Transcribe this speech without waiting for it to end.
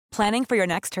Planning for your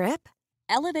next trip?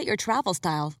 Elevate your travel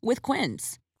style with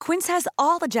Quince. Quince has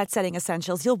all the jet-setting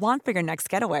essentials you'll want for your next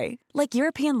getaway, like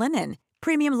European linen,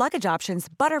 premium luggage options,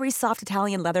 buttery soft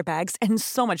Italian leather bags, and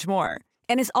so much more.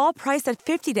 And is all priced at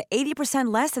 50 to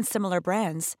 80% less than similar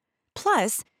brands.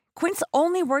 Plus, Quince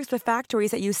only works with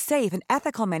factories that use safe and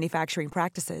ethical manufacturing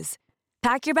practices.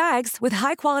 Pack your bags with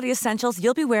high-quality essentials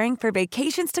you'll be wearing for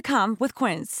vacations to come with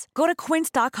Quince. Go to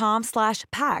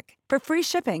quince.com/pack for free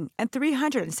shipping and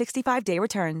 365-day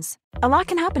returns. A lot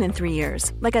can happen in 3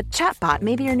 years, like a chatbot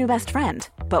may be your new best friend.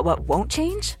 But what won't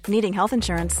change? Needing health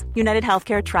insurance. United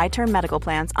Healthcare Tri-Term Medical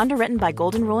Plans, underwritten by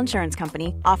Golden Rule Insurance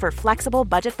Company, offer flexible,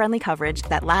 budget-friendly coverage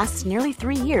that lasts nearly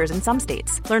 3 years in some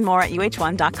states. Learn more at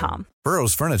uh1.com.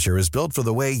 Burrow's furniture is built for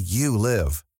the way you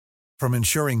live. From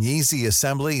ensuring easy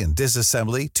assembly and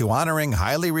disassembly to honoring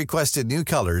highly requested new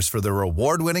colors for their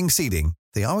award-winning seating,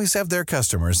 they always have their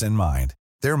customers in mind.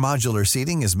 Their modular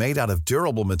seating is made out of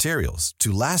durable materials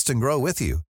to last and grow with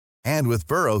you. And with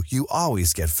Burrow, you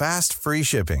always get fast, free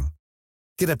shipping.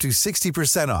 Get up to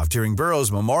 60% off during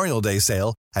Burrow's Memorial Day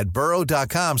sale at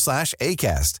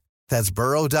burrow.com/ACAST. That's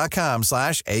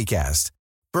burrow.com/ACAST.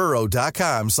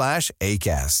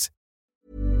 burrow.com/ACAST.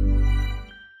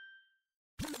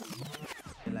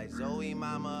 Like Zoe,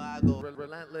 mama, I go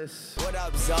relentless. What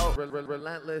up, Zoe?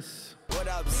 Relentless. What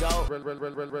up, Zoe?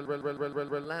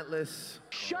 Relentless.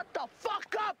 Shut the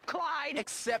fuck up, Clyde.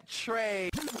 Except Trey.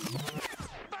 They're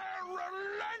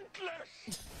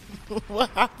relentless. What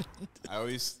happened? I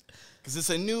always, because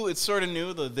it's sort of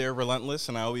new. They're relentless,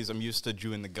 and I'm used to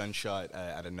doing the gunshot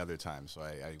at another time. So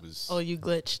I was. Oh, you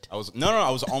glitched. I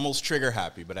was almost trigger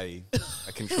happy, but I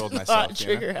controlled myself. Not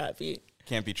trigger happy.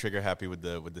 Can't be trigger happy with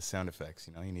the sound effects,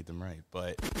 you need them right.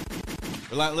 But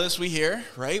relentless, we here,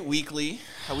 right? Weekly.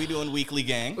 How we doing, weekly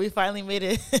gang? We finally made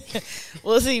it.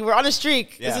 We'll see. We're on a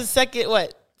streak. Yeah. This is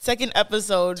second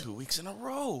episode. 2 weeks in a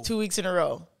row. 2 weeks in a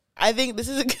row. I think this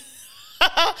is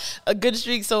a good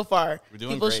streak so far. We're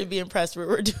doing People great. Should be impressed.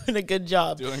 We're doing a good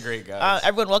job. Doing great, guys.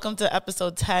 Everyone, welcome to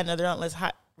episode 10 of the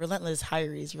Relentless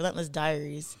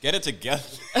Diaries. Get it together.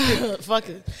 Fuck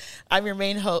it. I'm your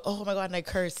main host. Oh my God, and I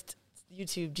cursed.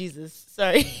 YouTube, Jesus.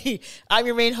 Sorry. I'm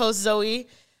your main host, Zoe.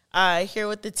 Here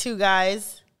with the two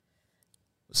guys.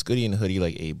 It's Goody in the hoodie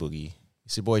like A Boogie.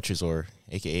 It's your boy Trezor,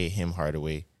 a.k.a. him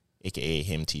Hardaway, a.k.a.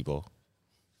 him Tebow.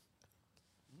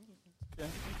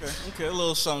 Okay. A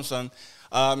little something.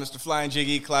 Mr. Flying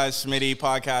Jiggy, Clyde Smitty,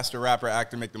 podcaster, rapper,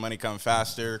 actor, make the money come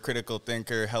faster, critical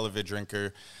thinker, hell of a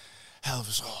drinker. I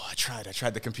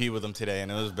tried to compete with him today,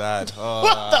 and it was bad. Oh,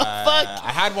 what the fuck?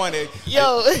 I had one. I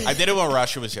did it when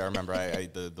Russia was here. I remember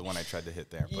the one I tried to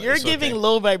hit there. You're giving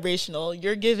low vibrational.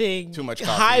 You're giving too much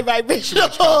coffee. High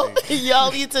vibrational.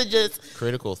 Y'all need to just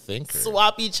critical thinker,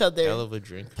 swap each other. Hell of a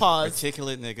drink. Pause.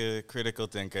 Articulate nigga, critical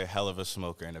thinker, hell of a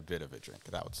smoker, and a bit of a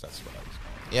drinker. That's what I was going.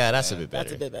 Yeah, that's a bit better.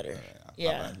 That's a bit better.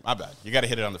 Yeah. My bad. You got to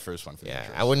hit it on the first one.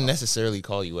 I wouldn't necessarily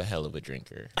call you a hell of a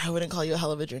drinker. I wouldn't call you a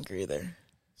hell of a drinker either.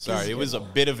 Sorry, it was a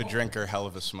bit of a drinker, hell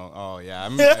of a smoke. Oh, yeah.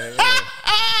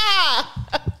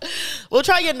 We'll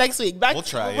try again next week. We'll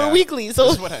try, We're weekly,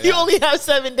 so you only have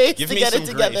 7 days to get it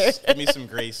together. Give me some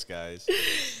grace, guys.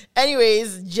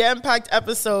 Anyways, jam-packed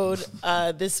episode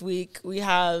this week. We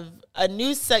have a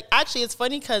new Actually, it's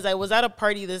funny because I was at a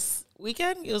party this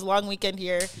weekend. It was a long weekend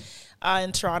here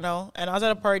in Toronto, and I was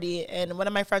at a party, and one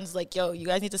of my friends was like, yo, you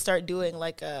guys need to start doing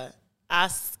like a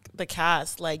Ask the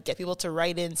Cast, like get people to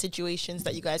write in situations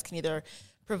that you guys can either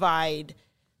provide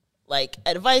like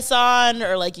advice on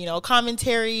or like,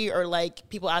 commentary, or like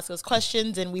people ask us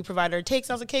questions and we provide our takes.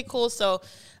 I was like, okay, cool. So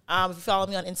if you follow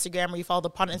me on Instagram, or you follow the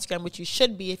pod on Instagram, which you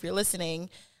should be if you're listening,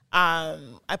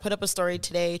 I put up a story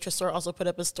today. Trezor also put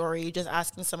up a story just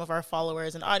asking some of our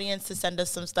followers and audience to send us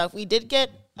some stuff. We did get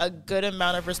a good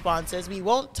amount of responses. We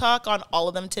won't talk on all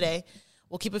of them today.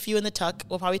 We'll keep a few in the tuck.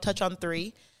 We'll probably touch on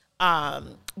 3. But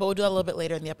we'll do that a little bit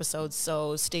later in the episode,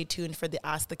 so stay tuned for the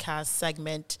Ask the Cast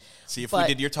segment. See if we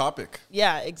did your topic.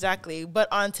 Yeah, exactly. But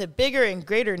on to bigger and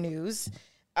greater news.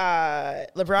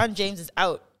 LeBron James is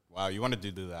out. Wow, you want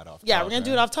to do that off top? Yeah, we're going to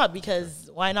do it off top because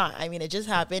why not? I mean, it just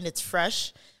happened. It's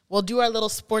fresh. We'll do our little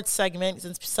sports segment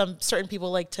since certain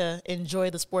people like to enjoy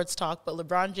the sports talk. But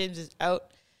LeBron James is out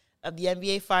of the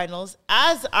NBA Finals,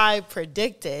 as I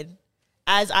predicted.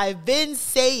 As I've been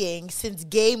saying since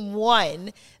game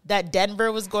 1 that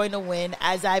Denver was going to win,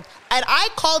 and I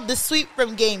called the sweep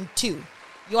from game 2.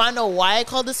 You want to know why I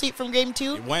called the sweep from game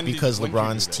 2? Because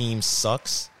LeBron's team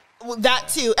sucks. Well, that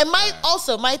too. And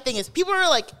my thing is, people are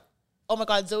like, oh my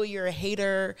God, Zoe, you're a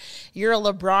hater. You're a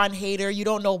LeBron hater. You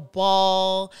don't know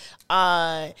ball.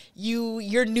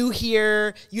 You're new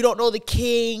here. You don't know the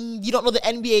king. You don't know the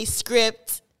NBA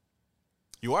script.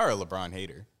 You are a LeBron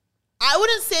hater. I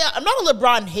wouldn't say I'm not a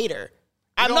LeBron hater.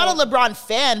 I'm not a LeBron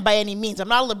fan by any means. I'm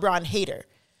not a LeBron hater.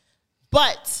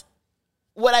 But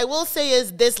what I will say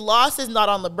is this loss is not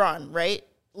on LeBron, right?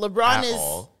 LeBron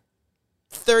is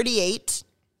 38,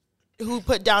 who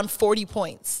put down 40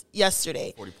 points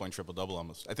yesterday. 40-point triple-double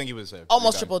almost. I think he was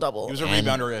almost triple-double. He was a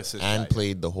rebounder assist and guy.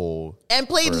 played the whole and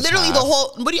played first literally half. the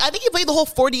whole. But I think he played the whole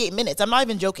 48 minutes. I'm not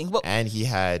even joking. But And he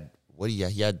had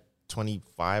He had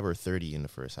 25 or 30 in the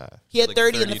first half. he had Like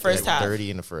 30 in the 30, first half.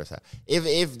 30 in the first half.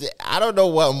 If I don't know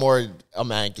what more a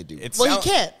man could do. He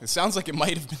can't. It sounds like it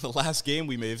might have been the last game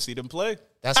we may have seen him play.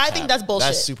 I think that's bullshit.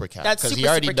 That's super cap. That's Because he super,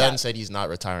 already super done cap. said he's not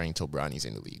retiring until Bronny's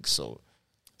in the league. So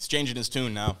He's changing his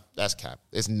tune now. that's cap.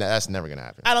 That's never going to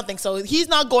happen. I don't think so. He's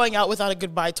not going out without a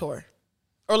goodbye tour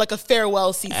or like a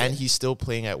farewell season. And he's still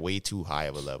playing at way too high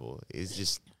of a level. It's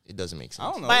just, it doesn't make sense.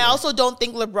 I don't know. But I also don't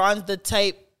think LeBron's the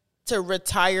type to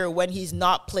retire when he's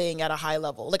not playing at a high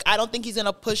level. Like, I don't think he's going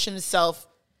to push himself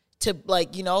to,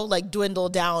 like, dwindle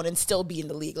down and still be in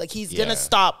the league. Like, he's going to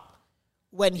stop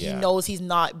when he knows he's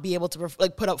not be able to,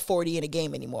 put up 40 in a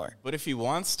game anymore. But if he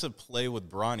wants to play with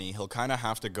Bronny, he'll kind of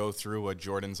have to go through what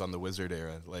Jordan's on the Wizard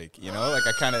era. Like,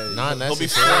 I kind of... Not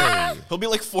necessarily. He'll be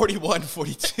like 41,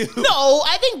 42. No,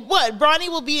 I think Bronny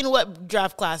will be in what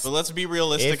draft class? But let's be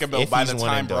realistic If about by he's the one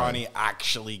time and done. Bronny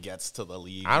actually gets to the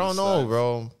league. I don't and know, stuff.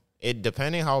 bro. It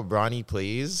depending how Bronny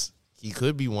plays, he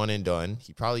could be one and done.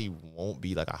 He probably won't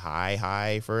be like a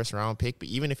high first round pick. But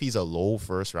even if he's a low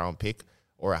first round pick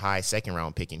or a high second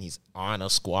round pick, and he's on a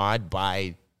squad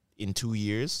in 2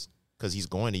 years because he's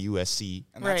going to USC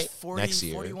And that's Right. 40, next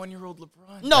year. 41-year-old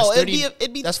LeBron. No, That's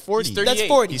it'd be that's 40. He's 38. That's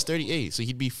 40. He's 38, so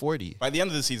he'd be 40. By the end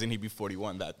of the season, he'd be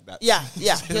 41. Yeah. He'll be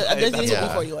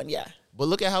Yeah. 41, yeah. But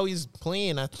look at how he's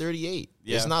playing at 38.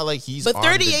 Yeah. It's not like he's But on the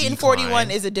 38 and 41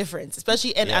 decline. is a difference,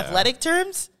 especially in Yeah. athletic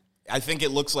terms. I think it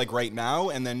looks like right now,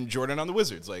 and then Jordan on the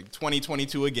Wizards, like 20,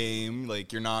 22 a game.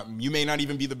 Like you may not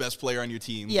even be the best player on your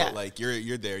team, Yeah. but like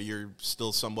you're there. You're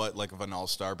still somewhat like of an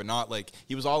all-star, but not like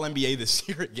he was all NBA this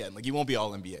year again. Like he won't be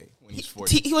all NBA when he's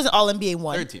 40. He was an All-NBA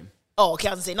one. Third team. Oh, okay,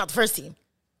 I was going to say, not the first team.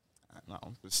 No,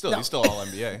 but still, No. he's still all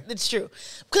NBA. It's true.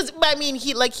 Because, I mean,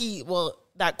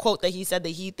 that quote that he said that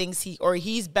he thinks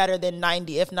he's better than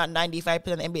 90, if not 95%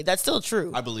 of the NBA. That's still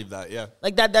true. I believe that, yeah.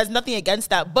 Like that, there's nothing against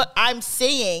that. But I'm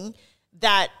saying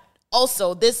that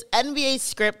also this NBA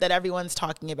script that everyone's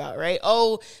talking about, right?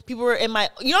 Oh, people were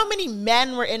how many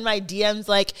men were in my DMs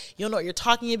like, you don't know what you're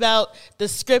talking about. The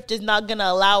script is not going to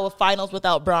allow a finals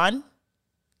without Bron.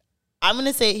 I'm going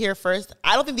to say it here first.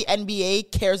 I don't think the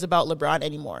NBA cares about LeBron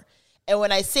anymore. And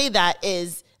when I say that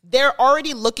is they're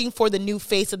already looking for the new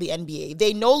face of the NBA.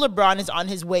 They know LeBron is on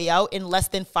his way out in less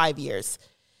than 5 years.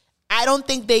 I don't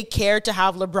think they care to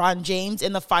have LeBron James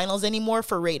in the finals anymore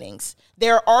for ratings.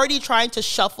 They're already trying to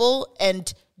shuffle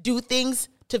and do things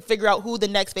to figure out who the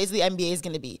next face of the NBA is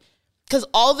going to be. Because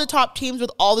all the top teams with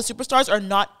all the superstars are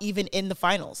not even in the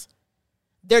finals.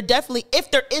 They're definitely, if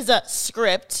there is a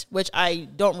script, which I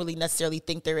don't really necessarily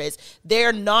think there is,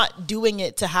 they're not doing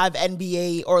it to have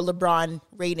NBA or LeBron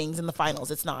ratings in the finals.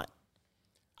 It's not.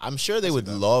 I'm sure they would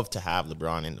love to have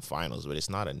LeBron in the finals, but it's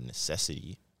not a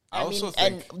necessity. I also mean,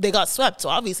 think and they got swept, so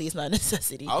obviously it's not a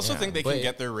necessity. I also think they can but-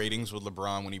 get their ratings with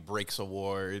LeBron when he breaks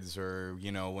awards, or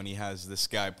when he has this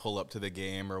guy pull up to the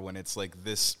game, or when it's like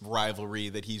this rivalry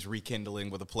that he's rekindling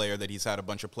with a player that he's had a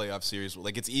bunch of playoff series with.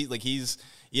 Like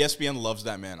ESPN loves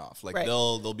that man off. Like Right.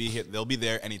 they'll be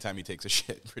there anytime he takes a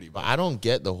shit. Pretty much. But I don't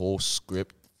get the whole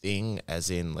script thing, as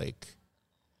in like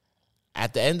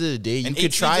at the end of the day, you And could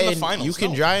 8 try seeds in the and finals,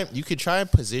 you could try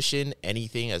and position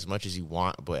anything as much as you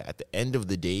want, but at the end of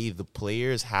the day, the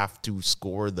players have to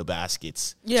score the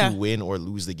baskets Yeah. to win or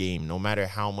lose the game, no matter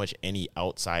how much any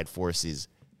outside forces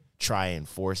try and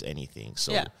force anything.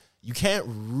 So Yeah. you can't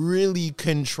really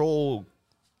control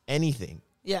anything.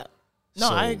 Yeah. No,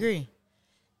 So- I agree.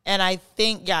 And I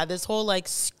think, this whole like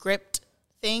script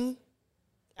thing,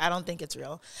 I don't think it's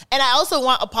real. And I also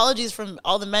want apologies from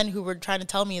all the men who were trying to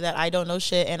tell me that I don't know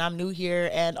shit and I'm new here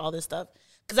and all this stuff.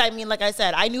 Because I mean, like I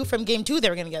said, I knew from game 2 they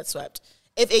were going to get swept.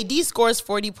 If AD scores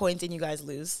 40 points and you guys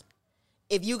lose,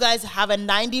 if you guys have a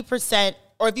 90%,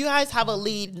 or if you guys have a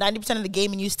lead 90% of the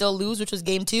game and you still lose, which was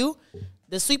game 2,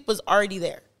 the sweep was already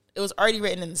there. It was already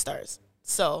written in the stars.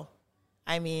 So,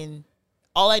 I mean,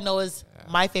 all I know is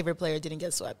my favorite player didn't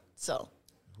get swept. So,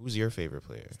 Who's your favorite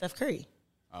player? Steph Curry.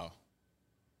 Oh.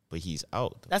 But he's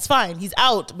out. That's fine. He's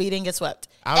out, but he didn't get swept.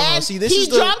 I don't know. And See, this he is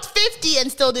the- dropped 50 and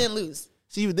still didn't lose.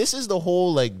 See, this is the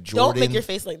whole like Jordan. Don't make your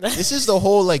face like that. This is the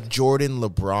whole like Jordan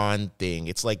LeBron thing.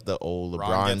 It's like the old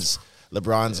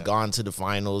LeBron's gone to the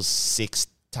finals 6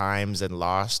 times and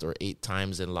lost, or 8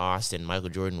 times and lost, and Michael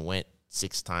Jordan went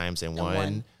 6 times and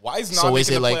won. Why is not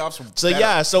making the playoffs So better?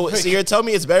 yeah, so you're telling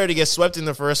me it's better to get swept in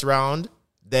the first round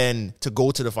than to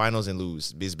go to the finals and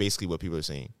lose, is basically what people are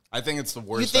saying. I think it's the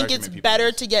worst. You think argument it's people better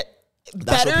use. to get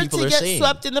That's what people are saying.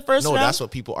 swept in the first round? No, that's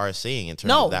what people are saying in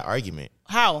terms of that argument.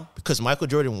 How? Because Michael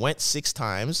Jordan went 6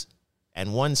 times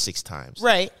and won 6 times.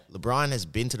 Right. LeBron has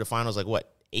been to the finals like what,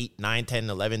 8, 9, 10,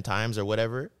 11 times or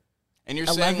whatever. And you're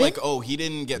 11? saying like, oh, he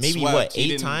didn't get Maybe swept. what, He 8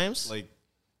 didn't, times? Like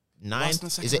 9? lost in the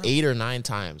second Is it round? 8 or 9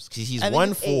 times? Because he's I think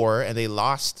won it's 4 and they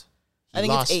lost. I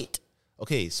think it's 8.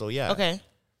 Okay, so yeah. Okay.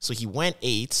 So he went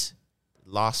 8,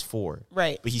 lost 4.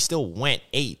 Right. But he still went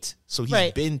 8. So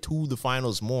he's been to the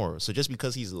finals more. So just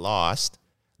because he's lost,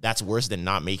 that's worse than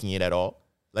not making it at all.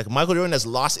 Like Michael Jordan has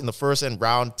lost in the first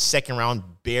round, second round,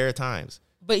 bare times.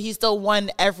 But he still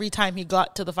won every time he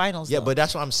got to the finals. Yeah, though. but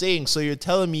that's what I'm saying. So you're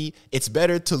telling me it's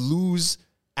better to lose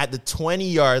at the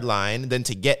 20-yard line than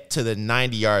to get to the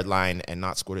 90-yard line and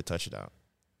not score the touchdown.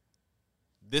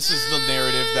 This is the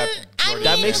narrative that Jordan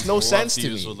That makes fans no love sense to to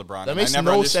use me. with LeBron. That And makes I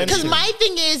never no understood sense it. to Because me. my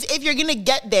thing is, if you're gonna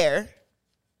get there,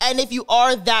 and if you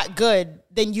are that good,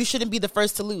 then you shouldn't be the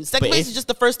first to lose. Second But place if- is just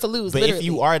the first to lose. But literally. if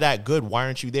you are that good, why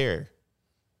aren't you there?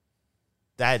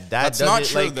 That's not doesn't,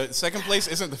 true. like- The second place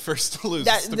isn't the first to lose.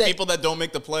 That- It's the that- people that don't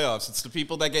make the playoffs. It's the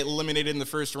people that get eliminated in the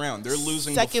first round. They're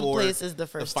losing Second before place is the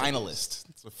first to the finalist.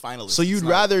 It's the finalist. So It's you'd not-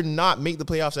 rather not make the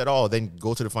playoffs at all than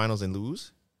go to the finals and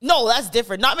lose? no, that's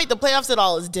different. Not make the playoffs at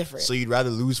all is different. So you'd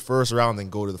rather lose first round than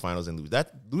go to the finals and lose.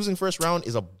 That losing first round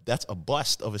that's a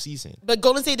bust of a season. But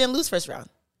Golden State didn't lose first round.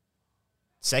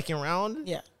 Second round?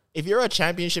 Yeah. If you're a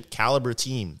championship caliber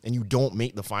team and you don't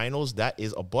make the finals, that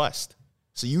is a bust.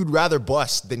 So you'd rather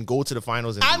bust than go to the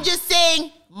finals and I'm lose. just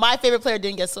saying my favorite player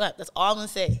didn't get swept. That's all I'm gonna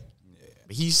say.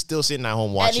 But he's still sitting at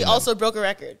home watching. And he them. also broke a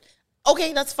record.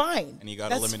 Okay, that's fine. And he got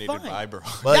That's eliminated fine. by Bro.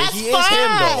 But That's he is him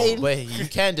though. fine. But you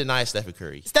can't deny Steph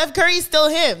Curry. Steph Curry's still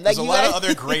him. Like There's a you lot of guys-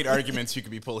 other great arguments you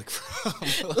could be pulling from.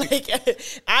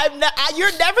 I'm not.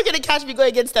 You're never gonna catch me going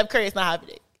against Steph Curry. It's not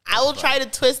happening. I will try to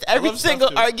twist every love Steph single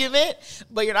too. argument,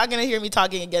 but you're not gonna hear me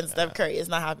talking against Steph Curry. It's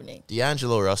not happening.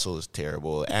 D'Angelo Russell is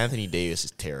terrible. Anthony Davis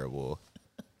is terrible.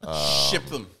 Ship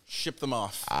them. Ship them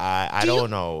off. I don't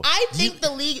know. I think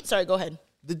the league. Sorry, go ahead.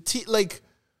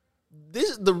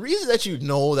 The reason that you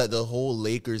know that the whole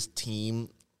Lakers team,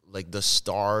 like the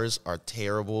stars, are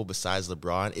terrible besides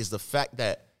LeBron is the fact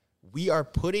that we are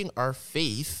putting our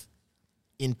faith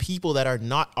in people that are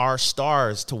not our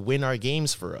stars to win our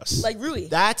games for us. Like Rui.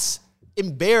 That's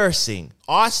embarrassing.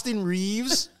 Austin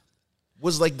Reeves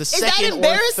was like the that second or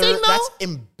embarrassing, third. though? That's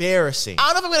embarrassing. I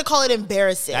don't know if I'm gonna call it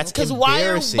embarrassing. That's because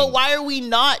embarrassing. why are we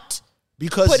not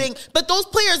Because putting? But those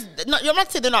players, I'm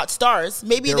not saying they're not stars.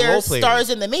 Maybe They're they're role players. stars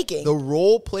in the making. the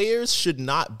role players should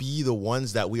not be the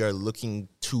ones that we are looking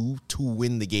to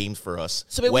win the games for us.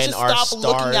 So maybe we when should our stop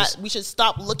looking stars- at. We should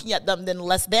stop looking at them than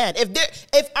less than.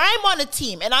 If I'm on a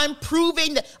team and I'm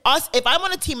proving that if I'm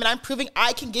on a team and I'm proving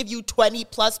I can give you 20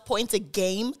 plus points a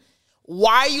game,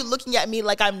 why are you looking at me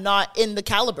like I'm not in the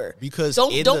caliber? Because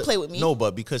don't play with me. No,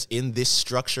 but because in this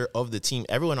structure of the team,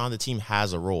 everyone on the team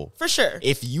has a role. For sure.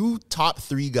 If you top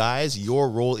 3 guys, your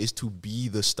role is to be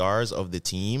the stars of the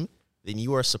team, then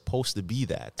you are supposed to be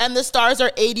that. And the stars are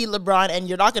AD, LeBron, and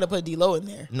you're not going to put D'Lo in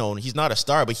there. No, he's not a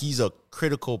star, but he's a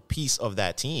critical piece of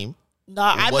that team. No,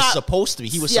 He I'm was not supposed to be.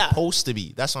 He was Yeah. supposed to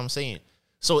be. That's what I'm saying.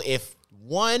 So if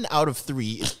 1 out of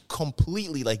 3 is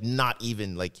completely like not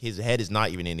even like his head is not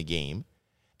even in the game,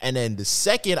 and then the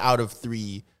second out of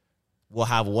 3 will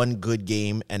have 1 good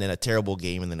game and then a terrible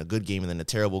game and then a good game and then a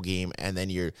terrible game, and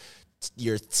then you're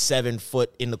 7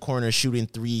 foot in the corner shooting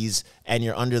threes and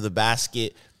you're under the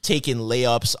basket taking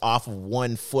layups off of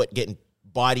 1 foot getting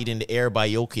bodied in the air by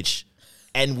Jokic.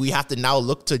 And we have to now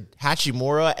look to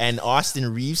Hachimura and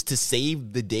Austin Reeves to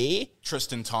save the day.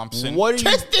 Tristan Thompson. What are you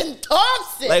Tristan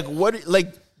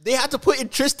Thompson. they had to put in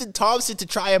Tristan Thompson to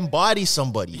try and body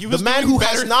somebody. He The was man doing who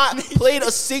better has not than- played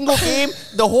a single game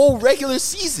the whole regular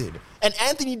season. And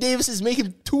Anthony Davis is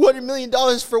making $200 million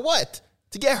for what?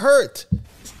 To get hurt.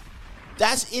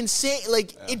 That's insane.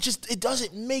 It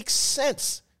doesn't make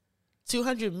sense.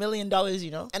 $200 million,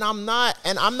 And I'm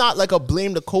not like a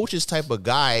blame the coaches type of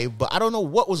guy, but I don't know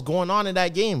what was going on in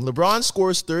that game. LeBron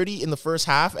scores 30 in the first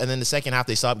half, and then the second half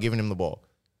they stopped giving him the ball.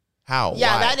 How?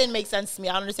 Yeah, Why? that didn't make sense to me.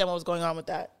 I don't understand what was going on with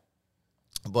that.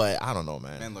 But I don't know,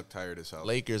 man. Man looked tired as hell.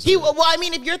 Lakers.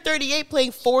 If you're 38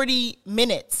 playing 40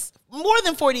 minutes, more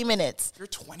than 40 minutes. You're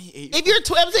 28. If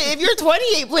you're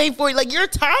 28 playing 40, like you're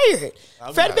tired.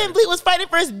 Fred VanVleet was fighting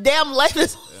for his damn life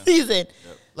this season.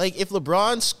 Like if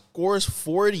LeBron scores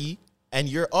 40 and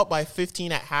you're up by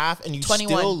 15 at half and you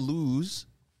 21. still lose,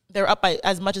 They were up by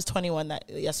as much as 21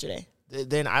 yesterday.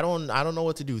 then I don't know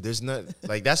what to do. There's not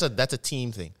like that's a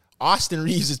team thing. Austin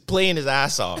Reeves is playing his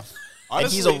ass off. Honestly,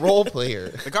 and he's a role player.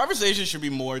 The conversation should be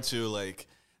more to like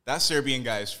that Serbian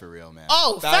guy is for real, man.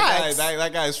 Oh, that facts.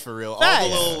 That guy's for real. Facts. All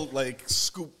the little like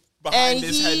scoop behind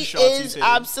his head shots he's hitting.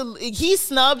 Absolutely he's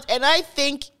snubbed, and I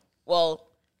think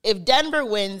if Denver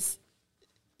wins,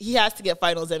 he has to get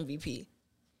Finals MVP.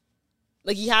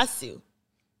 Like he has to.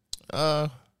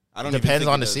 I don't depends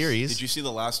on the does. series. Did you see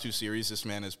the last 2 series this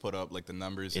man has put up, like the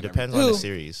numbers? It depends on the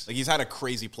series. Like he's had a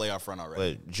crazy playoff run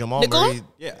already. But Jamal Nicola? Murray,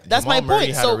 that's Jamal my Murray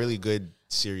point. had So a really good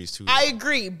series too. I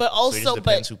agree, but also, so it just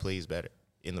depends who plays better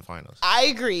in the finals. I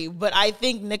agree, but I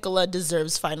think Nicola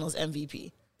deserves Finals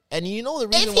MVP. And you know the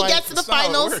reason If he why gets to the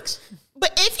finals,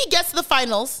 but if he gets to the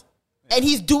finals and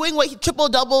he's doing triple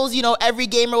doubles, every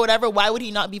game or whatever, why would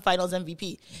he not be Finals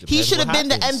MVP? He should have been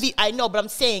the MVP. I know, but I'm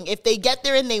saying if they get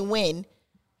there and they win,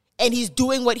 and he's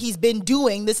doing what he's been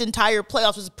doing this entire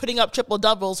playoffs, was putting up triple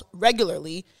doubles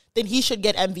regularly, then he should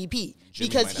get MVP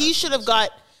because he should have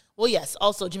got. Well, yes.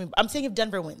 Also, Jimmy. I'm saying if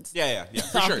Denver wins. Yeah,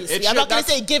 for sure. I'm not going to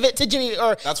say give it to Jimmy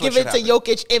or give it to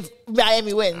Jokic if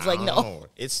Miami wins. Like no,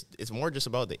 it's more just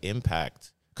about the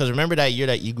impact. Because remember that year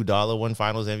that Iguodala won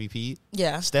Finals MVP?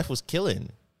 Yeah, Steph was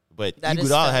killing, but that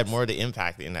Iguodala had more of the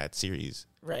impact in that series.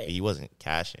 Right, he wasn't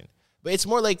cashing. But it's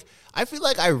more like I feel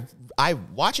like I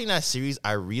watching that series,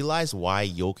 I realized why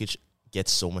Jokic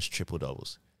gets so much triple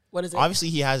doubles. What is it? Obviously,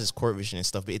 he has his court vision and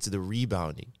stuff, but it's the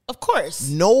rebounding. Of course.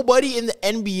 Nobody in the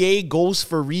NBA goes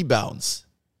for rebounds.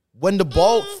 When the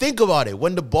ball, think about it.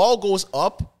 When the ball goes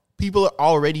up, people are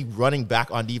already running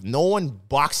back on deep. No one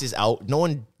boxes out. No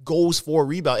one goes for a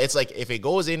rebound. It's like if it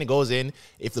goes in, it goes in.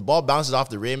 If the ball bounces off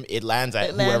the rim, it lands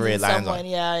at whoever it lands on.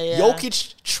 Yeah.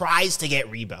 Jokic tries to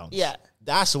get rebounds. Yeah.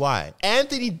 That's why.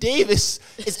 Anthony Davis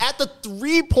is at the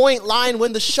 3-point line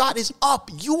when the shot is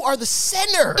up. You are the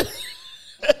center.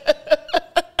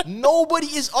 Nobody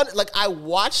is on. Like, I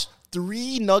watched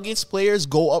 3 Nuggets players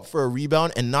go up for a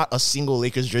rebound and not a single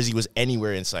Lakers jersey was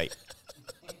anywhere in sight.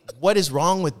 What is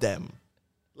wrong with them?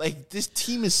 Like, this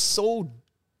team is so,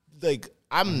 like,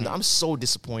 I'm so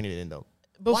disappointed in them.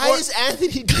 Why is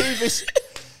Anthony Davis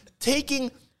taking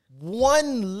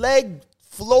one leg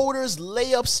floaters,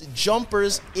 layups,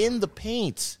 jumpers in the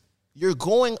paint? You're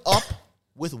going up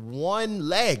with one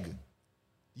leg.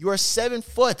 You are 7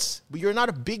 foot, but you're not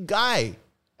a big guy.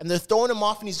 And they're throwing him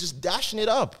off and he's just dashing it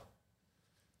up.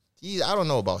 I don't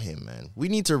know about him, man. We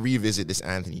need to revisit this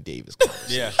Anthony Davis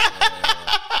conversation. Yeah.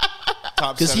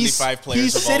 Top 75 players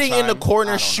He's of sitting all time. in the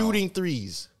corner shooting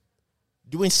threes,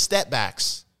 doing step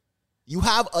backs. You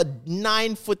have a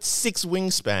 9'6"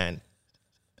 wingspan.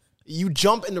 You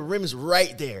jump and the rim is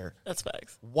right there. That's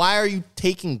facts. Why are you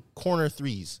taking corner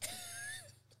threes?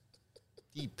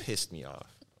 He pissed me off.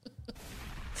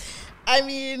 I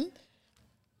mean,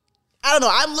 I don't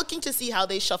know. I'm looking to see how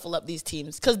they shuffle up these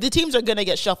teams because the teams are going to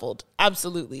get shuffled.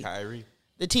 Absolutely. Kyrie.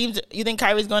 The teams, you think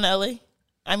Kyrie's going to LA?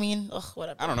 I mean,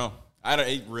 whatever. I don't know.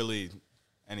 It really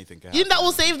anything can happen. You think that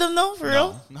will save them though, for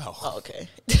real? No. Oh, okay.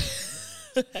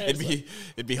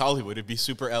 It'd be Hollywood. It'd be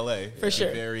super LA. For sure.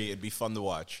 It'd be fun to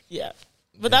watch. Yeah.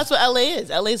 But that's what LA is.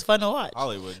 LA is fun to watch.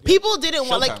 Hollywood. Yeah. People didn't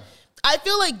want, Showtime. I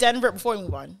feel like Denver, before we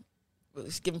move on, we're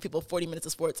just giving people 40 minutes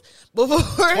of sports. Before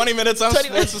 20 minutes on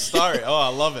sports to start. Oh, I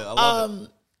love it.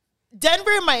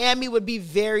 Denver and Miami would be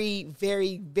very,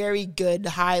 very, very good,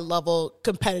 high-level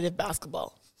competitive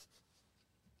basketball.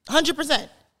 100%.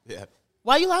 Yeah.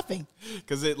 Why are you laughing?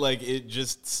 Because it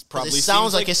just probably It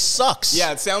sounds like it sucks.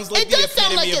 Yeah, it sounds like It the does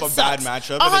sound epitome like of it a bad sucks.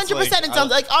 matchup. 100%. It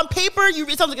sounds like on paper,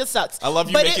 it sounds like it sucks. I love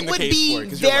you but making the case for it. But it would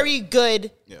be very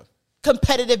good,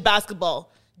 competitive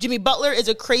basketball. Jimmy Butler is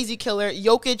a crazy killer.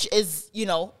 Jokic is,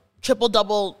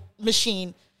 triple-double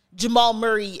machine. Jamal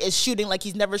Murray is shooting like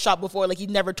he's never shot before, like he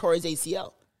never tore his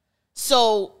ACL.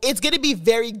 So it's going to be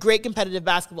very great competitive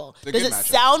basketball. Does it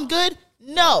sound good?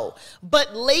 No.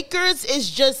 But Lakers is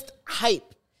just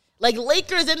hype. Like,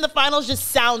 Lakers in the finals just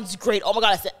sounds great. Oh, my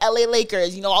God, I said LA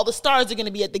Lakers. All the stars are going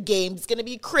to be at the game. It's going to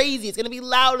be crazy. It's going to be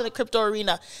loud in the crypto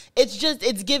arena.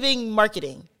 It's giving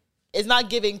marketing. It's not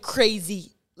giving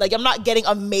crazy. Like, I'm not getting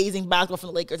amazing basketball from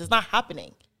the Lakers. It's not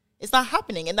happening. It's not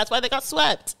happening. And that's why they got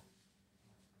swept.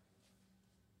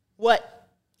 What?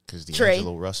 Because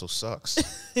D'Angelo Russell sucks.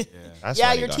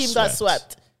 Yeah, your team got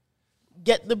swept.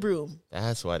 Get the broom.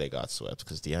 That's why they got swept,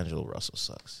 because D'Angelo Russell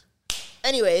sucks.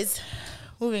 Anyways,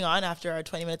 moving on after our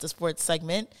 20 minutes of sports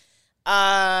segment.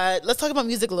 Let's talk about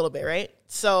music a little bit, right?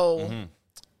 So,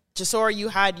 Jasor, you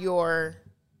had your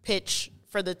pitch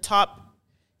for the top,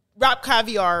 Rap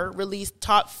Caviar released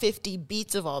top 50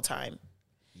 beats of all time.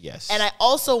 Yes. And I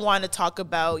also want to talk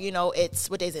about, it's,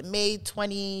 what day is it? May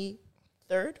 23rd,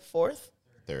 4th?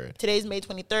 23rd. Today's May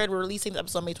 23rd. We're releasing the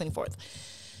episode May 24th.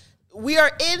 We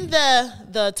are in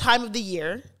the time of the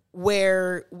year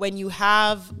where when you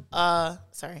live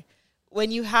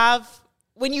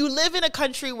in a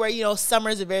country where, you know, summer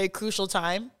is a very crucial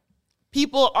time,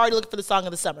 people are already looking for the song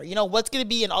of the summer. You know, what's going to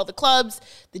be in all the clubs,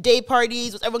 the day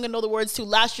parties, what's everyone going to know the words to?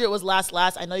 Last year it was Last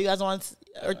Last. I know you guys don't want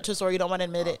you don't want to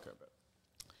admit it.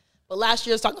 But last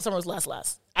year's song of the summer was Last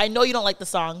Last. I know you don't like the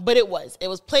song, but it was. It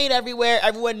was played everywhere.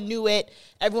 Everyone knew it.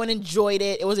 Everyone enjoyed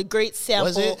it. It was a great sample.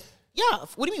 Was it? Yeah.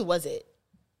 What do you mean, was it?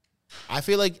 I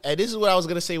feel like, and this is what I was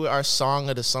going to say with our song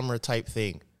of the summer type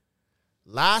thing.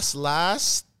 Last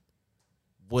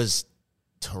was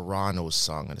Toronto's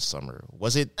song of the summer.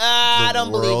 Was it I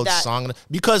don't believe that. Song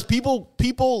because people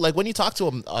like when you talk to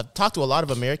a lot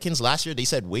of Americans last year, they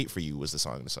said Wait For You was the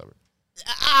song of the summer.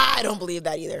 I don't believe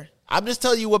that either. I'm just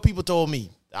telling you what people told me.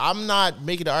 I'm not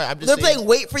making it. I'm just They're saying, playing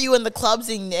Wait For You in the clubs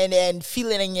and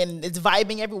feeling and it's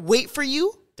vibing everywhere. Wait For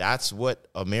You? That's what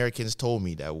Americans told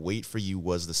me, that Wait For You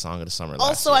was the song of the summer.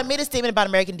 Also, I made a statement about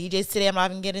American DJs today I'm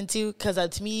not even getting into because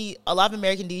to me, a lot of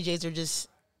American DJs are just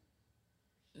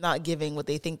not giving what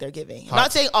they think they're giving. I'm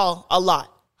not saying all, a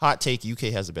lot. Hot take,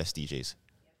 UK has the best DJs.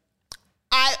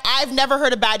 I've never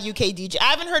heard a bad UK DJ. I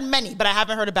haven't heard many, but I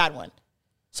haven't heard a bad one.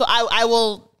 So I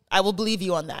will believe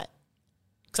you on that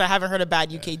because I haven't heard a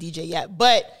bad UK DJ yet.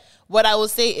 But what I will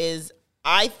say is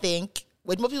I think,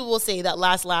 what most people will say, that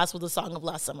Last Last was the song of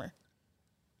last summer.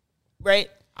 Right?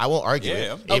 I won't argue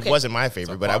it. Okay. It wasn't my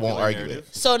favorite, but I won't argue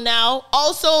it. So now,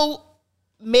 also,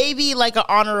 maybe like an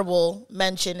honorable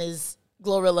mention is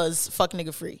Glorilla's Fuck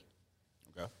Nigga Free.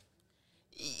 Okay.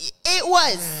 It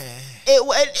was.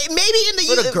 It maybe in the...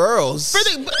 For the girls. For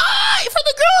the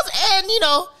girls, and, you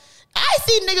know, I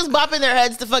see niggas bopping their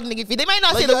heads to Fuck Nigga Free. They might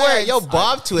not say the words. Yo,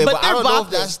 bob to it, but I don't know if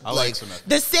that's like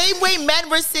the same way men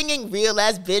were singing Real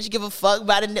Ass Bitch, Give a Fuck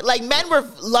About It. Like, men were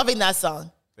loving that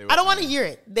song. I don't want to hear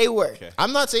it. They were. Okay.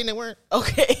 I'm not saying they weren't.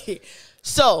 Okay.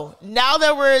 So, now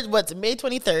that we're, May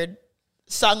 23rd,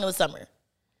 song of the summer.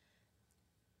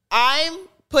 I'm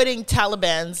putting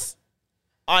Taliban's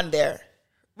on there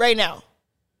right now.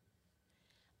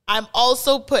 I'm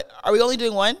also are we only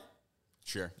doing one?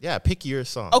 Sure. Yeah, pick your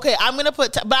song. Okay, I'm going to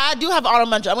put, but I do have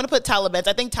honorable mention. I'm going to put Taliban's.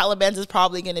 I think Taliban's is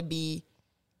probably going to be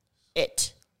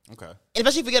it. Okay.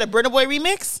 Especially if we get a Burna Boy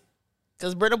remix,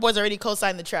 because Burna Boy's already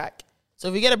co-signed the track. So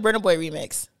if we get a Burna Boy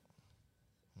remix,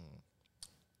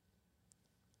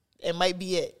 it might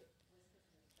be it.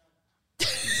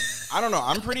 I don't know.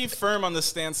 I'm pretty firm on the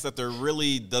stance that there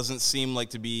really doesn't seem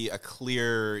like to be a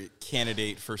clear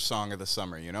candidate for Song of the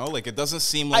Summer, you know? Like, it doesn't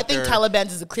seem like I think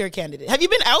Taliban's is a clear candidate. Have you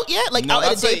been out yet? Like, out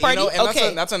at a day party? You know, and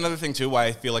okay. that's another thing, too, why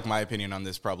I feel like my opinion on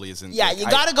this probably isn't... Yeah, like, you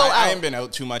gotta go out. I haven't been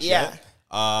out too much Yeah. yet.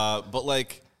 But,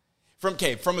 like...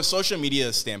 From a social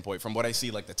media standpoint, from what I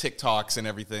see, like the TikToks and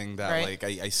everything that Right. like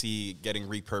I see getting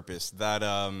repurposed, that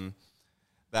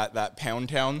Pound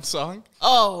Town song,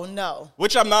 Oh, no.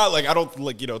 which I'm not like, I don't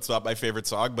like, you know, it's not my favorite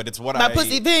song, but it's what My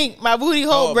pussy pink, my booty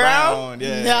hole brown.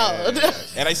 Yeah, No. yeah.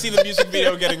 And I see the music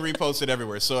video getting reposted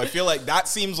everywhere, so I feel like that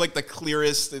seems like the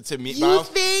clearest to me. You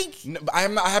think? I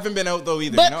haven't been out though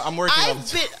either. But you know, I'm working on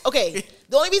okay,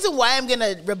 the only reason why I'm going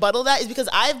to rebuttal that is because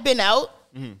I've been out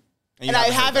and I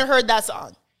haven't heard that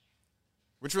song.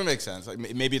 Which would make sense. Like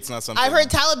maybe it's not something. I've heard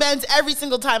Taliban's every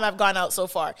single time I've gone out so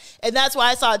far. And that's why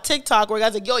I saw a TikTok where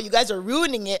guys like, yo, you guys are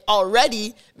ruining it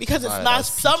already because it's not That's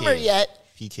summer PK. yet.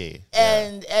 PK.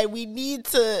 And we need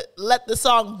to let the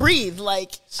song breathe.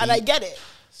 Like, and I get it.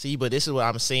 See, but this is what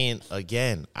I'm saying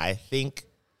again. I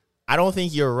don't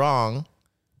think you're wrong,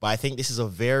 but I think this is a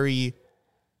very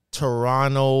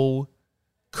Toronto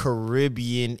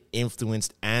Caribbean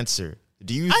influenced answer.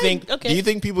 Do you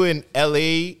think people in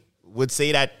LA would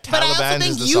say that Taliban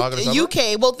is the song of the summer?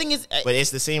 UK, well, the thing is... But it's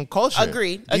the same culture.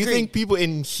 Agreed. Do you think people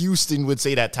in Houston would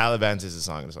say that Taliban's is the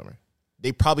song of the summer?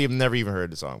 They probably have never even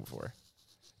heard the song before.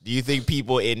 Do you think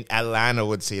people in Atlanta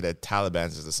would say that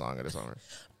Taliban's is the song of the summer?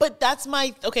 But that's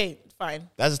my... Okay, fine.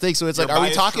 That's the thing. So it's You're like, are we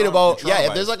biased, talking Toronto- about... Toronto Yeah,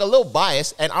 bias. there's like a little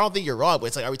bias, and I don't think you're wrong, but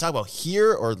it's like, are we talking about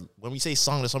here, or when we say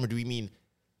song of the summer, do we mean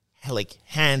like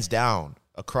hands down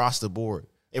across the board?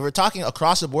 If we're talking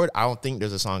across the board, I don't think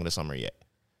there's a song of the summer yet.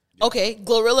 Okay,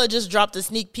 Glorilla just dropped a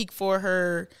sneak peek for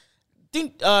her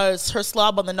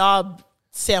Slob on the Knob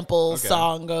sample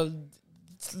song of...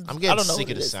 I'm I getting don't know sick what of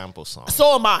it the is. sample song.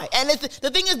 So am I. And the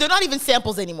thing is, they're not even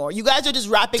samples anymore. You guys are just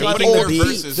rapping They're on putting old their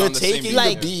beats. verses They're on the same taking beat.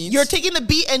 Like, beats. you're taking the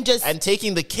beat and just... And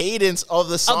taking the cadence of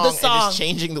the song, and just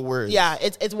changing the words. Yeah,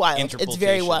 it's wild. It's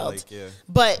very Interpretation, wild. like, yeah.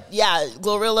 But yeah,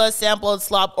 Glorilla sampled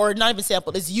Slob, or not even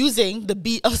sampled, is using the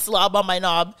beat of Slob on My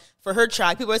Knob for her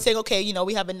track. People are saying, okay, you know,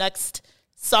 we have a next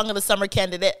song of the summer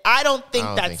candidate. I don't think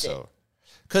that's it.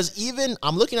 Because even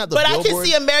I'm looking at the But Billboard. I can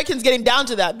see Americans getting down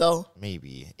to that though.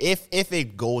 Maybe if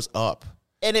it goes up.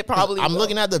 And it probably I'm will.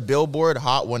 looking at the Billboard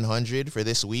Hot 100 for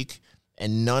this week,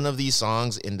 and none of these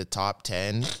songs in the top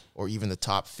 10 or even the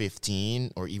top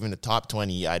 15 or even the top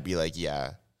 20, I'd be like,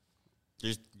 yeah,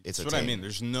 it's That's a what 10. I mean.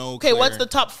 There's no. Okay, what's the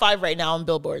top 5 right now on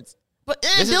Billboards? But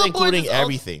This is Billboards including all-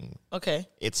 everything. Okay.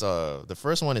 It's the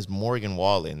first one is Morgan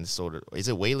Wallen. So is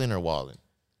it Waylon or Wallen?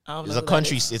 I don't It's know a who that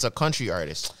country. is. It's a country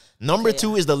artist. Number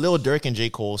 2 is the Lil Durk and J.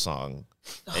 Cole song,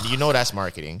 and you know that's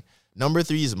marketing. Number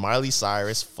 3 is Miley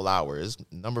Cyrus, Flowers.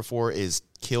 Number 4 is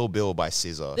Kill Bill by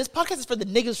SZA. This podcast is for the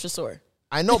niggas for sure.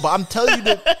 I know, but I'm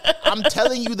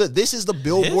telling you that this is the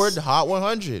Billboard Hot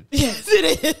 100. Yes,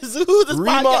 it is. Who's this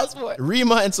podcast for?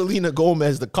 Rima and Selena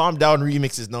Gomez, the Calm Down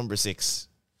remix is number 6.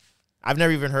 I've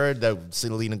never even heard the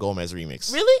Selena Gomez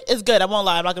remix. Really? It's good. I won't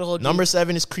lie. I'm not gonna hold Number you.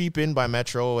 7 is Creepin' by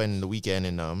Metro and The Weeknd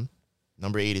and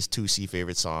Number 8 is 2C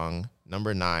favorite song.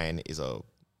 Number 9 is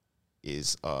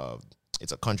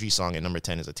it's a country song, and number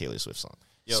 10 is a Taylor Swift song.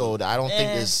 Yo, so I don't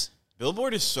think there's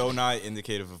Billboard is so not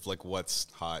indicative of like what's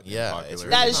hot. Yeah, and it's popular.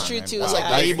 That really is not, true man. too. It's like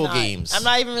Yeah, it's label not. games. I'm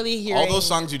not even really hearing All those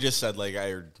songs you just said, like I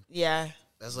heard, Yeah.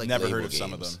 that's like never label heard of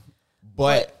some of games. them.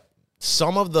 But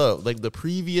some of the the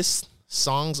previous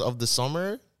songs of the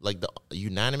summer, like the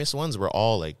unanimous ones, were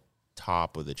all like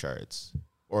top of the charts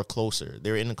or closer. They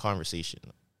were in the conversation.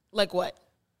 Like what?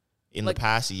 In Like- the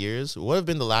past years, what have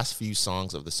been the last few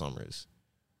songs of the summers?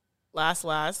 Last.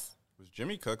 Was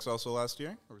Jimmy Cooks also last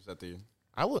year, or was that the?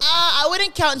 I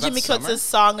wouldn't count that Jimmy summer? Cooks'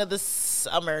 song of the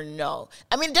summer. No,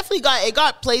 I mean definitely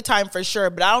got playtime for sure,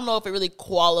 but I don't know if it really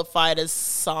qualified as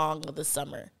song of the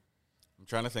summer. I'm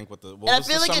trying to think what the. What And I was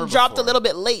feel the like summer it dropped before? a little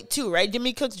bit late too, right?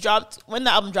 Jimmy Cooks dropped when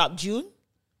the album dropped. June.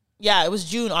 Yeah, it was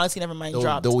June. Honestly, never mind.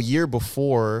 Dropped. The year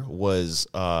before was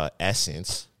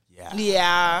Essence. Yeah.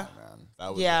 Yeah. Man,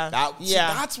 that was, Yeah. See,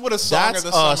 Yeah. that's what a song That's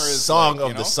of the a summer is. song like, of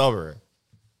you the know? summer.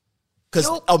 Because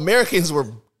Nope. Americans were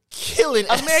killing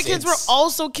Americans were Essence.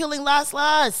 also killing last.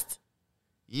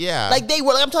 Yeah. Like they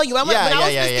were. Like, I'm telling you, when I was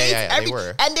in the States, they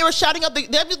were. and they were shouting out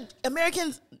the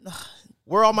Americans.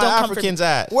 Where all my Don't come for Africans me.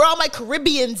 at? Where all my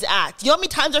Caribbeans at? You know how many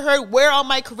times I heard "Where all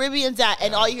my Caribbeans at?"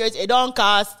 and all you hear is "It don't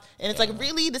cost," and it's like,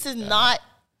 really, this is not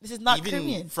Even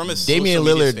Caribbean. from a Damian social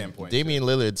media Lillard. standpoint. Damian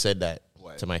Lillard said that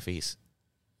What? to my face.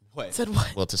 What? Said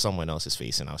what? Well, to someone else's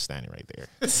face, and I was standing right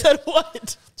there. Said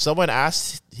what? Someone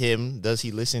asked him, "Does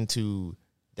he listen to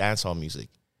dancehall music?"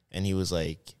 And he was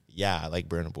like, "Yeah, I like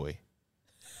Burna Boy."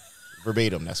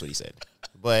 Verbatim, that's what he said.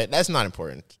 But that's not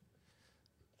important.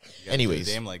 You gotta do a Anyways.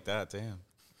 damn like that, damn.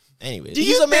 Anyways, Do he's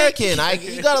you think- American.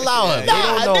 You gotta allow him.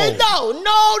 They don't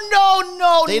know.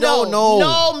 No. They don't know.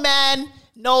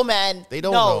 No, man. They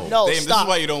don't know. No, Damn, this stop. is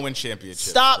why you don't win championships.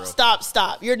 Stop, bro.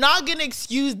 stop. You're not gonna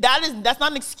excuse that's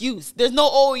not an excuse. There's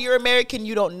no you're American,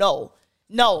 you don't know.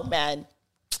 No, man.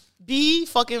 Be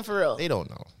fucking for real. They don't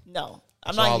know. No.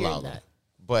 I'm So I'll not allow hearing them. that.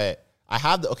 But I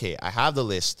have the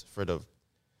list for the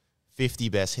 50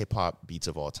 best hip hop beats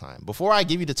of all time. Before I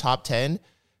give you the top 10,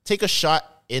 take a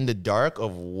shot in the dark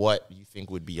of what you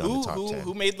think would be on the top 10.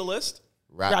 Who made the list?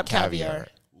 Rap Caviar. Caviar.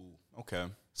 Okay.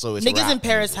 So it's Niggas rap in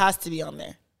Paris music. has to be on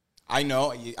there. I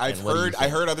know. I've And what do you heard. I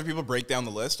think? heard other people break down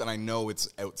the list, and I know it's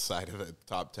outside of the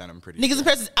top 10. I'm pretty. Niggas sure. in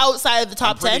Paris is outside of the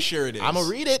top I'm pretty 10. sure it is. I'm gonna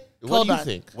read it. What Hold do you on.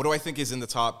 think? What do I think is in the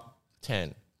top?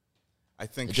 10. I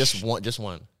think Just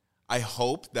one. I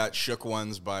hope that Shook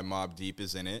Ones by Mobb Deep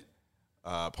is in it.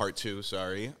 Part 2,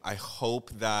 sorry. I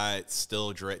hope that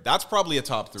Still Dre. That's probably a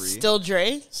top 3. Still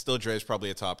Dre. Still Dre is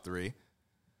probably a top 3.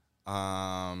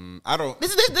 I don't.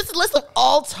 This is a list of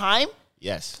all time.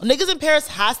 Yes. Niggas in Paris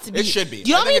has to be. It should be. Do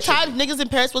you know I how many think it should times Niggas in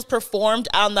Paris was performed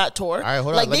on that tour? All right, hold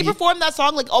on. Like Let they me- performed that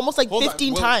song like almost like Hold on.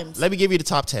 15 Well, times. Let me give you the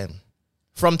top 10.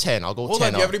 From 10, I'll go Hold 10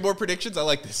 on. Do you have up. any more predictions? I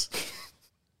like this.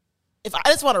 If I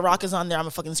just want to rock is on there, I'm gonna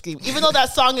fucking scream. Even though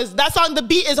that song, the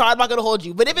beat is hard, I'm not gonna hold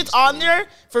you. But if it's on there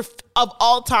of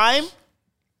all time,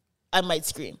 I might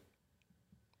scream.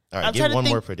 All right, I'm give trying to one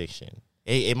think- more prediction.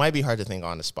 It might be hard to think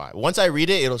on the spot. Once I read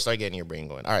it, it'll start getting your brain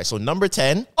going. All right, so number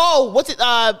 10. Oh, what's it?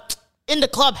 In the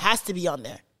Club has to be on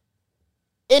there.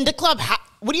 In the Club,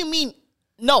 what do you mean?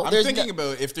 No, I'm there's thinking no,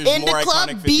 about if there's In more the Club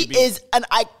iconic 50 beat beats. is an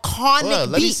iconic Hold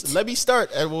on, beat. let me start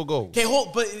and we'll go. Okay,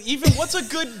 hold. But even what's a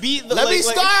good beat? Let me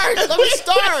start. Let me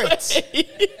start.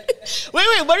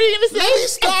 Wait, what are you gonna say? Let me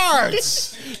start.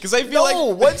 Because I feel No,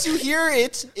 like once you hear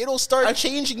it, it'll start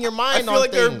changing your I mind feel on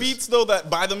like there are things. beats though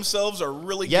that by themselves are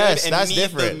really Yes, good and that's need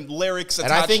different. the lyrics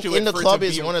attached And I think to it In the for it Club to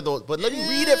is be- one of those. But let me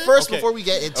read it first Okay. before we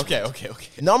get into Okay.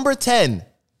 it. Number 10,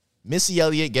 Missy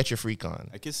Elliott, Get Your Freak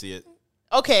On. I can see it.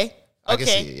 Okay, I can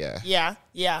see it,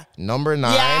 Yeah. Number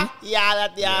 9. Yeah,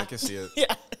 I can see it.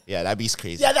 Yeah, that beat's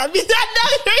crazy. Yeah, that beat's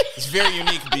It's very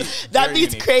unique beat. that Very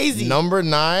beat's unique. crazy. Number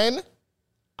 9,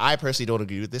 I personally don't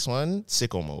agree with this one.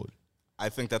 Sicko Mode. I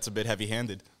think that's a bit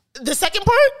heavy-handed. The second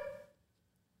part?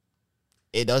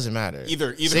 It doesn't matter.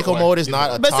 Either Sicko or. Mode is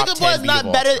not a But top second 10 part is beat not of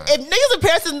all better. time. If Niggas in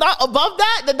Paris is not above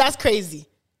that, then that's crazy.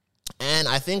 And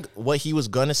I think what he was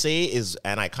gonna say is,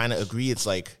 and I kind of agree, it's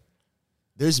like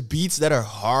there's beats that are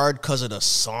hard because of the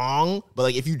song, but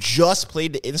like if you just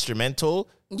played the instrumental,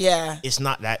 Yeah. it's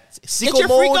not that. Get Your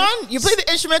Freak On? You play the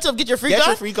instrumental of Get Your Freak On? Get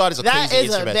Your Freak On is a That crazy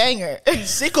is a instrumental. banger.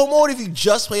 Sicko Mode, if you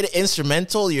just play the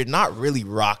instrumental, you're not really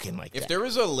rocking like If that. there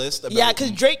was a list about Yeah,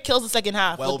 because Drake kills the second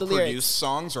half with the lyrics. well-produced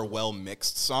songs or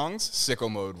well-mixed songs,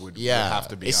 Sicko Mode would have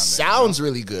to be it on there. sounds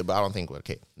really good, but I don't think.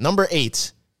 Okay, number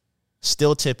 8,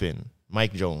 Still Tippin',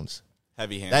 Mike Jones.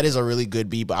 Heavy-handed. That is a really good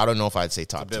beat, but I don't know if I'd say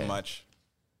top a bit 10. much.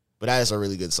 But that is a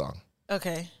really good song.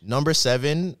 Okay. Number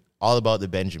 7, All About the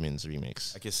Benjamins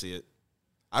remix. I can see it.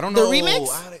 I don't The know.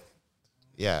 remix?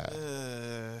 Yeah.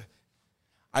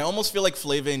 I almost feel like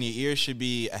Flavor in Your Ear should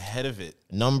be ahead of it.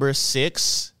 Number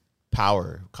 6,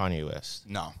 Power, Kanye West.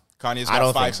 No. Kanye's I got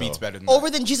don't 5 think so. beats better than that. Over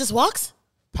than Jesus Walks?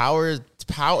 Power. The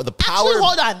power. Actually,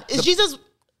 hold on. Is Jesus...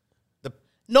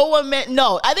 No one meant...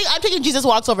 No. I think I'm taking Jesus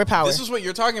Walks over Power. This is what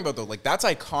you're talking about, though. Like, that's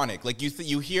iconic. Like,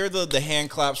 you hear the hand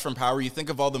claps from Power. You think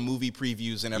of all the movie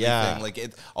previews and everything. Yeah. Like,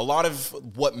 a lot of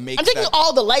what makes I'm taking that...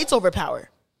 all the lights over Power.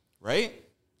 Right?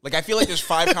 Like, I feel like there's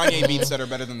 5 Kanye beats that are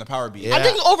better than the Power beat. Yeah. I'm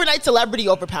taking Overnight Celebrity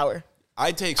over Power.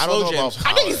 I'd take I don't Slow know Jams. about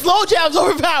I'm taking Slow Jams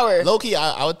over Power. Low-key,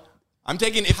 I would... I'm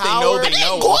taking If Power- They Know, I'm They taking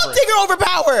Know. Gold over. Digger over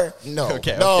Power. No.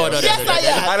 Okay, No. okay. Yes, I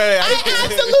am. I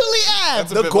absolutely am.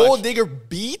 That's a The bit Gold much. Digger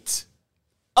beat?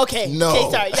 Okay. No.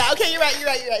 Okay, sorry. Yeah, okay, you're right.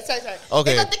 Sorry.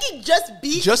 Okay. If I'm thinking just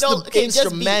beat. Just no, the okay, just beat,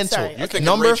 instrumental. sorry. You're Okay. thinking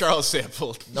Number- Ray Charles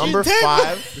sampled. Number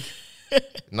 5.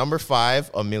 Number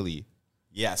 5, A Milli.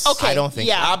 Yes. Okay. I don't think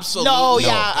yeah. so. Absolutely. No, No,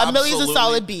 yeah. A Millie's a absolutely.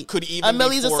 solid beat. Could even A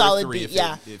Millie's be a 4 or solid 3 beat. if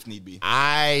Yeah. if need be.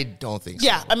 I don't think so.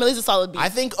 Yeah. A Millie's a solid beat. I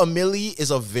think A Milli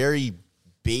is a very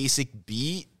basic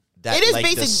beat that It is like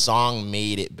the basic. song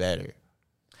made it better.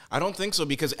 I don't think so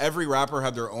because every rapper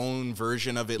had their own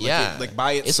version of it. Like, Yeah. like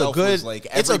by It's a itself good, was like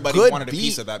it's a everybody good wanted a beat.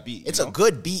 piece of that beat. It's you know? a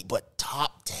good beat, but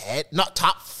top 10, not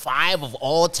top 5 of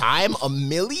all time. A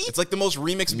Milli? It's like the most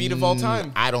remixed beat of all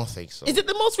time. I don't think so. Is it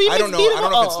the most remixed I don't know. beat? I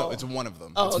don't know if it's Oh. it's one of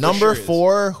them. Oh, It's for Number sure is.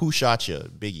 4, Who Shot Ya?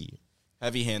 Biggie.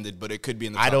 Heavy-handed, but it could be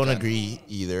in the top I don't 10. agree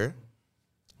either.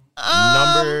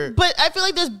 Number, But I feel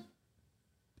like there's.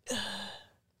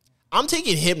 I'm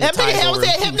taking I'm Hypnotize thinking over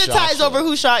saying Who Hypnotize Shot Ya. over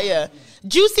Who Shot Ya.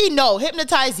 Juicy, no.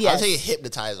 Hypnotize, I'm yes. taking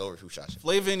Hypnotize over Who Shot Ya.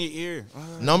 Flavor in Your Ear.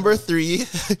 Number 3,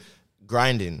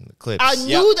 Grinding Clips. I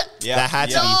knew that. Yeah, That had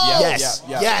to yeah, be. yeah, Yes.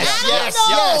 yeah, Yes. yeah, Yes. I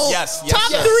don't know. yes, yes,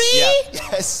 Top yes, 3? yeah.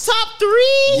 Yes. Top 3?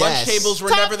 Yes. Lunch tables were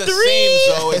Top never the 3? same,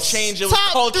 so it Yes. changed. It was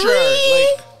Top culture.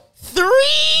 3? Like, 3?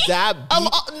 That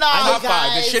beat, top 5.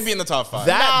 guys. It should be in the top 5.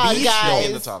 that Nah, beat, guys.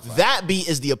 in the top 5. that beat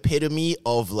is the epitome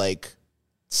of like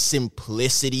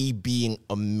simplicity being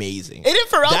amazing. Didn't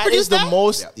Pharrell That is produce the that?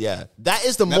 most, yeah. That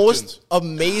is the Neptunes. most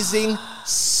amazing,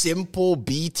 simple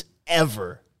beat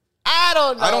ever. I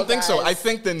don't know. I don't think so. guys. I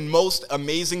think the most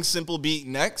amazing simple beat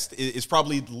next is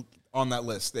probably on that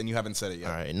list, and you haven't said it yet.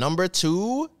 All right, number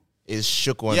 2 is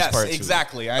Shook One's Yes, Part 2.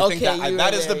 exactly. I think Okay, that you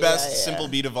that were is the there, best yeah. simple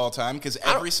beat of all time because I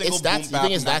don't- every single it's that, boom you bap.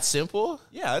 think it's and that simple?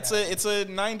 Yeah, it's a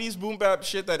 90s boom bap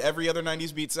shit that every other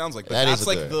 90s beat sounds like. But That is that's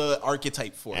like good. the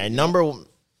archetype for it. And number 1,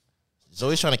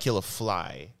 Zoe's trying to kill a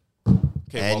fly.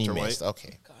 Okay, And he Walter missed. White.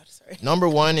 Okay. God, sorry. Number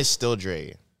 1 is still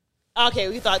Dre. Okay,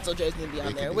 we thought Soul Joe's gonna be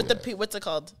on there with the what's it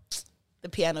called? The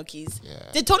piano keys. Yeah.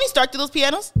 Did Tony Stark do those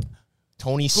pianos?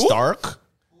 Tony Stark.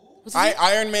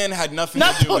 Iron Man had nothing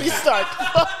Not to do Tony with it. Stark.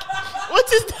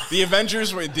 What's his? The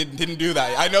Avengers didn't do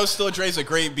that. I know Still Dre's a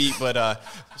great beat, but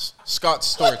Scott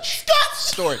Storch.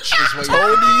 Storch is what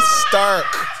you're Tony Stark.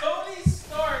 Tony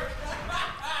Stark.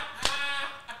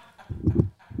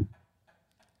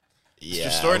 Yeah.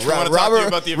 Storch, we wanna talk to you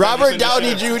about the Avengers Robert in the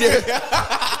Downey show.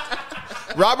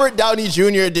 Jr. Robert Downey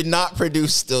Jr. did not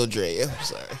produce Still Dre. I'm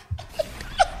sorry.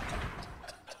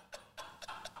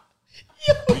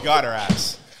 We got her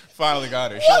ass. Finally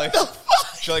got her.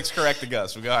 She likes correcting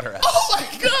us. We got her ass. Oh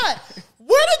my God!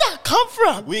 Where did that come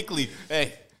from? Weekly.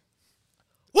 Hey,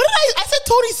 What did I said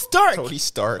Tony Stark. Tony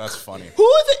Stark. that's funny. Who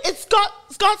is it? It's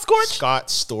Scott Scorch. Scott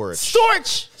Storch.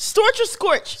 Storch or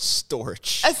Scorch?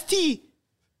 Storch. ST.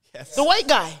 Yes. The white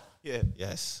guy. Yeah.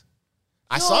 Yes.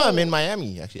 I saw him in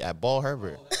Miami, actually, at Ball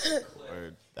Harbor.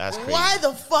 That's crazy. Why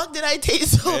the fuck did I take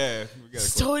so? Yeah. We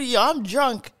gotta Tony, I'm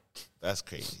drunk. That's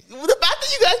crazy. The fact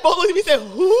that you guys both looked at me and said,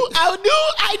 who? I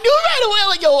knew right away.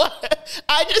 Like, yo, what?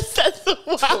 I just said some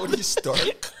wild Tony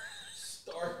Stark.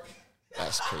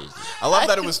 That's crazy. I love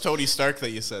that it was Tony Stark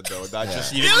that you said, though. Not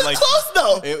just you It didn't was like. close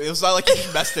though. It was not like you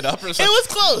messed it up or something. It was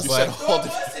close. You said hold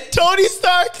it. Tony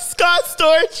Stark, Scott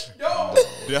Storch.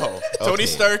 No. Tony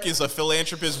Stark is a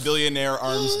philanthropist, billionaire,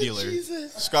 arms dealer.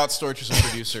 Jesus. Scott Storch is a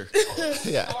producer,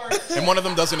 Yeah. and one of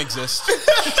them doesn't exist.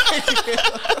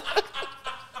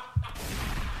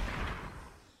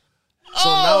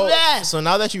 So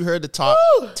now that you heard the top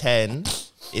 10,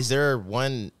 is there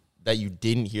one that you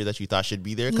didn't hear that you thought should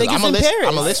be there? Because Niggas in Paris.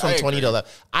 I'm a list from I 20 to agree.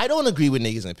 11. I don't agree with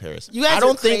Niggas in Paris. You guys I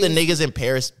don't are think the crazy. Niggas in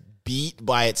Paris beat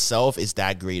by itself is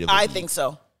that great of a I beat. think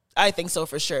so. I think so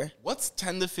for sure. What's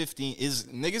 10 to 15? Is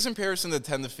niggas in Paris in the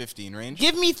 10 to 15 range?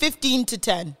 Give me 15 to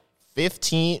 10.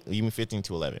 15, you mean 15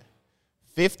 to 11.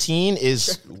 15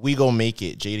 is We Gon' Make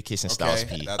It, Jada Kiss and Styles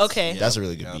P. Okay. That's a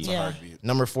really good That's beat. a Yeah. hard beat.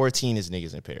 Number 14 is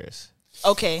Niggas in Paris.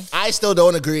 Okay. I still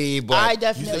don't agree, but I You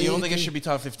definitely. don't think it should be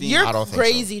top 15? You're I don't think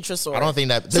crazy, Tresor. I don't think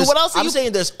that. So there's- what else? I'm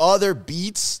saying there's other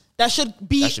beats that should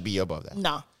be. that should be above that.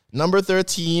 Nah. Number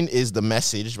 13 is The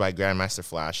Message by Grandmaster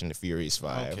Flash and the Furious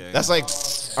Five. Okay. That's like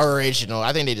original.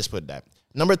 I think they just put that.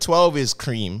 Number 12 is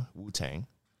Cream, Wu-Tang.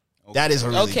 That is a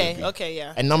really good Okay. beat. Okay.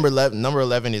 Yeah. And number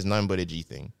 11 is None But a G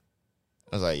Thing.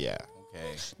 I was like, yeah.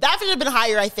 Okay. That should have been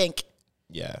higher. I think.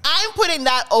 Yeah. I'm putting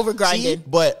that over See? grinded.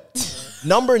 But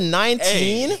number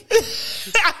 19,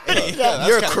 Yeah,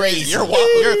 you're that's crazy. You're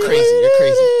You're crazy. You're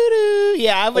crazy.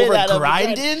 Yeah, I'm putting Over that over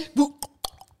grinded?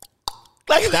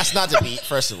 Like That's not the beat,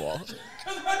 first of all.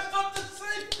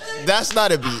 That's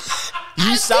not a beat.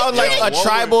 You sound like a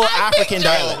tribal African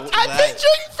dialect. I'm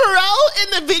picturing Pharrell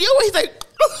in the video where he's like,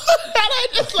 and I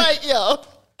just like, yo.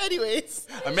 Anyways,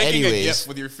 I'm making a Anyways. gif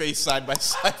with your face side by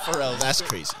side, Pharrell. That's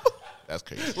crazy. That's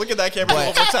crazy. Look at that camera one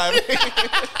more time.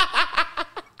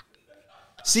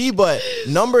 See, but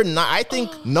I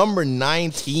think number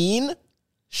 19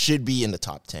 should be in the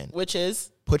top 10. which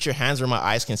is Put Your Hands Where My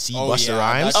Eyes Can See, Oh, Busta yeah,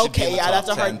 Rhymes. that should be Okay, in the yeah, top that's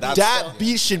a 10. hard beat. That's- That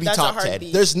beat should be That's a top hard 10.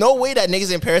 beat. There's no way that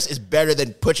Niggas in Paris is better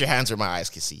than Put Your Hands Where My Eyes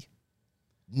Can See.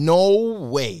 No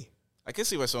way. I can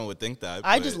see why someone would think that.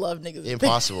 I but just love niggas.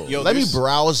 Impossible. Yo, Let me there's-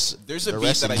 browse There's a the beat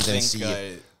rest that of I these and see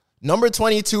it. think. Number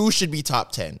 22 should be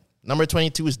top 10. Number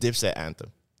 22 is Dipset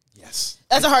Anthem. Yes.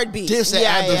 That's a hard beat. Dipset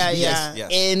yeah, Anthem's yeah, beat yeah. is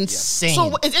Yes. insane.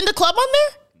 So is In the Club on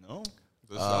there? No.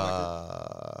 That's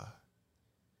not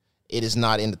It is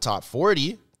not in the top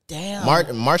 40. Damn.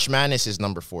 March Madness is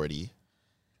number 40.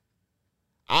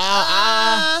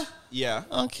 yeah.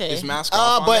 Okay. Is Mask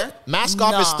Off on there? But Mask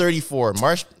Off is Nah. 34.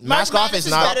 Mask Off Madness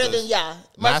is not better than March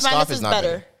Mask Off Madness is is not better.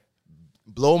 better.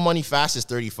 Blow Money Fast is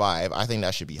 35. I think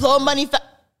that should be Blow higher. money.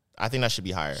 I think that should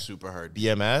be higher. Super hard beat.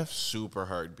 BMF, Super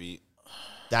hard beat.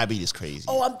 that beat is crazy.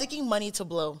 Oh, I'm thinking Money to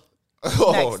Blow.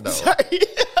 Oh, Next. no. Sorry.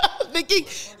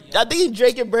 I'm thinking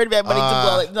Drake and Birdman Money to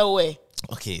Blow. Like, no way.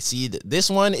 Okay, see, this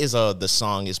one is the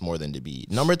song is more than the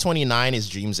beat. Number 29 is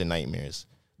Dreams and Nightmares.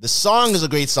 The song is a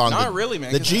great song. Not really,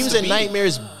 man, The 'cause Dreams it's the and beat.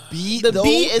 Nightmares beat, The though,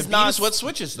 beat is The beat not. is what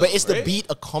switches, though, but it's the right? beat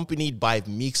accompanied by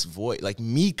Meek's voice. Like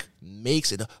Meek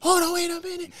makes it. Hold on, wait a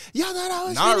minute. Yeah, that I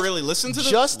was Not finished. really. Listen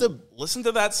to listen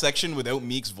to that section without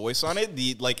Meek's voice on it.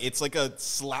 It's like a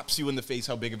slaps you in the face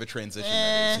how big of a transition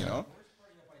that is. You know,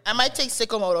 I might take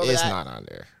Sicko Mode over It's that. not on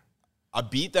there. a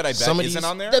beat that I bet Some of isn't these-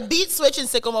 on there. The beat switch in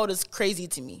Sicko Mode is crazy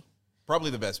to me. Probably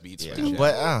the best beat switch. Yeah,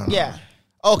 but I don't know. Yeah.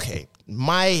 Okay,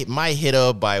 my hit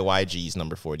up by YG is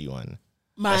number 41.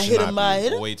 My That should hitter, not my be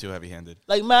hitter. way too heavy-handed.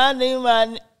 Like my name,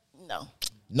 no.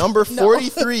 Number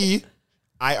 43,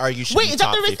 I argue should Wait, be is that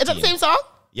top the 15. same song?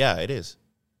 Yeah, it is.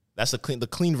 That's the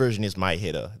clean version is My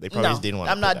Hitter. They probably No, just didn't want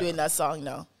to. I'm not doing that song.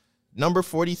 No, Number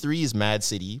 43 is Mad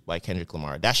City by Kendrick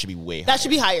Lamar. That should be way higher. that should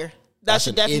be higher. That That's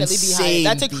should an definitely be higher. insane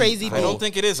That's a beat, crazy bro. I beat. don't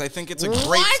think it is. I think it's a great.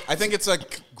 What? I think it's a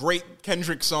great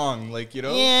Kendrick song. Like, you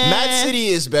know. Yeah. Mad City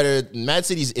is better. Mad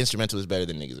City's instrumental is better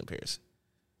than Niggas in Paris.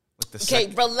 Like the Okay,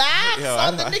 sec- relax Yo,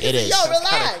 on the I'm- niggas. it is. Yo, That's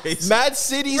relax. crazy. Mad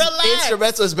City's Relax.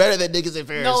 instrumental is better than Niggas in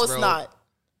Paris. No, it's bro. not.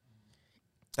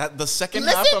 That the second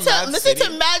half Listen of Mad to listen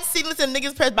City. to Mad City. Listen,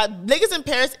 niggas Paris. But niggas in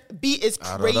Paris beat is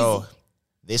I crazy. don't know.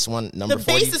 This one, number The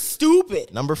 40. bass is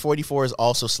stupid. Number 44 is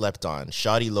also slept on.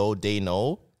 Shawty Low, They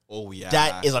Know. Oh yeah,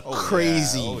 That is a Oh, yeah.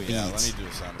 crazy Oh, beat. yeah. Let me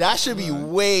do something. That should be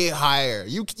way higher.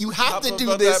 You have to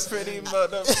do this. That pretty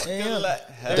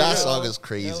motherfucker. That song is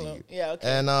crazy. Yeah, okay.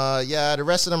 And yeah, the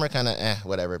rest of them are kind of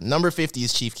whatever. Number 50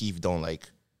 is Chief Keef, Don't Like.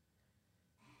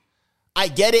 I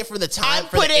get it for the time, I'm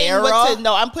for the putting era.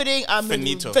 I'm putting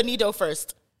Finito. Finito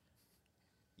first.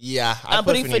 Yeah, I'm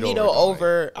put putting Finito Don't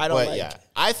over. Like. I don't But like. yeah,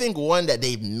 I think one that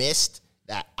they missed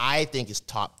that I think is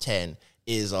top 10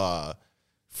 is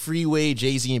Freeway,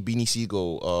 Jay-Z, and Beanie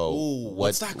Siegel. Ooh,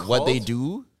 what's that What they called?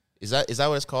 do? Is that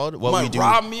what it's called? What we do?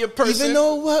 Rob me a person. Even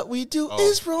though what we do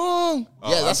is wrong.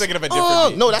 Yeah, I'm thinking of a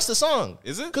different beat. No, that's the song.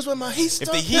 Is it? Because when my heat If the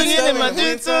starts, heat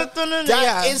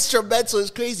that instrumental is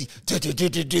crazy. It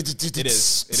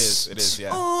is.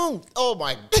 Yeah. Oh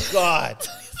my God.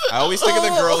 I always think of the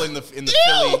girl in the Philly.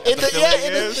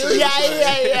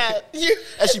 Yeah.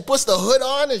 And she puts the hood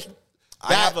on. And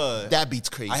that beat's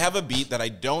crazy. I have a beat that I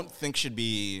don't think should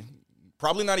be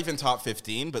probably not even top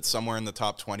 15, but somewhere in the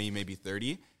top 20, maybe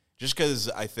 30. Just because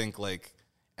I think like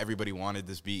everybody wanted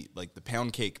this beat, like the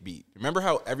Pound Cake beat. Remember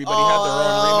how everybody had their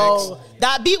own remix?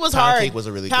 That beat was hard. Pound Cake was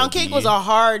a really Pound good Cake beat. was a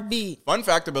hard beat. Fun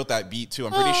fact about that beat too,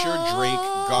 I'm pretty sure Drake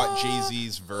got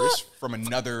Jay-Z's verse from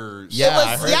another Yeah, song.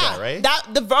 I heard that, right?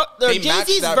 They Jay-Z's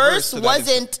matched that verse verse to that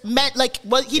wasn't meant like he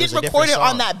was didn't a record it different on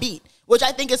song. that beat, which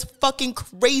I think is fucking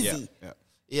crazy.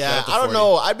 Yeah, Shout out to I don't 40.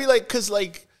 know. I'd be like, because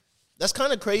like, that's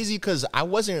kind of crazy because I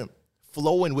wasn't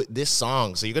flowing with this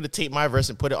song. So you're going to take my verse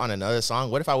and put it on another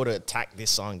song. What if I would have attacked this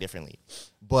song differently?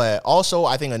 But also,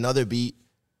 I think another beat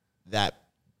that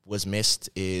was missed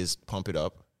is Pump It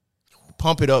Up.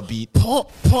 Pump It Up beat. You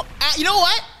know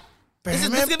what? This is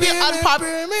going to be an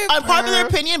unpopular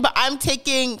opinion, but I'm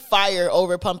taking Fire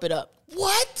over Pump It Up.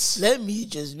 What? Let me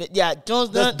just don't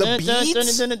The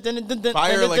beats?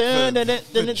 Fire like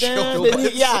the show.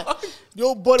 Yeah.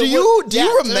 Yo, but Do you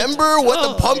remember what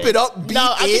the Pump It Up beat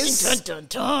is?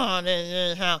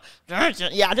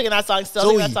 Yeah, I'm taking that song still.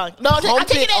 Zoe, I'm taking that song. No, I'm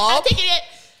taking it. I'm taking it.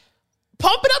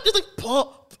 Pump It Up, just like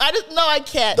pump. I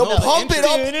can't. The No. Pump It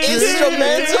Up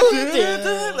instrumental?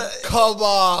 Come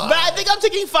on. But I think I'm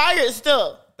taking Fire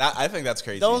still. I think that's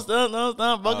crazy. Don't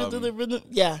stop, bucket to the rhythm.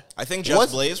 Yeah, I think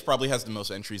Just Blaze probably has the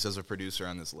most entries as a producer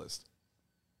on this list.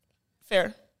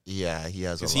 fair. Yeah, he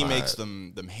has a lot. Because he makes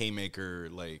them haymaker,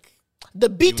 like... The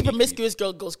beat to Unique Promiscuous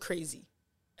Girl goes crazy.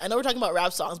 I know we're talking about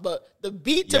rap songs, but the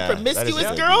beat to Yeah, that is Promiscuous a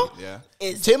good Girl beat, yeah.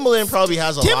 is... Timbaland probably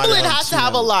has a lot of Timbaland them has to too.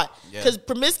 have a lot. Yeah. Because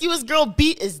Promiscuous Girl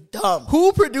beat is dumb.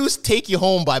 Who produced Take You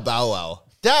Home by Bow Wow?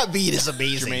 That beat is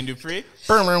amazing. Jermaine Dupri?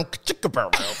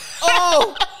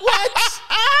 Oh, what?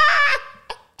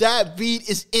 That beat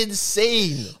is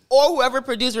insane. Or whoever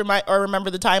produced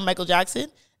Remember the Time, Michael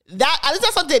Jackson. At least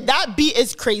that's something. That beat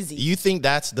is crazy. You think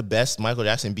that's the best Michael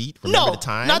Jackson beat? Remember the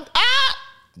time?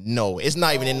 No, it's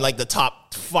not even in like the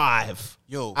top 5.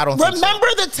 Yo, I don't think Remember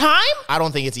so. the Time? I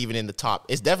don't think it's even in the top.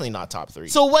 It's definitely not top 3.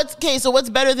 So what's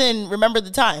better than Remember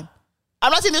the Time?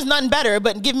 I'm not saying there's nothing better,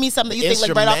 but give me something you think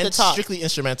like right off the top. Strictly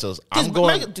instrumentals. I'm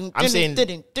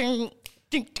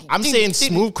I'm saying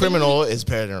Smooth Criminal is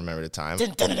better than Remember the Time.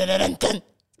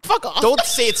 Fuck off. Don't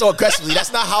say it so aggressively.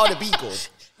 That's not how the beat goes.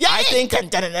 Yeah, I think.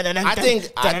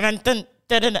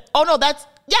 Oh no, that's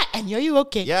and you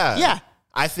okay? Yeah.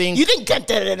 I think. You think it's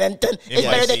better than?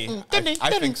 I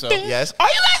think so. Yes. Are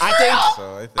you guys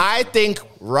for real? I think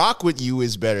Rock With You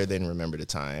is better than Remember the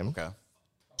Time. Okay.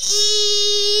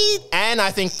 And I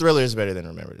think Thriller is better than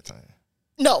Remember the Time.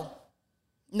 No.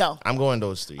 I'm going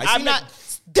those 3. I'm not.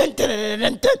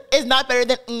 It's not better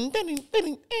than.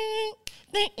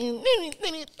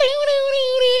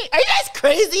 Are you guys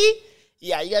crazy?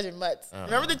 Yeah, you guys are nuts.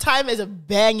 Remember the Time is a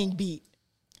banging beat.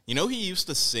 You know he used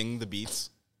to sing the beats?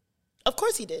 Of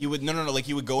course he did. He would like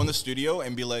he would go in the studio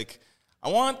and be like, I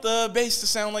want the bass to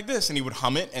sound like this, and he would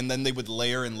hum it, and then they would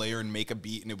layer and make a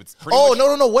beat, and it would pretty much...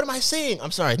 No. What am I saying? I'm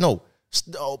sorry. No.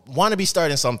 Wanna Be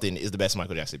Starting Something is the best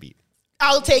Michael Jackson beat.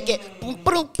 I'll take it. I'm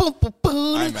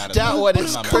mad at That one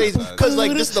is crazy because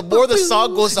like this, the more the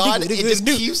song goes on, it just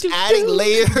keeps adding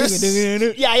layers.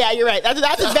 Yeah, you're right. That's a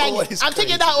That bang. one is I'm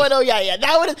taking crazy. that one. Oh yeah.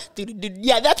 That one is.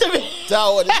 Yeah, that's a. That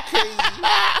one is crazy.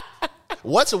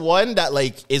 What's one that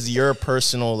like is your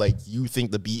personal like you think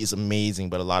the beat is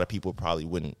amazing, but a lot of people probably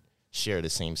wouldn't share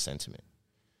the same sentiment?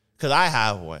 Because I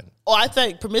have one. Oh, I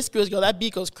think Promiscuous Girl. That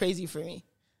beat goes crazy for me.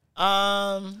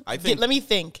 I think Let me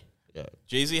think. Yeah.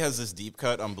 Jay-Z has this deep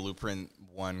cut on Blueprint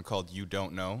 1 called You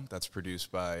Don't Know that's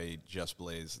produced by Just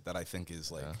Blaze that I think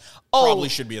is like probably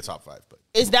should be a top 5. But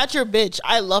Is That Your Bitch?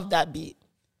 I love that beat.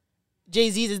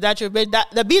 Jay-Z's Is That Your Bitch?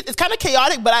 The beat is kind of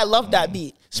chaotic, but I love that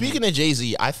beat. Speaking of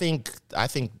Jay-Z, I think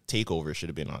Takeover should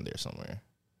have been on there somewhere.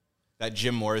 that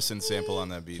Jim Morrison sample on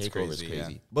that beat is Takeover's crazy. Yeah.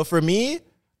 But for me,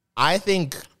 I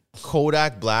think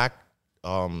Kodak Black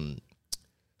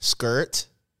Skirt.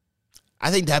 I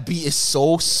think that beat is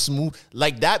so smooth.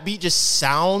 Like that beat just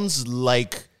sounds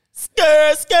like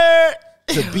Skirt.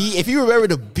 the beat. If you remember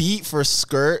the beat for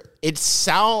Skirt, it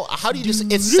sounds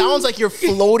like you're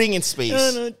floating in space.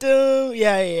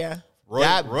 Yeah.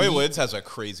 Roy Woods has a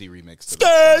crazy remix to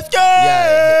that. Skirt.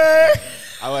 Yeah.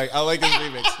 I like his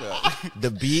remix. The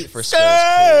beat for Skirt is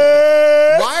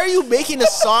crazy. Why are you making the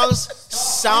songs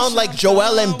sound like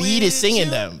Joel Embiid is singing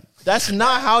them? That's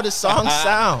not how the song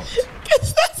sounds.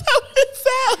 That's how it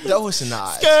sounds. No, it's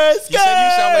not. Skirt, skirt. You said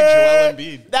you sound like Joel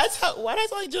Embiid. That's how. Why do I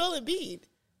sound like Joel Embiid?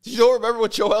 You don't remember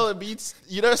what Joel Embiid?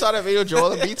 You never saw that video of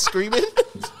Joel Embiid screaming?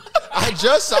 I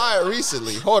just saw it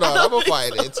recently. Hold on, I'm gonna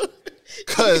find it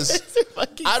because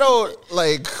I don't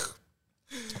like.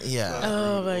 Yeah.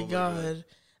 Oh my god.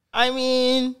 I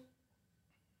mean,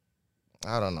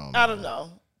 I don't know. I don't know.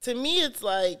 To me, it's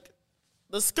like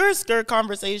the skirt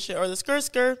conversation or the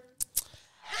skirt.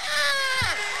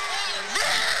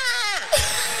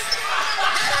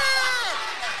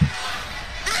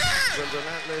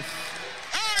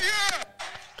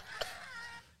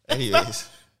 Anyways,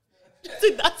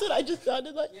 That's what I just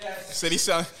sounded like. Said you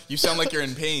sound like you're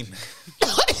in pain.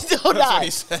 That's That's what he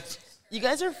said. You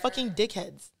guys are fucking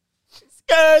dickheads.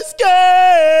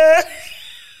 Skirt.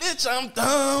 Bitch, I'm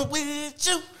done with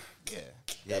you.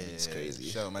 Yeah, it's crazy.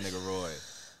 Shout out my nigga Roy.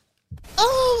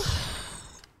 Oh.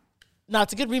 No,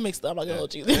 it's a good remix though. I'm not gonna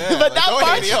hold you. Yeah, but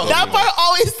like, that part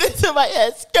always sits in my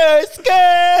head.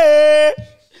 Skirt.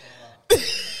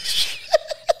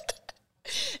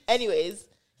 Anyways,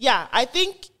 yeah, I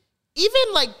think even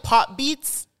like pop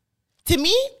beats, to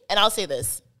me, and I'll say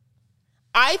this,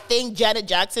 I think Janet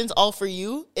Jackson's "All For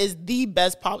You" is the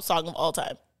best pop song of all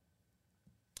time.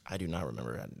 I do not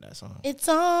remember that song. It's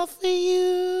all for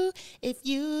you. If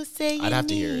you say you I'd have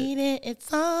to hear need it,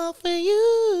 it's all for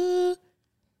you.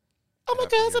 Oh my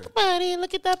girls at the party,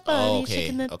 look at that body. Oh, okay.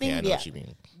 Shaking that Okay, thing. I know what you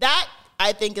mean. That,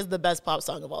 I think, is the best pop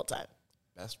song of all time.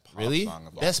 Best pop Really? song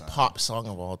of all Best time. pop song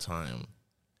of all time.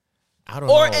 I don't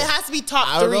Or know. it has to be top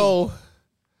I three. don't know.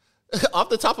 Off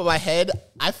the top of my head,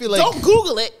 I feel like Don't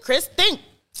Google it, Chris. Think.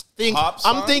 Pop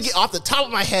I'm songs? thinking off the top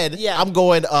of my head. Yeah. I'm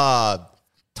going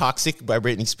 "Toxic" by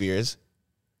Britney Spears.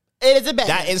 It is a best.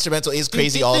 That instrumental is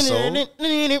crazy. Also,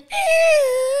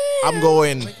 I'm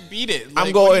going. Beat it. I'm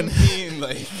Like, going- what do you mean?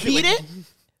 Like, Beat it.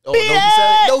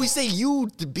 Oh, no, he said you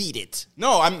to beat it.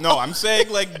 No, I'm saying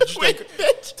like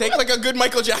just take like a good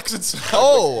Michael Jackson song.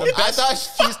 Oh, I thought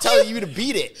she was telling you to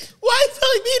beat it. Why is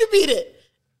telling me to beat it?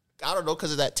 I don't know,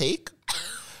 because of that take.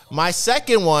 My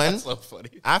second one, That's so funny.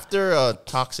 after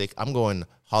 "Toxic," I'm going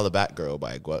 "Holla Back Girl"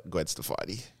 by Gwen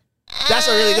Stefani. That's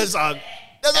a really good song.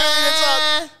 That's a really good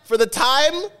song. For the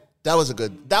time, that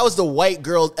was the white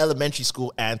girl elementary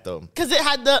school anthem. Because it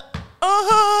had the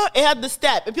it had the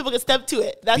step, and people could step to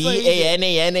it. That's what it is.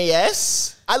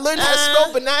 BANANAS. I learned how to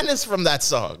spell bananas from that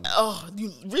song. Oh,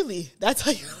 you really? That's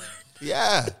how you learn.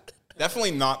 Yeah.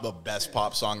 Definitely not the best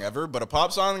pop song ever, but a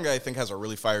pop song I think has a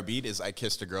really fire beat is "I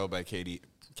Kissed a Girl" by Katy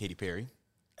Perry.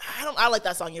 I like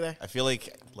that song either. I feel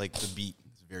like the beat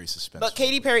is very suspenseful. But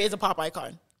Katy Perry is a pop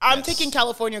icon. I'm taking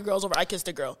California Girls over I Kissed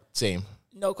a Girl. Same.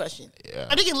 No question. Yeah.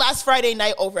 I'm taking Last Friday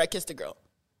Night over I Kissed a Girl.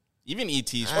 Even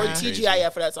E.T.'s Or crazy.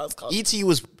 TGIF, for that song's called. E.T.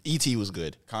 was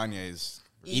good. Kanye's.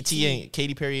 E.T. and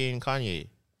Katy Perry and Kanye.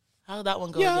 How did that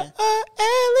one go again?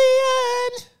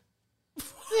 Alien.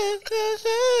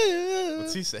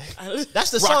 What's he say?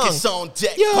 That's the Rockets song. on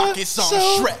deck, You're pockets on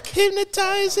so Shrek.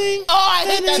 hypnotizing. Oh, I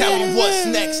hate that Tell song. me what's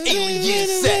next, alien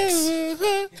sex.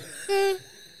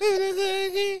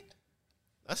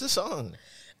 That's a song.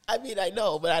 I mean, I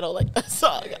know, but I don't like that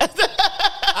song.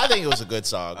 I think it was a good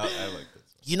song. I like this.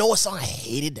 You know what song I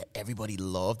hated that everybody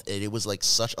loved? And it was like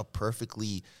such a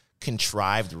perfectly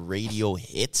contrived radio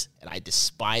hit, and I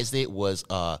despised it, was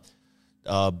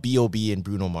B.O.B. and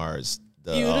Bruno Mars.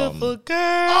 The, Beautiful girl.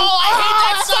 Oh, I hate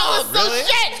that song. Really? So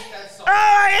shit. Oh,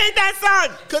 I hate that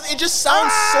song. Because it just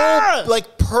sounds so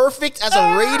like perfect as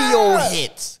a radio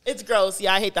hit. It's gross.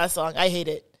 Yeah, I hate that song. I hate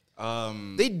it.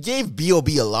 They gave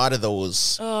B.O.B. a lot of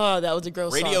those. Oh, that was a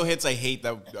gross Radio song. hits, I hate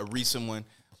that. A recent one.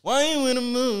 Why you in the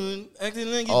moon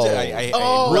acting like you Oh. dead? I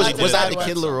Oh, really that's Was did that bad the one.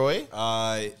 Kid Leroy?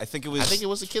 I think it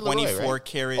was the Kid Leroy, 24 right?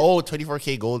 karat. Oh,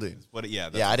 24K Golden. What? Yeah,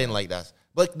 that's Yeah, I didn't like that.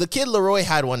 But the Kid Leroy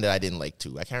had one that I didn't like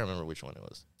too. I can't remember which one it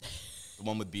was. the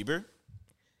one with Bieber.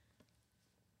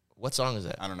 What song is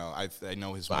that? I don't know. I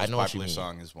know his But I most know what you popular mean.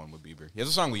 song is one with Bieber. He has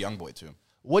a song with YoungBoy too.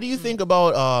 What do you think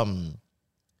about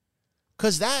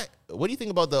what do you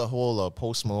think about the whole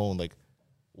Post Malone, like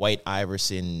White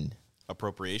Iverson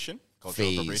Appropriation, cultural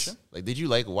phase? appropriation. Like, did you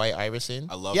like White Iverson?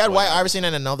 I love He had White White Iverson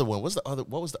and another one. What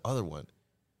was the other one?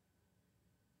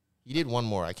 He did one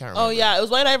more. I can't remember. Oh, yeah. It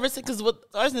was White Iverson because what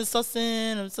Iverson is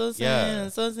sussing. I'm sussing. Yeah. I'm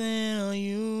sussing on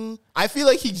you. I feel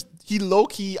like he low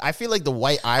key. I feel like the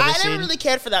White Iverson. I never really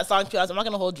cared for that song, to be honest. I'm not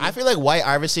going to hold you. I feel like White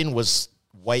Iverson was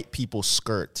white people's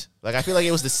skirt. Like, I feel like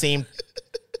it was the same.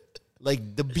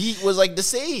 Like, the beat was like the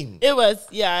same. It was.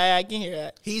 Yeah, I can hear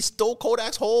that. He stole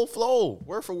Kodak's whole flow,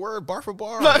 word for word, bar for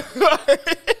bar.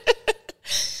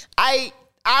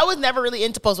 I was never really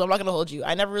into Post Malone. I'm not gonna hold you.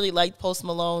 I never really liked Post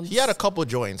Malone. He had a couple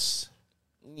joints.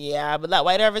 Yeah, but that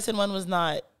White Iverson one was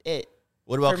not it.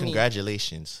 What about for me.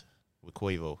 Congratulations with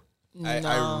Quavo? I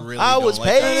really I don't was like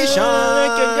that.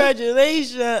 patient.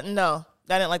 Congratulations. No,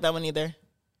 I didn't like that one either.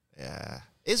 Yeah,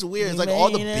 it's weird. It's You like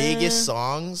all the made it. biggest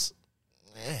songs.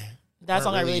 That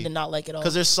song I really did not like at all.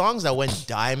 Because there's songs that went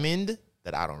diamond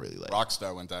that I don't really like.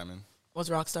 Rockstar went diamond. What's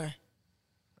Rockstar?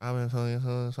 I've been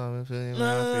feeling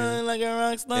Like a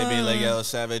rock star. They be like, yo,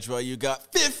 Savage, well, you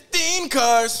got 15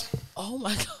 cars. Oh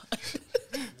my god.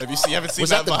 You haven't seen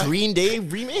Was that that the Vine? Green Day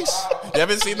remix? You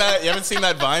haven't seen that? You haven't seen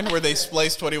that Vine where they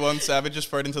spliced 21 Savage's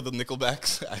part into the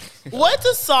Nickelbacks? What's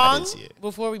a song? see it.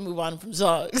 Before we move on from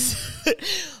songs,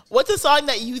 what's a song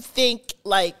that you think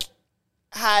like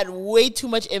had way too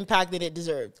much impact than it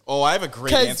deserved? Oh, I have a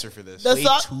great 'Cause answer for this. The Way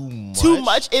song, too much? too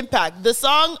much impact. The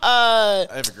song, I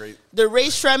have a great. the Ray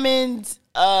Shremmons,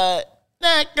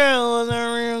 that girl was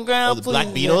a real girl. Oh, the Black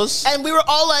please. Beatles? And we were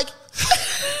all like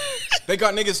They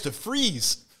got niggas to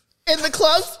freeze. in the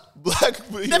clubs. Black The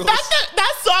Beatles. fact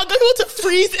that song got people to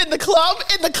freeze in the club,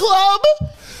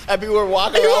 And people were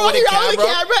walking and people around were with a walking around with camera.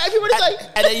 the camera, and people were just like,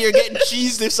 And then you're getting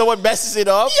cheesed if someone messes it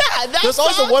up. Yeah, that There's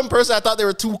always song- the one person I thought they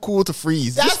were too cool to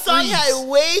freeze. that Just song freeze. had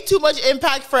way too much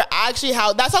impact for actually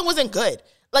how that song wasn't good.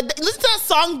 Like, listen to that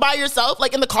song by yourself,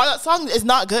 like in the car. That song is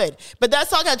not good, but that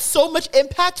song had so much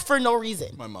impact for no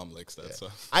reason. My mom likes that song.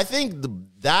 I think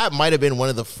that might have been one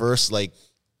of the first like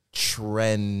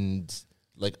trend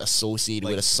like associated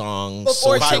with a song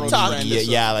Before social TikTok. media.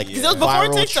 Yeah, like 'Cause it was before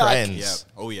viral TikTok. trends. Yeah.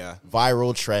 Oh, yeah.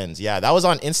 Viral trends. Yeah, that was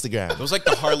on Instagram. It was like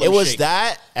the Harlem It was Shake.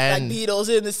 that Like and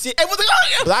Beatles in the city. It was like, oh,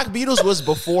 yeah. Black Beatles was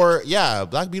before. Yeah,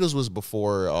 Black Beatles was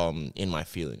before In My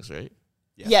Feelings, right?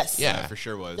 Yes. Yeah. It for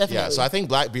sure was. Definitely. Yeah, so I think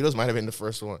Black Beatles might have been the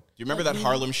first one. Do you remember that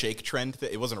Harlem Shake trend?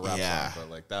 It wasn't a rap Yeah. song,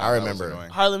 but like that. I that remember. was annoying.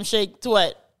 Harlem Shake to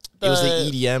what? It was the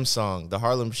EDM song, the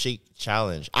Harlem Shake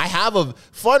Challenge. I have a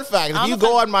fun fact. If you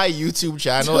go on my YouTube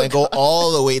channel and go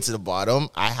all the way to the bottom,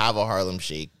 I have a Harlem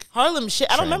Shake. Harlem Shake.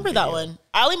 I don't Trend remember that video. one.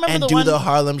 I only remember And the do one. the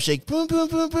Harlem Shake. Boom, boom,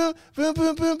 boom, boom, boom,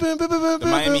 boom, boom, boom, boom, boom, The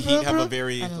Miami boom, Heat have boom. a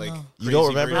very like. You don't crazy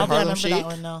remember I don't think version. I Harlem remember Shake? that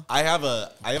one. No.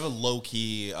 I have a low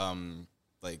key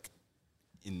like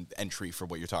in entry for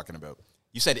what you're talking about.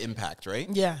 You said impact, right?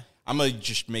 Yeah. I'm gonna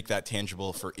just make that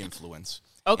tangible for influence.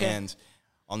 Okay. And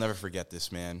I'll never forget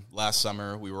this, man. Last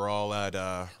summer we were all at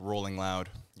Rolling Loud.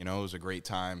 You know, it was a great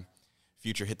time.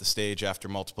 Future hit the stage after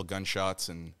multiple gunshots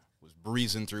and was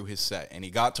breezing through his set, and he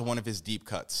got to one of his deep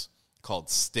cuts called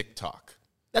Stick Talk.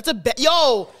 That's a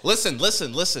yo. Listen.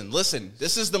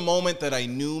 This is the moment that I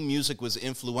knew music was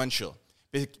influential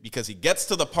because he gets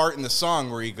to the part in the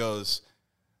song where he goes,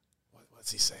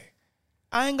 what's he say?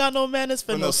 I ain't got no manners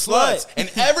for From no those slut. sluts.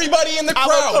 And everybody in the I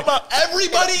will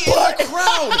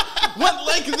crowd, come went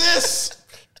like this.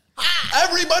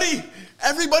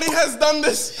 Everybody has done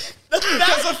this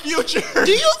because of Future.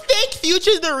 Do you think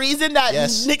Future's the reason that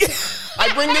Yes. niggas?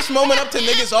 I bring this moment up to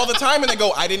niggas all the time, and they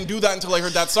go, I didn't do that until I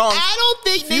heard that song. I don't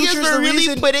think Future's niggas were the really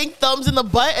reason- putting thumbs in the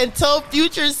butt until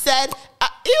Future said,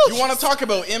 ew. You want to talk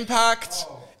about impact,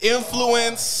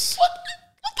 influence? What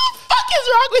the fuck is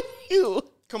wrong with you?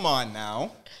 Come on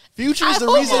now. Future's the I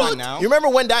hope reason. on now. You remember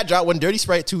when that dropped? When Dirty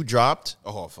Sprite 2 dropped?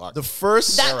 Oh, fuck. The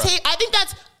first. That tape, I think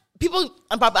that's people.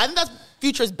 I think that's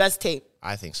Future's best tape.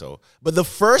 I think so. But the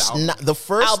first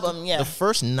Album, yeah. the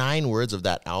first 9 words of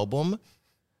that album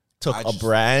took I a just-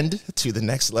 brand to the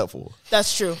next level.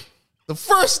 That's true. The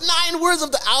first 9 words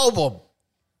of the album.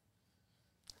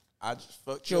 I just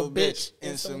fucked your bitch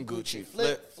in some Gucci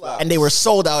flip-flops. And they were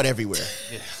sold out everywhere.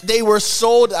 They were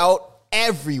sold out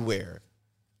everywhere.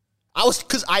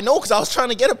 Because I was trying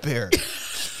to get a pair.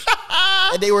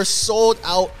 And they were sold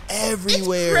out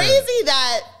everywhere. It's crazy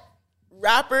that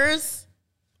rappers,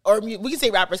 or we can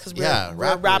say rappers because we're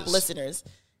rap rappers. listeners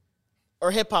or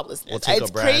hip hop listeners. Will take a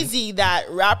It's brand. crazy that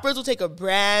rappers will take a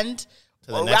brand.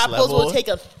 the Or next rappers level will take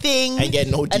a thing and get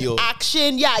no an deal.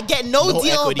 action, get no No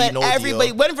deal. equity, But no everybody,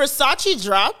 deal. when Versace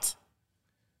dropped,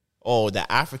 Oh,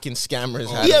 the African scammers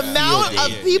had the a amount field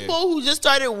day. of people who just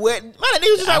started wearing, niggas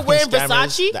just started wearing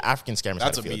Versace. The African scammers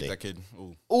That's had a a field beat day. that could.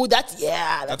 Ooh. Ooh, that's a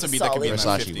beat that could be in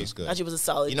solid. that Versace 50. was good. Versace was a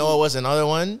solid. You know what was another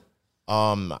one?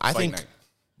 I Fight think Night.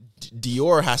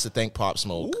 Dior has to thank Pop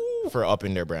Smoke for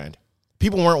upping their brand.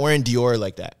 People weren't wearing Dior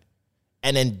like that.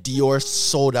 And then Dior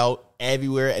sold out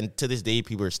everywhere, and to this day,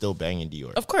 people are still banging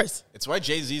Dior. Of course. It's why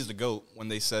Jay-Z's the GOAT when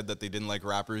they said that they didn't like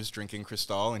rappers drinking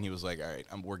Cristal, and he was like, all right,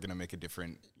 we're going to make a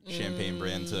different champagne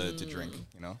brand to drink,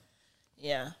 you know?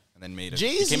 Yeah. then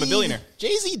became a billionaire.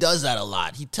 Jay-Z does that a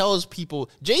lot. He tells people,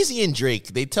 Jay-Z and Drake,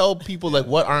 they tell people like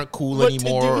what aren't cool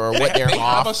anymore or what they're They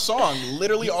off. have a song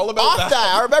literally all about Off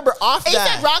that. I remember off ASAP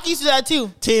that. Rocky used to do that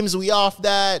too. Tim's, we off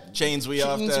that. Chains, we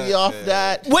off that. We off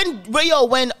that. When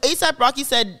ASAP Rocky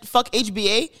said fuck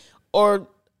HBA or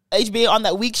HBA on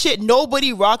that weak shit,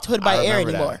 nobody rocked Hood by Air remember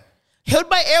anymore. that. Hood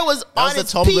by Air was on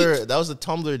its peak. That was the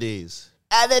Tumblr days.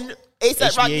 And then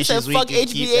ASAP Rocky HBA said shit's fuck weak, you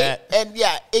keep HBA. that. And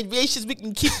yeah, HBA shit's weak,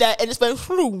 and keep that. And it's been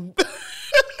vroom.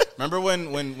 Remember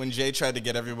when Jay tried to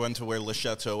get everyone to wear Le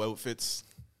Chateau outfits?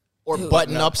 Or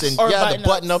button-ups and, the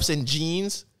button-ups and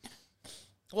jeans.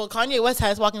 Well, Kanye West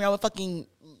has walking around with fucking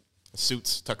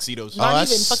Suits, tuxedos. not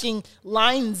even fucking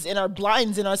lines in our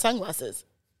blinds in our sunglasses.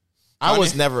 I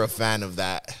was never a fan of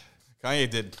that. Kanye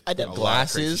did. I did. a lot of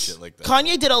Glasses. crazy shit like that.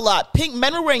 Kanye did a lot.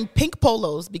 Men were wearing pink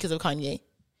polos because of Kanye.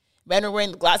 Men were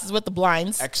wearing the glasses with the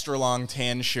blinds. Extra long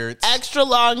tan shirts. Extra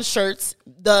long shirts.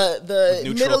 The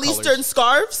neutral Middle colors. Eastern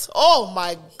scarves. Oh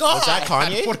my god. Was that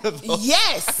Kanye?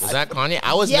 Yes. Was that Kanye?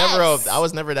 I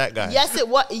was never that guy. Yes, it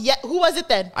was. Yeah, who was it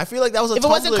then? I feel like that was a If it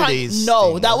wasn't Tumblr Kanye, days.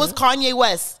 no, thing, that was wasn't it? Kanye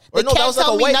West. Or The no, that Can't was like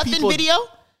Tell a Me white Nothing people- video.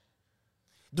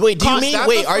 Wait, do you Was mean that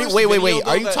wait? the Are you first wait? video,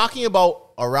 Are you though, talking about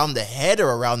around the head or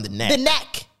around the neck? The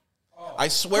neck. I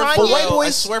swear, Kanye-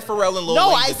 Pharrell and Lil No,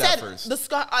 Wayne I did that said first.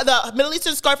 the Middle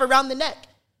Eastern scarf around the neck.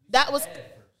 That was.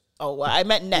 Oh, well, I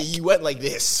meant neck. You went like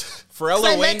this. Pharrell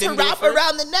I and Wayne meant to didn't do it wrap first?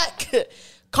 around the neck.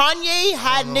 Kanye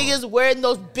had niggas wearing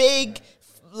those big,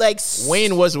 like.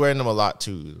 Wayne was wearing them a lot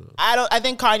too. I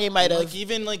think Kanye might have. Like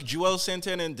even like Joel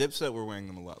Santana and Dipset were wearing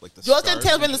them a lot. Like the Joel scarves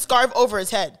Santana wearing and the scarf over his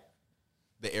head.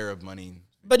 the Arab money.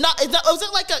 But not, it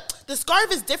wasn't like the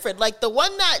scarf is different. Like the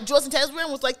one that Joel Santana's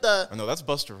wearing was like Oh no, that's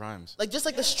Busta Rhymes. just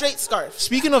like the straight scarf.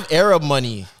 Speaking of Arab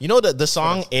money, you know the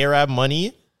song Arab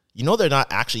Money. You know they're not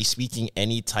actually speaking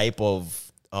any type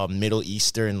of Middle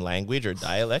Eastern language or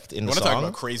dialect in the wanna song. talk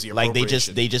about crazy like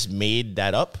appropriation. they just made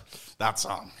that up. That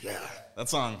song, yeah, that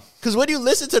song. Because when you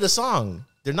listen to the song,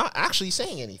 they're not actually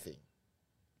saying anything.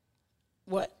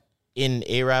 What? In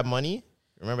Arab Money,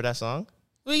 remember that song?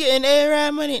 We getting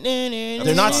Arab money.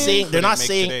 They're not saying Couldn't make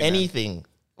today, anything.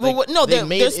 Well, Like, no, they they're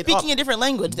made it speaking up. a different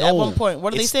language at No, one point.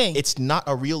 What are they saying? It's not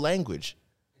a real language.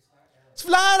 It's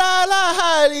fla la la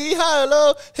hali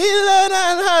hello hila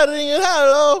na haring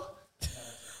hello.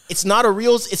 It's not a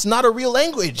real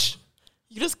language.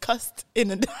 You just cussed in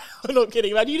and no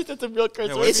kidding, man. You just said some real curse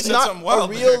Yeah, words. You It's said not something a wild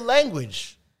real there.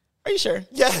 language. Are you sure?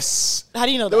 Yes. How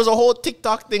do you know that? There was a whole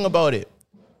TikTok thing about it.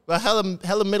 But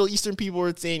hella Middle Eastern people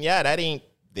were saying, yeah, that ain't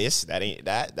this, that ain't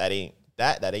that, that ain't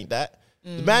that, that ain't that.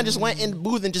 The man just went in the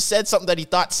booth and just said something that he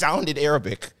thought sounded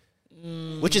Arabic,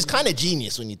 which is kind of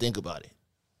genius when you think about it.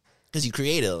 Because he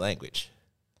created a language.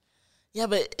 Yeah,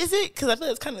 but is it? Because I feel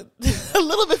it's kind of a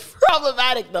little bit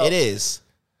problematic, though. It is.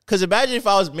 Because imagine if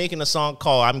I was making a song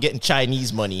called I'm Getting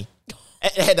Chinese Money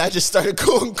and I just started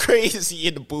going crazy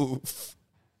in the booth.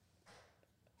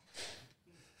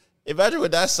 Imagine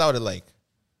what that sounded like.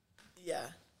 Yeah.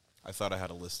 I thought I had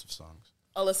a list of songs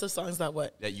A list of songs that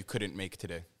what? that you couldn't make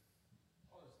today.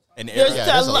 And There's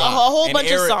there's a a lot. whole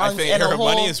bunch of I songs think and a Arab whole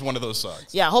Money is one of those songs.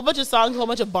 yeah, a whole bunch of songs, a whole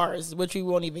bunch of bars, which we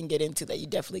won't even get into that you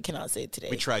definitely cannot say today.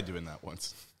 We tried doing that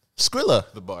once.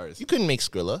 Skrilla. The bars. You couldn't make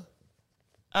Skrilla.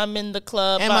 I'm in the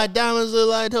club. And my diamonds look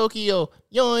like Tokyo.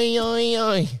 Yoing, yoing,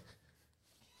 yoing.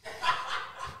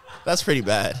 That's pretty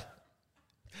bad.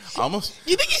 Almost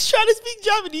You think he's trying to speak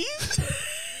Japanese?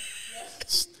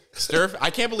 stir. I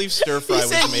can't believe stir fry He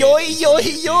was said made. yoy, in yoy,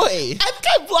 2018. yoy. I think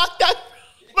I blocked that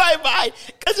from my mind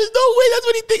because there's no way that's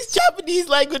what he thinks Japanese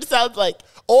language sounds like.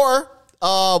 Or,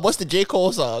 what's the J.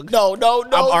 Cole song? No.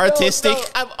 I'm artistic. No,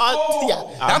 I'm on.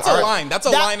 Yeah, That's a line. That's a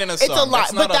line in a song. It's a line,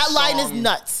 That's not but a that line is song.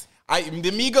 nuts.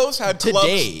 The Migos had clubs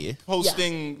Today.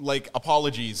 posting like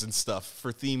apologies and stuff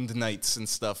for themed nights and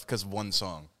stuff because of one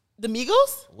song. The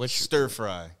Migos? Which, Stir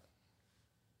fry.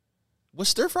 was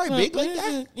Stir Fry big like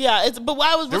that? Yeah, but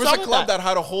why was There was what's a wrong with club that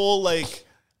had a whole like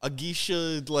a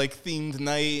geisha like themed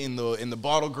night, and the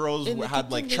bottle girls In the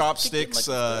had like kitchen, chopsticks.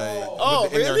 Oh,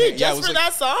 in their really? hand. Yeah, Just it was for like-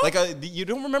 that song? Like you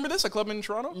don't remember this? A club in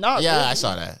Toronto? Not Yeah, really. I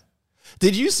saw that.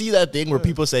 Did you see that thing where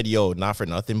people said, yo, not for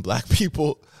nothing, black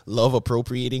people love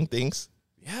appropriating things?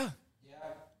 Yeah.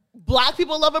 Black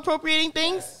people love appropriating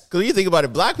things. Because you think about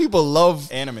it, black people love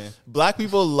Anime.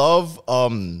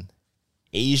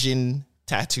 Asian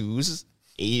tattoos,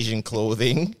 Asian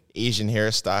clothing, Asian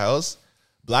hairstyles.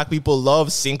 Black people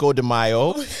love Cinco de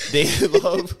Mayo. They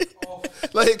love,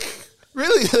 like,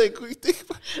 really, like, we think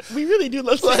about, We really do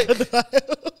love Cinco de Mayo.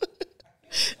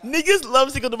 Niggas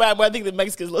love Cinco de Mayo, but I think the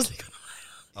Mexicans love Cinco de Mayo.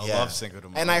 I Yeah. love Cinco de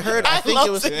Mayo. and I heard, I think love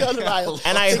it was, Cinco de Mayo.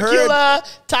 and I heard, Tequila,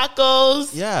 tacos,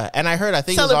 yeah, and I heard, I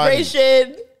think it was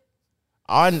celebration.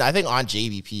 I think on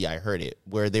JVP, I heard it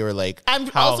where they were like, I'm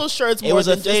also sure it's more was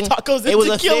a than thing- just tacos it and was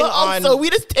a tequila. thing on- Also, we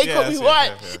just take what we Yeah,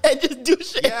 want yeah. and just do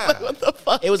shit. Yeah. Like, what the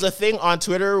fuck? It was a thing on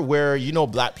Twitter where,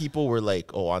 black people were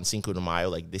like, oh, on Cinco de Mayo,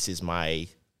 like, this is my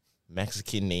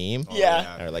Mexican name.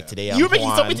 Yeah. Or like, today I'm You're making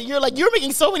so Juan. many. You're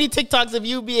making so many TikToks of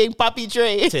you being Papi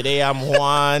Trey. Today I'm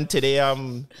Juan. Today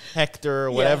I'm Hector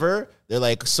or whatever. They're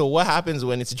like, so what happens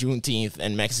when it's Juneteenth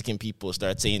and Mexican people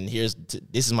start saying,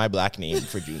 this is my black name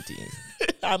for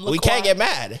Juneteenth? We can't get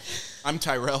mad. I'm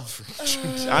Tyrell. For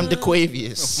I'm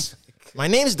DeQuavius. My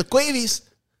name is DeQuavius.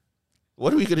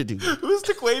 What are we going to do? Who's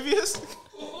DeQuavius?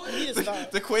 He is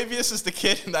not. DeQuavius is the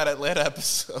kid in that Atlanta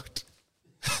episode.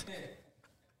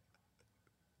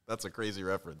 That's a crazy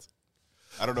reference.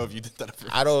 I don't know if you did that.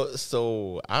 I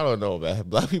don't know, man.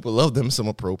 Black people love them some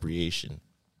appropriation.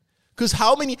 Because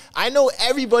I know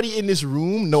everybody in this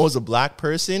room knows a black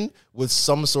person with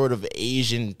some sort of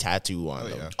Asian tattoo on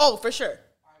them. Oh, for sure.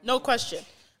 No question.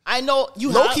 I know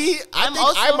you Low-key, have. I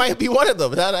think I might be one of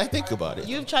them, now that I think about it.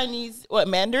 You have Chinese,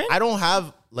 Mandarin? I don't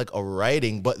have like a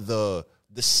writing, but the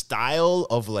style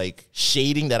of like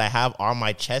shading that I have on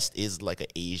my chest is like an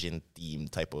Asian theme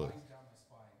type of.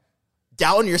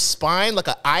 Down your spine, like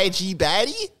an IG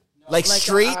baddie? Like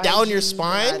straight down your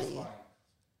spine?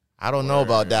 I don't know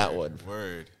about that one.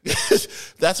 Word.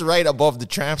 That's right above the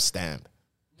tramp stamp.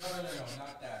 No,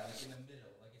 not that. Like in the middle.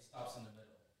 Like it stops in the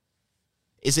middle.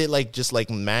 Is it like just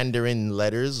like Mandarin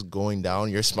letters going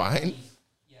down your spine?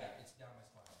 Yeah, it's down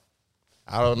my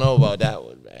spine. I don't know about that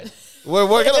one, man. We're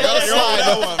gonna let it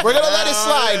slide. We're gonna let it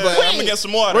slide, but I'm gonna get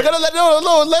some water. we're gonna let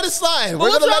let it slide. We're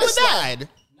what's gonna let wrong it with that? slide.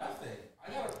 Nothing.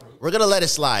 I got a proof. We're gonna let it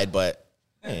slide, but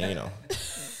hey,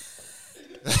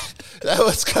 that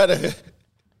was kind of.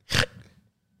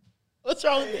 What's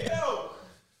wrong with it?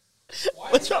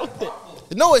 What's wrong with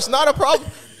it? No, it's not a problem.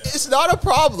 It's not a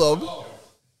problem.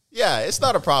 Yeah, it's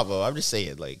not a problem. I'm just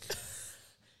saying, like,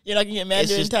 You're not gonna get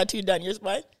Mandarin just- tattooed down your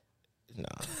spine? no.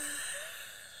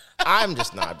 I'm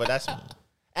just not, but that's me.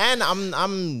 And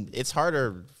I'm. It's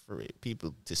harder for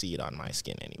people to see it on my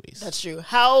skin, anyways. That's true.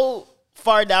 How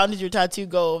far down does your tattoo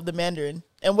go of the Mandarin?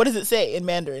 And what does it say in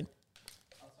Mandarin?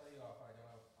 I'll tell you off.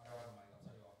 I don't have a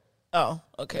mic. I'll tell you off.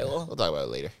 Oh, okay. Well, We'll talk about it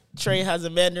later. Trey has a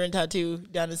Mandarin tattoo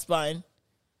down his spine.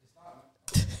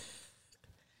 It's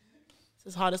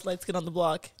his hottest light skin on the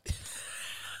block.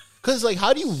 Cause like,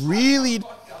 how do you really,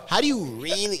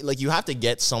 like, you have to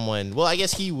get someone. Well, I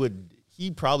guess he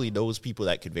probably knows people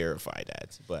that could verify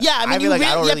that. But Yeah, I mean, feel like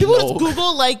I don't really people know. just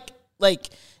Google like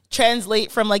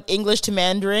translate from like English to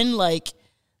Mandarin, like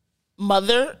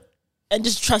mother, and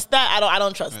just trust that. I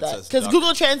don't trust It that says because duck.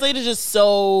 Google Translate is just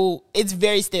it's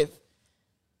very stiff.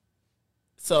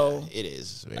 So It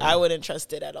is. I wouldn't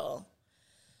trust it at all.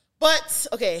 But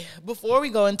okay, before we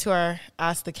go into our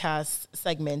Ask the Cast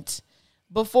segment,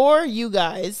 before you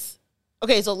guys,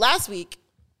 okay, so last week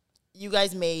you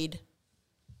guys made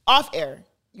off air.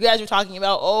 You guys were talking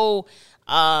about what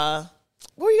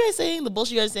were you guys saying? The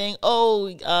bullshit you guys saying?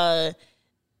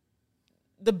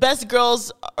 The best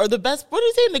girls or the best. What are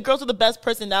you saying? The girls with the best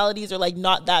personalities are like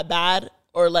not that bad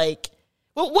or like.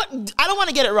 Well, what I don't want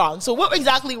to get it wrong. So what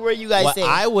exactly were you guys What saying?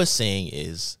 I was saying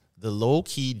is the low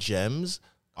key gems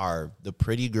are the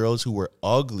pretty girls who were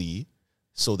ugly,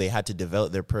 so they had to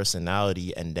develop their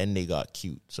personality and then they got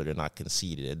cute, so they're not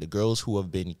conceited. And the girls who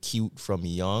have been cute from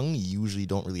young usually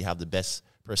don't really have the best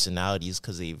personalities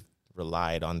because they've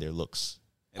relied on their looks.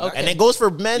 Okay. And it goes for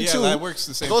men Yeah, too. that works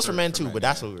the same It goes for for men men, too, but yeah.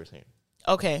 that's what we were saying.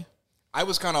 Okay. I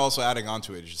was kind of also adding on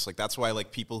to it. It's just like that's why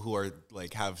like people who are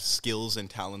like have skills and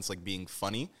talents like being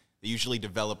funny, they usually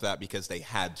develop that because they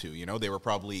had to. You know, they were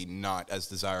probably not as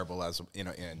desirable as in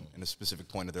a specific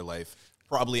point of their life,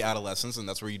 probably adolescence, and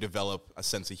that's where you develop a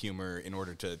sense of humor in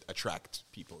order to attract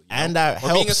people. You know? And that or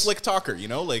being a helps. slick talker. You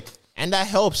know, like And that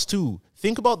helps too.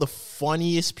 Think about the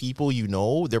funniest people you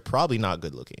know, they're probably not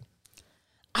good looking.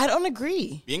 I don't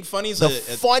agree. being funny is The a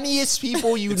funniest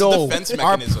people you it's a know defense are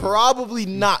mechanism. probably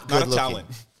not good not a looking.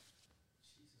 talent.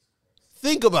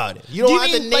 Think about it. You Do don't you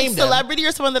have mean to like name them. celebrity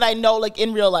or someone that I know like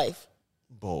in real life?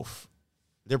 Both.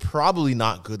 They're probably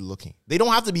not good looking. They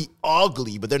don't have to be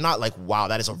ugly, but they're not like, wow,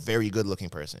 that is a very good looking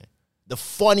person. The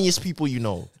funniest people you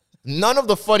know. None of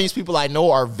the funniest people I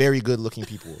know are very good looking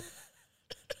people.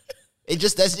 It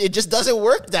just doesn't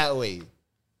work that way.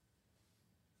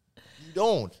 You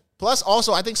don't. Plus,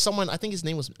 also, I think his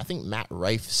name was Matt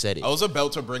Rife said it. I was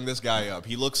about to bring this guy up.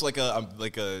 He looks like a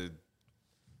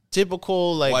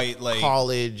Typical white like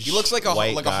college. He looks like a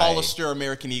white guy. Hollister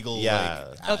American Eagle. Yeah.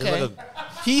 Like, Okay.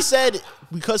 He said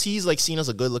because he's like seen as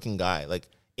a good looking guy. Like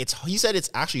he said it's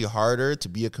actually harder to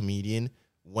be a comedian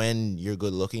when you're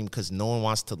good looking because no one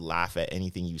wants to laugh at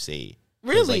anything you say.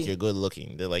 Really? Like, you're good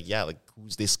looking. They're like, yeah, like,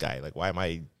 who's this guy? Like, why am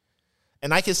I?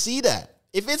 And I can see that.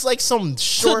 If it's like some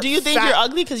short, So do you think fat, you're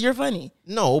ugly because you're funny?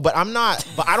 No, but I'm not.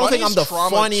 But I don't think I'm the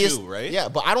trauma funniest. too, right? Yeah,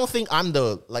 but I don't think I'm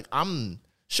the like. I'm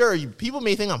sure people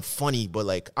may think I'm funny, but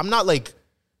like I'm not like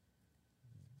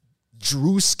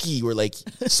Drewski, where like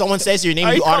someone says your name,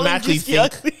 Are you calling automatically Drewski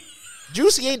think ugly?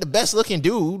 Drewski ain't the best looking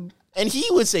dude, and he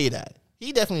would say that.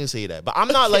 He definitely would say that. But I'm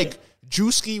not like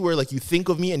Drewski, where like you think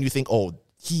of me and you think, oh,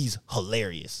 he's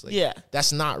hilarious. Like, Yeah.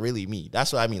 that's not really me.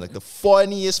 That's what I mean. Like the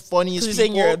funniest Because people. you're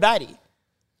saying you're a baddie.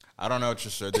 I don't know what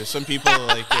you're saying. There's some people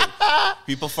like it.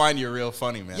 People find you real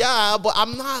funny, man. Yeah, but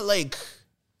I'm not like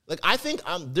I think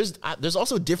there's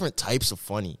also different types of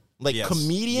funny. Like Yes.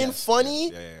 comedian Yes.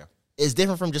 funny Yeah. is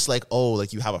different from just like, oh,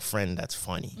 like you have a friend that's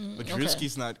funny. But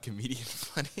Drewski's not comedian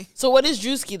funny. So what is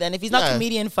Drewski then? If he's not Yeah,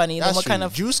 comedian funny, then That's what true. kind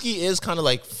of... Drewski is kind of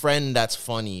like friend that's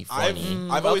funny.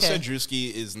 I've always okay. said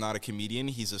Drewski is not a comedian.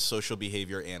 He's a social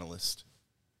behavior analyst.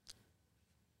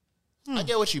 I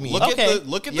get what you mean. Look Okay. at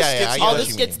the skits. Yeah, he I get All what the does.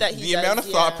 you skits mean. that he The does, amount of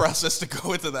thought yeah. process to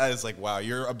go into that is like, wow,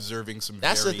 you're observing some.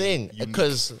 That's the very thing, unique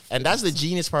because and that's the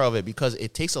genius part of it, because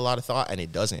it takes a lot of thought and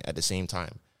it doesn't at the same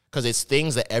time, because it's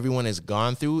things that everyone has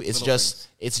gone through. It's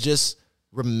just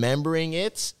remembering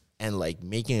it and like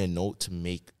making a note to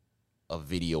make a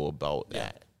video about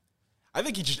that. I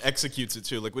think he just executes it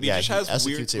too. Like when he Yeah, just he has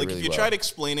weird. executes it Like really if you well. tried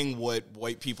explaining what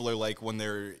white people are like when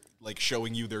they're like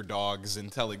showing you their dogs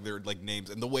and telling their like names,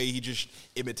 and the way he just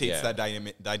imitates Yeah.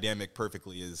 that dynamic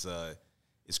perfectly is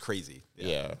crazy.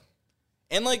 Yeah.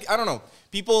 And like I don't know,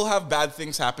 people have bad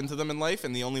things happen to them in life,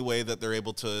 and the only way that they're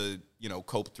able to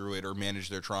cope through it or manage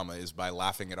their trauma is by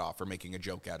laughing it off or making a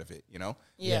joke out of it.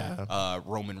 Yeah.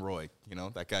 Roman Roy,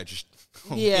 that guy just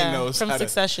Yeah, he knows from how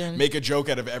Succession. to make a joke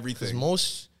out of everything.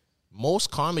 Most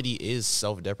comedy is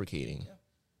self-deprecating.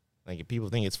 Like if people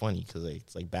think it's funny because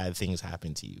it's like bad things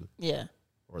happen to you, Yeah.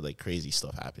 or like crazy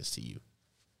stuff happens to you.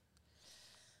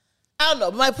 I don't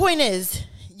know. But my point is,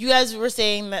 you guys were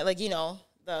saying that, like,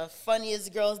 the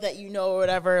funniest girls that or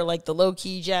whatever, like the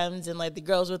low-key gems and, like, the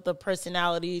girls with the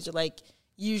personalities are, like,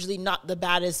 usually not the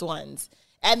baddest ones.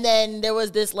 And then there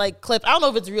was this, like, clip, I don't know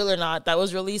if it's real or not, that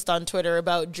was released on Twitter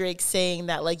about Drake saying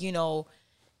that, like,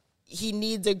 he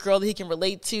needs a girl that he can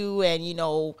relate to, and,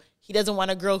 he doesn't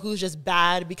want a girl who's just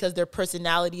bad because their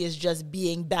personality is just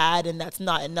being bad and that's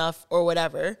not enough or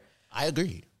whatever. I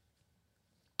agree.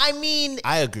 I mean,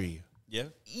 I agree. Yeah.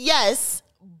 yes,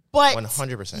 but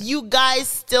 100%. you guys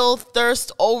still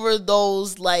thirst over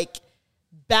those like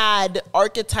bad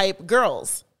archetype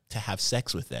girls. To have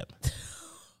sex with them.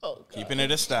 Keeping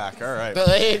it a stack. All right.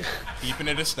 Like, Keeping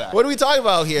it a stack. what are we talking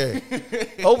about here?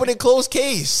 Open and close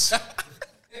case.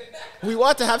 We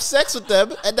want to have sex with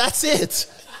them, and that's it.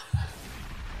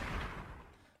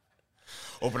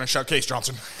 Open and shut case,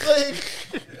 Johnson. Like,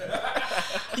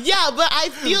 Yeah, but I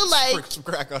feel like Frick some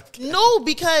crack on.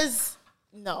 because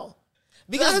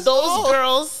That's those all.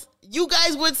 girls, you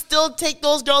guys would still take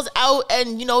those girls out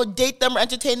and date them or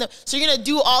entertain them. So you're gonna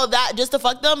do all that just to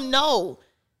fuck them? No.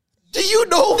 do you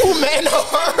know who men are?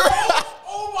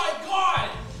 Oh my god!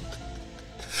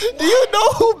 Do you know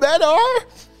who men are?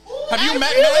 Have you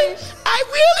met really, men? I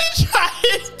really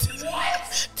tried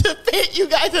to paint you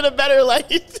guys in a better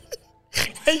light.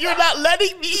 And you're not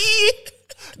letting me.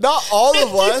 Not all of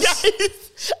You us.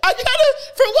 guys, I'm trying to,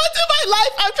 for once in my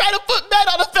life, I'm trying to put men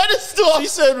on a pedestal. She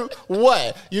said,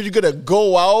 what? You're going to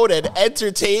go out and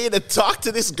entertain and talk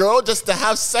to this girl just to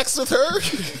have sex with her?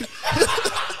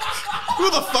 Who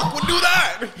the fuck would do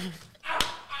that?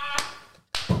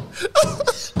 What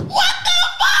the fuck?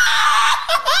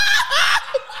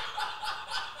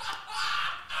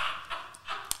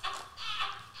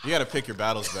 You gotta pick your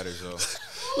battles better, though.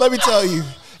 Let me tell you.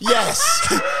 Yes.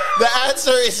 The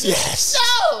answer is yes.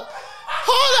 No.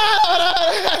 Hold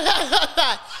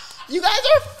on. You guys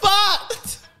are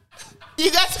fucked.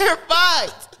 You guys are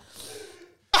fucked.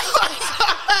 Oh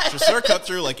my God. Sir cut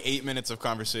through like 8 minutes of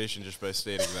conversation just by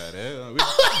stating that. We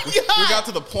God. got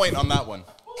to the point on that one.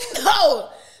 No.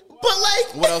 But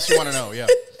like. What else you want to know? Yeah.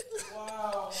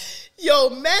 Yo,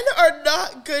 men are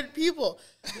not good people.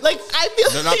 Like, I feel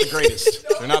They're not the greatest.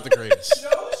 They're not the greatest.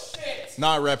 No shit.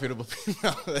 Not reputable people.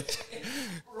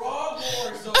 Raw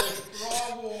wars, though.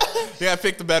 Raw wars. You gotta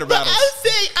pick the better But battles.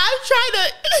 I'm saying, I'm trying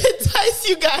to entice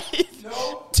you guys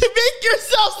to make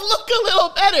yourselves look a little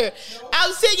better.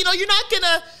 I'm saying, you're not going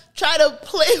to try to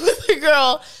play with a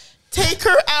girl, take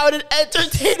her out and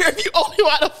entertain her if you only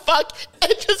want to fuck,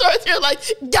 and just right there like,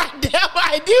 goddamn,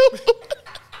 I do.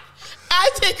 I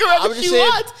take her I'm wherever just she saying,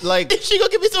 wants. like- If she gonna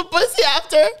give me some pussy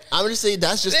after. I'm just saying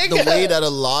that's just Nigga. the way that a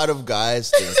lot of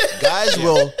guys think. Guys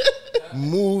will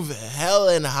move hell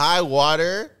and high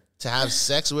water to have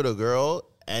sex with a girl,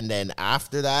 and then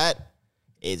after that,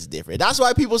 it's different. That's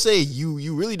why people say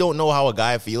you really don't know how a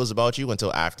guy feels about you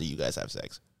until after you guys have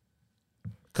sex.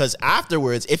 Because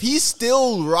afterwards, if he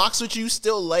still rocks with you,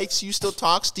 still likes you, still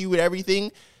talks to you and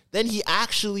everything, then he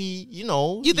actually,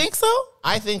 You think so?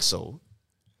 I think so.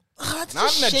 Oh, that's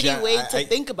Not a in a shitty way to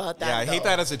think about that. Yeah, I hate though.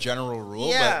 that as a general rule,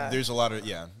 Yeah. but there's a lot of,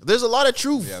 There's a lot of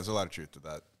truth. there's a lot of truth to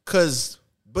that.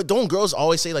 But don't girls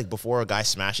always say, like, before a guy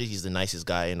smashes, he's the nicest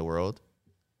guy in the world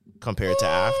compared to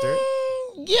after?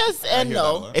 Yes and hear that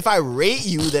a no. lot. If I rate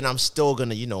you, then I'm still going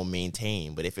to,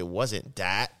 maintain. But if it wasn't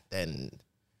that, then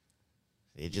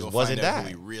it just You'll wasn't find out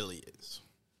that. who he really is.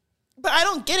 But I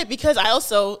don't get it because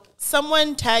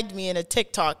someone tagged me in a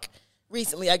TikTok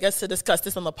recently, I guess, to discuss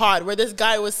this on the pod, where this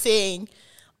guy was saying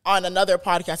on another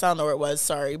podcast, I don't know where it was,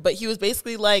 sorry, but he was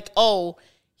basically like, oh,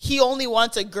 he only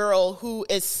wants a girl who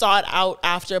is sought out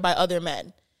after by other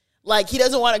men. Like, he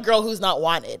doesn't want a girl who's not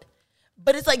wanted.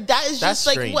 But it's like, that's just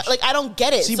like, strange. what? Like, I don't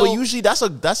get it. See, So, but usually that's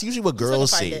usually what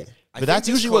girls find say. it. But that's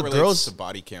usually what girls. to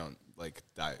body count, like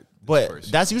that. But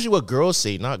that's usually what girls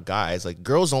say, not guys. Like,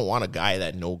 girls don't want a guy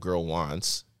that no girl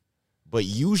wants. But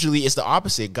usually it's the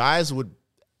opposite. Guys would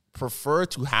prefer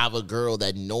to have a girl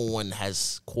that no one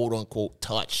has, quote unquote,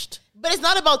 touched. But it's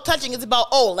not about touching. It's about,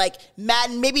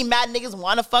 maybe mad niggas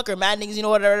want to fuck her, mad niggas,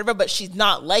 whatever, but she's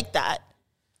not like that.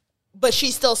 But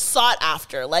she's still sought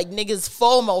after. Like, niggas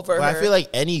foam over But her. I feel like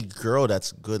any girl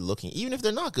that's good looking, even if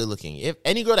they're not good looking, if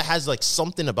any girl that has like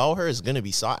something about her is gonna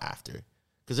be sought after,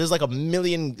 because there's like a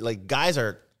million like guys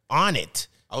are on it.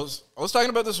 I was talking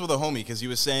about this with a homie because he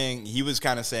was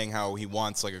kind of saying how he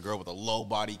wants like a girl with a low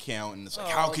body count, and it's like,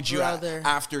 how could you brother.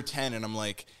 after 10? And I'm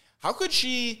like, how could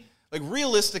she, like,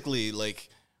 realistically, like,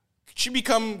 could she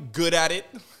become good at it?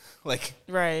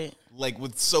 Right. Like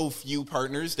with so few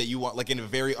partners that you want, like, in a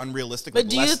very unrealistic. But like,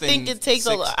 do you think it takes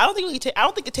a lot? I don't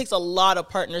think it takes a lot of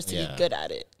partners to be good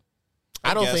at it.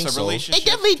 I don't think so. It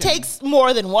definitely takes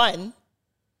more than one.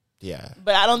 Yeah.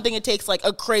 But I don't think it takes like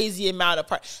a crazy amount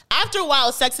of After a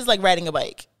while, sex is like riding a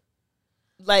bike.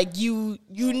 Like you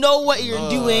know what you're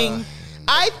doing.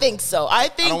 I think so. I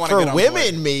think for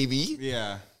women, maybe.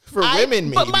 Yeah. For women,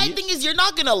 maybe. But my thing is, you're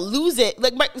not gonna lose it.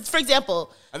 Like, for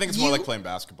example, I think it's more like playing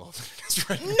basketball.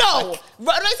 No, when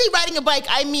I say riding a bike,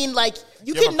 I mean like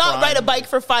you have a cannot prime. ride a bike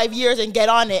for 5 years and get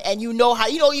on it, and you know how.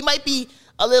 You might be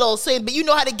a little swing, but you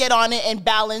know how to get on it and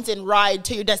balance and ride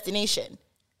to your destination.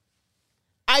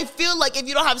 I feel like if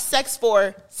you don't have sex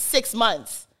for 6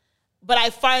 months, but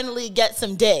I finally get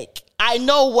some dick, I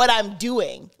know what I'm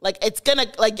doing. Like,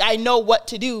 I know what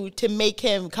to do to make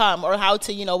him come, or how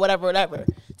to, whatever,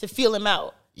 to feel him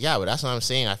out. Yeah, but that's what I'm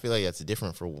saying. I feel like that's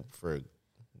different for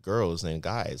girls than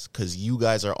guys, because you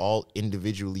guys are all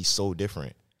individually so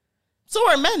different. So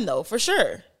are men, though, for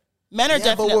sure. Men are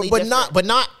definitely but different.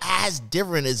 not as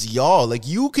different as y'all. Like,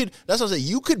 that's what I'm saying.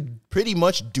 You could pretty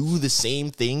much do the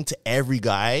same thing to every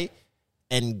guy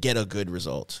and get a good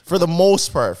result. For the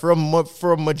most part, for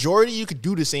a majority, you could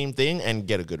do the same thing and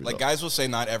get a good result. Like, guys will say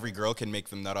not every girl can make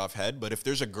them nut off head, but if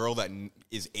there's a girl that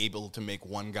is able to make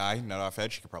one guy nut off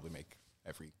head, she could probably make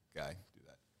every guy do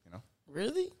that.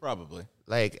 Really? Probably.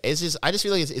 Like, I just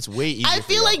feel like it's way easier. I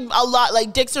feel like a lot,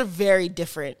 like, dicks are very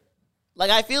different. Like,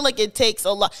 I feel like it takes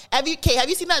a lot. Have you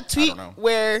seen that tweet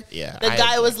where the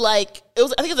guy was like, I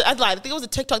think it was a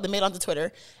TikTok that made it onto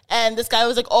Twitter, and this guy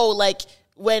was like, oh, like,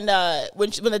 when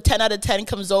the 10 out of 10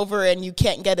 comes over and you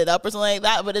can't get it up or something like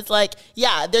that. But it's like,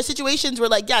 yeah, there's situations where,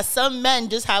 like, yeah, some men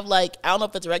just have, like, I don't know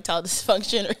if it's erectile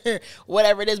dysfunction or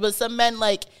whatever it is, but some men,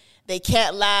 like, they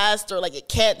can't last, or like it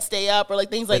can't stay up, or like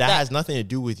things like that. But that has nothing to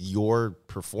do with your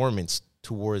performance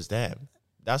towards them.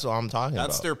 That's what I'm talking about.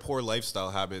 That's their poor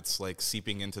lifestyle habits, like,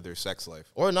 seeping into their sex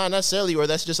life. Or not necessarily, or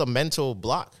that's just a mental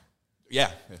block.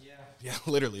 Yeah,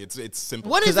 literally, it's simple.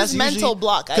 What is this mental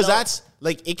block? Because that's,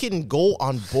 like, it can go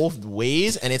on both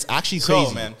ways, and it's actually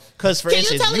crazy. man. Because, for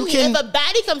instance, you if a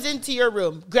baddie comes into your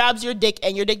room, grabs your dick,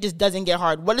 and your dick just doesn't get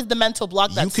hard, what is the mental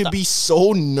block that's you could be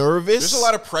so nervous. There's a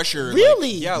lot of pressure.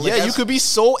 Really? Like, you could be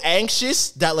so anxious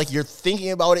that, like, you're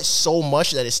thinking about it so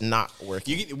much that it's not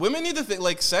working. Women need to think,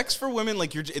 like, sex for women,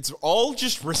 like, it's all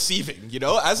just receiving,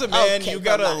 As a man, you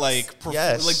gotta, like,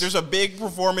 like, there's a big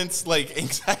performance, like,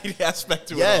 anxiety aspect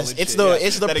to it. Yes,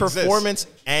 it's the performance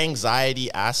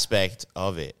anxiety aspect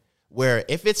of it, where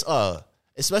if it's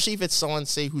especially if it's someone,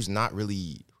 say, who's not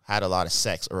really had a lot of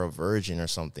sex, or a virgin or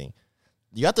something,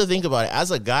 you have to think about it. As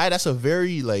a guy, that's a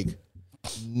very, like,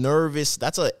 nervous,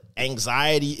 that's a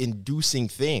anxiety inducing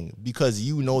thing, because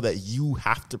you know that you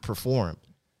have to perform.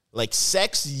 Like,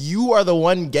 sex, you are the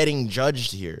one getting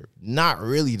judged here, not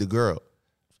really the girl.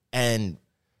 And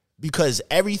because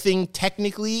everything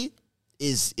technically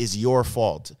is your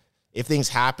fault if things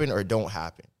happen or don't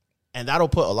happen. And that'll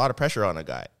put a lot of pressure on a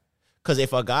guy. Because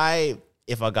if a guy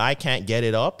can't get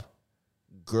it up,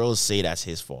 girls say that's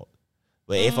his fault.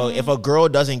 But if a girl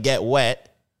doesn't get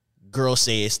wet, girls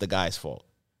say it's the guy's fault.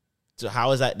 So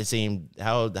how is that the same?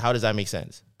 How does that make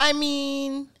sense? I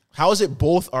mean, how is it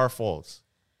both our faults?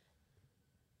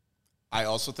 I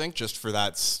also think just for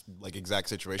that like exact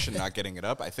situation, not getting it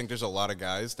up, I think there's a lot of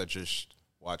guys that just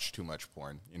watch too much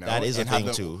porn. You know, that is a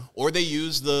thing too. Or they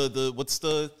use the what's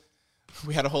the.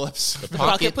 We had a whole episode. The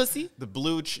pocket pussy, the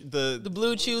blue chew,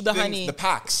 the honey, the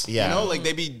packs. Yeah, you know, like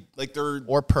they be like their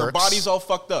body's all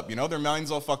fucked up. You know, their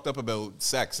mind's all fucked up about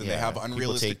sex, and they have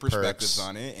unrealistic perspectives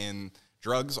on it and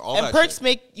drugs. All and that perks shit.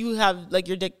 make you have like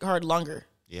your dick hard longer.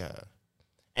 Yeah,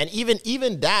 and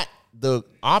even that the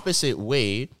opposite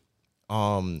way.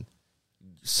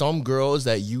 Some girls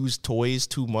that use toys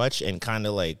too much and kind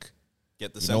of like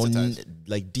get desensitized,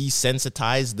 like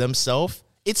desensitize themselves.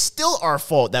 It's still our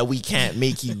fault that we can't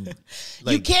make you.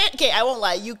 Like, you can't. Okay, I won't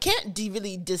lie. You can't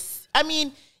really I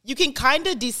mean, you can kind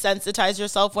of desensitize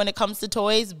yourself when it comes to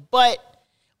toys, but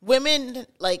women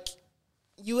like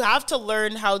you have to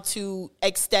learn how to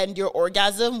extend your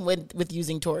orgasm with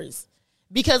using toys.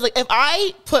 Because like if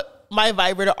I put my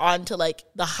vibrator on to like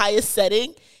the highest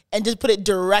setting and just put it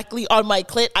directly on my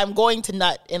clit, I'm going to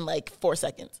nut in like 4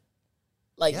 seconds.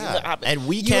 Like, and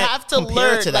we you can't have to compare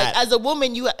learn to that. like as a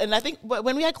woman. And I think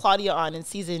when we had Claudia on in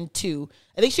season 2,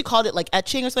 I think she called it like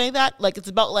etching or something like that. Like it's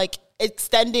about like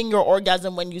extending your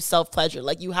orgasm when you self pleasure.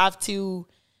 Like you have to,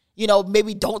 you know,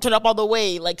 maybe don't turn up all the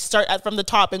way. Like start from the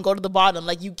top and go to the bottom.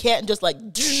 Like you can't just like.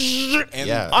 And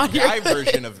the guy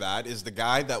version of that is the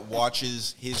guy that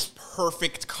watches his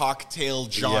perfect cocktail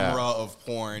genre of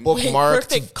porn.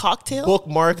 Perfect cocktail.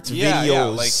 Bookmarked videos. Yeah,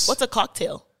 like, what's a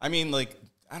cocktail? I mean, like.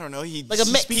 I don't know. He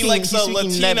likes a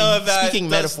Latina that does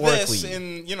metaphorically this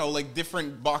in, you know, like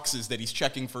different boxes that he's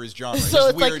checking for his genre. So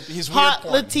it's weird, like his hot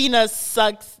weird porn. Latina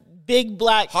sucks big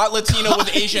black. Hot Latina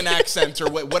with Asian accent or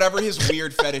whatever his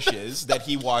weird fetish is that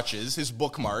he watches, his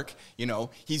bookmark. You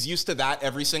know, he's used to that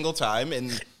every single time,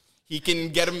 and he can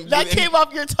get him. That came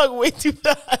off your tongue way too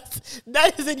fast.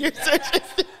 That is in your search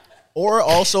history. Or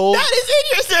also, that is in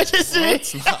your search history.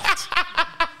 It's not.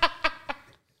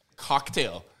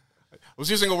 Cocktail. I was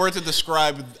using a word to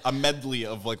describe a medley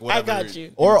of like whatever. I got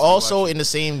you. Or also in the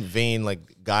same vein, like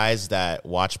guys that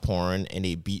watch porn and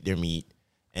they beat their meat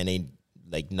and they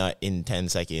like nut in 10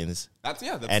 seconds. That's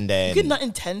and then you can nut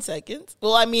in 10 seconds.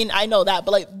 Well, I mean, I know that,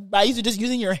 but like by just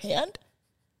using your hand.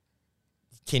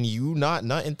 Can you not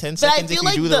nut in 10 seconds if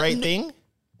you do the right thing?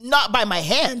 Not by my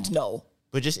hand, no.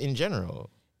 But just in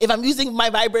general. If I'm using my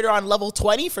vibrator on level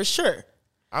 20, for sure.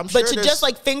 I'm sure. But to just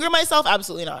like finger myself,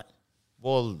 absolutely not.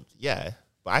 Well, yeah.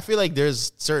 But I feel like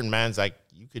there's certain mans like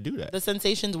you could do that. The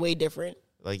sensation's way different.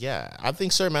 Like, yeah, I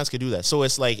think certain mans could do that. So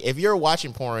it's like if you're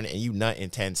watching porn and you nut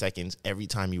in 10 seconds every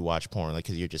time you watch porn, like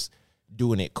because you're just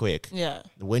doing it quick. Yeah.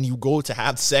 When you go to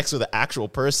have sex with an actual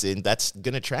person, that's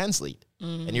going to translate.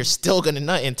 Mm-hmm. And you're still going to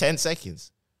nut in 10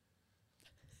 seconds.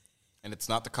 And it's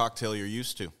not the cocktail you're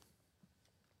used to.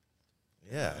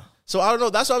 Yeah. So I don't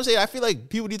know. That's what I'm saying. I feel like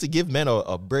people need to give men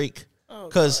a break.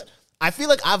 Because I feel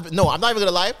like I'm not even going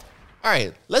to lie. All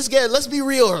right, let's be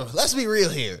real. Let's be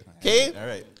real here, okay? All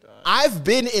right. I've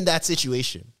been in that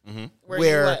situation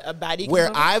where a baddie where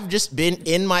I've just been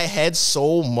in my head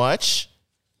so much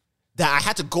that I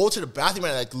had to go to the bathroom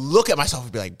and like look at myself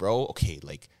and be like, bro, okay,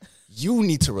 like you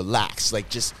need to relax. Like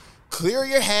just clear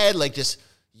your head. Like just,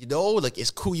 you know, like it's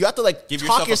cool. You have to like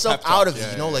talk yourself out of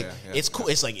it, you know? It's cool.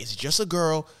 It's like, it's just a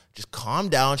girl. Just calm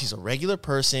down. She's a regular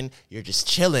person. You're just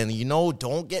chilling, you know?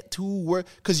 Don't get too worried.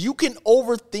 Because you can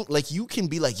overthink. Like, you can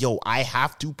be like, yo, I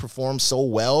have to perform so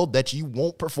well that you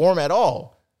won't perform at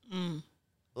all.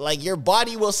 Like, your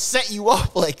body will set you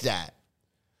up like that.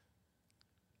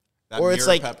 Or it's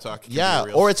like, pep talk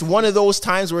or it's one of those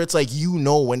times where it's like, you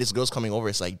know, when this girl's coming over,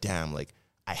 it's like, damn, like,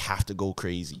 I have to go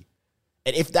crazy.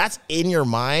 And if that's in your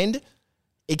mind,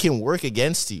 it can work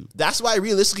against you. That's why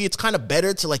realistically it's kind of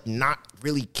better to like not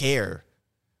really care.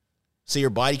 So your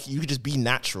body, you can just be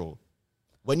natural.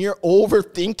 When you're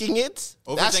overthinking it,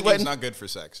 overthinking's not good for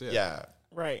sex. Yeah.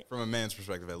 Right. From a man's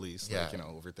perspective, at least. Yeah. Like, you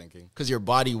know, overthinking. Because your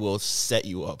body will set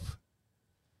you up.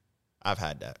 I've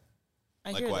had that.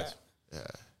 I Likewise. Hear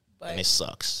that. Yeah. And it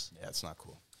sucks. Yeah, it's not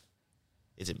cool.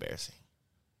 It's embarrassing.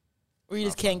 Or you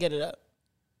just can't get it up.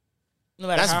 No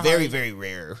matter That's how very, hard. very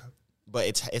rare. But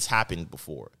it's happened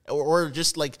before. Or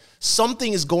just like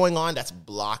something is going on that's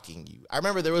blocking you. I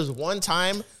remember there was one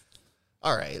time.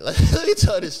 All right, let me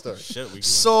tell this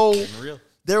story.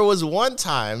 There was one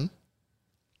time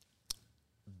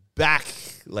back,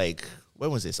 like, when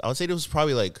was this? I would say it was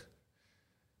probably like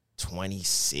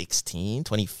 2016,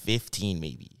 2015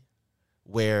 maybe,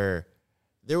 where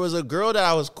there was a girl that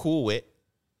I was cool with,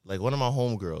 like one of my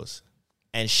homegirls,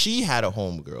 and she had a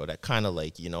homegirl that kind of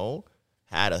like,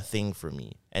 had a thing for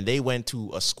me. And they went to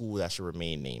a school that should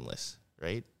remain nameless,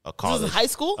 right? A college. This is high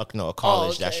school? A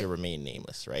college that okay. should remain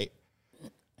nameless, right?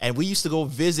 And we used to go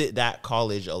visit that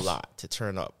college a lot to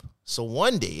turn up. So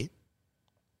one day,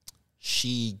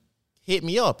 she hit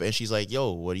me up and she's like,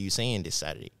 yo, what are you saying this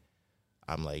Saturday?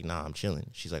 I'm like, nah, I'm chilling.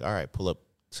 She's like, all right, pull up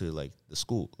to like the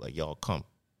school. Like, y'all come.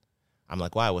 I'm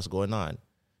like, why? What's going on?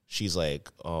 She's like,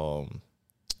 I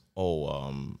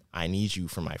need you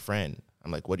for my friend.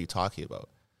 I'm like, what are you talking about?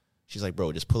 She's like,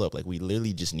 bro, just pull up. Like, we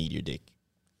literally just need your dick.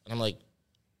 And I'm like,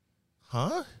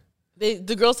 huh?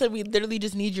 The girl said, we literally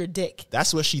just need your dick.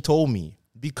 That's what she told me.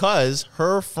 Because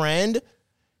her friend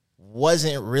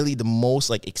wasn't really the most,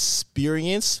 like,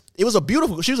 experienced. She was a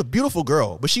beautiful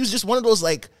girl. But she was just one of those,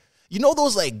 like,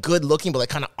 those, like, good-looking but, like,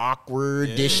 kind of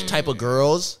awkward-ish type of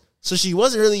girls. So she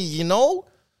wasn't really,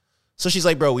 So she's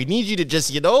like, bro, we need you to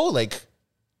just, like,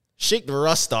 shake the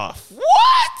rust off. What?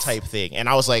 Type thing. And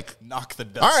I was like, knock the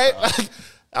dust all right. off.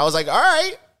 I was like, all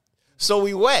right. So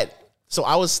we went. So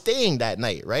I was staying that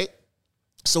night, right?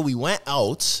 So we went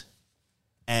out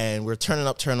and we're turning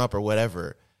up or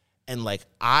whatever. And like,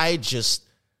 I just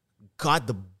got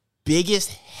the biggest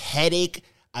headache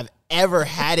I've ever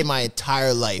had in my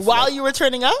entire life. While you were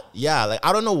turning up? Yeah. Like,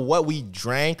 I don't know what we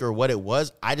drank or what it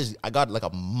was. I got like a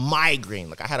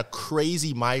migraine. Like, I had a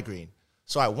crazy migraine.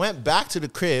 So I went back to the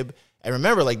crib. And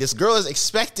remember, like, this girl is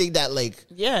expecting that, like,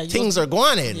 things are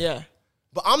going in. Yeah.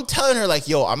 But I'm telling her, like,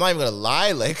 yo, I'm not even going to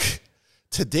lie. Like,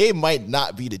 today might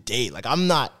not be the day. Like, I'm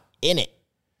not in it.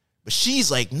 But she's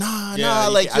like, nah,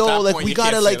 like, yo, like, we got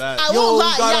to, like, I won't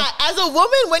lie. Yeah, as a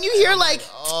woman, when you hear, like,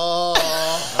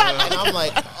 and I'm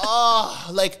like,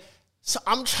 like, so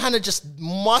I'm trying to just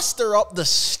muster up the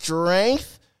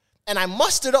strength. And I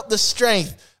mustered up the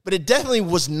strength. But it definitely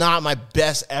was not my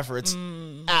best efforts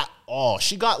at all.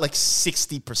 She got like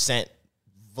 60%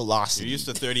 velocity. You're used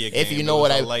to 30 a game. If you know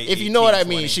what I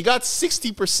mean. She got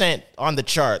 60% on the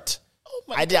chart. Oh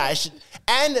my God.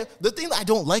 And the thing that I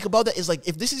don't like about that is, like,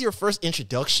 if this is your first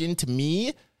introduction to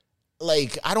me,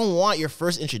 like, I don't want your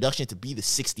first introduction to be the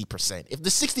 60%. If the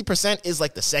 60% is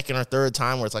like the second or third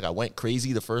time where it's like I went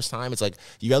crazy the first time, it's like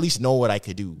you at least know what I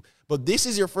could do. But this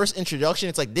is your first introduction.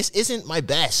 It's like, this isn't my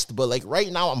best. But like right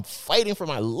now, I'm fighting for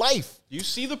my life. You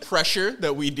see the pressure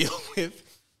that we deal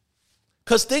with?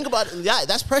 Because think about it. Yeah,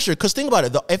 that's pressure. Because think about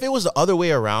it. If it was the other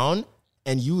way around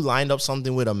and you lined up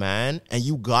something with a man and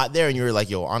you got there and you were like,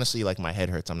 yo, honestly, like, my head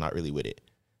hurts. I'm not really with it.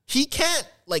 He can't,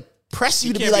 like, press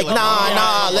you to be like,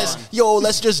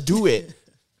 let's just do it.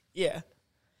 Yeah.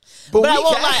 But I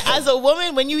won't lie. As a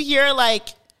woman, when you hear, like,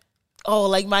 oh,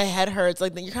 like, my head hurts,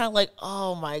 like, then you're kind of like,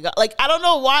 oh my God. Like, I don't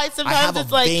know why sometimes I have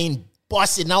it's a like vein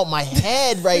busting out my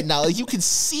head right now. Like, you can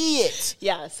see it.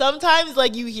 Yeah. Sometimes,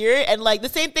 like, you hear it, and like the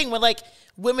same thing when, like,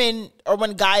 women or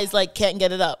when guys, like, can't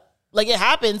get it up. Like, it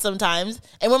happens sometimes.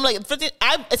 And when I'm like,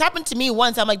 it's happened to me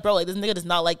once. I'm like, bro, like, this nigga does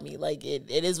not like me. Like, it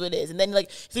is what it is. And then,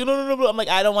 like, he's like, no. I'm like,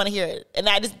 I don't want to hear it. And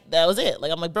that was it.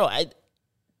 Like, I'm like, bro,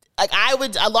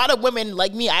 a lot of women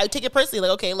like me, I would take it personally.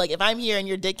 Like, okay, like, if I'm here and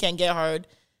your dick can't get hard,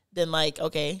 then, like,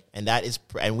 okay.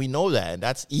 And we know that. And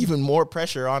that's even more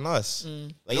pressure on us.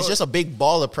 Like, it's just a big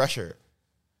ball of pressure.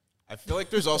 I feel like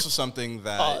there's also something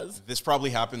that this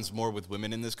probably happens more with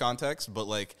women in this context, but,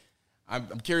 like,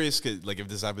 I'm curious, like, if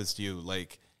this happens to you,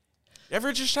 like, you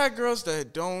ever just had girls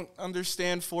that don't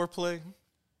understand foreplay?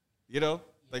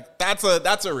 Like, that's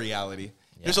a reality.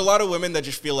 Yeah. There's a lot of women that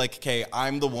just feel like, okay,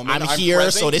 I'm the woman. I'm here,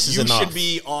 present. so this is enough. You should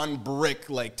be on brick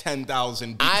like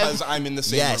 10,000 because I'm in the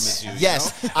same room as you.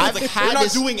 Yes, I've like, you're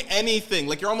not doing anything.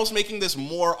 Like, you're almost making this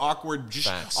more awkward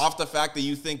just off the fact that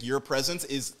you think your presence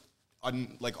is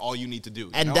like all you need to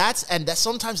do. And that's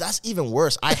sometimes that's even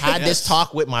worse. I had this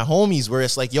talk with my homies where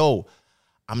it's like, yo,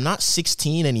 I'm not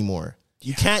 16 anymore.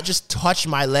 You can't just touch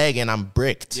my leg and I'm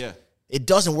bricked. Yeah. It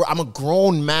doesn't work. I'm a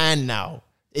grown man now.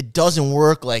 It doesn't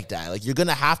work like that. Like, you're going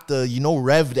to have to,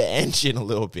 rev the engine a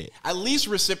little bit. At least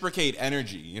reciprocate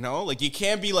energy, Like, you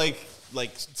can't be like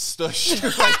stush.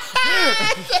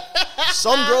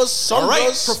 Some girls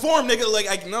perform, nigga.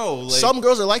 Like, no. Like, some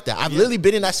girls are like that. I've literally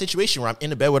been in that situation where I'm in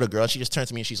the bed with a girl. She just turns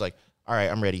to me and she's like, all right,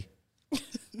 I'm ready.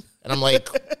 And I'm like,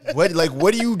 what? Like,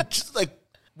 what do you, like,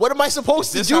 what am I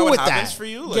supposed to do with that? For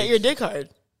you? Like, get your dick hard.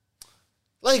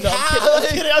 Like, no,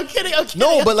 I'm kidding.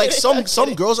 No, but like some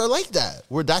girls are like that,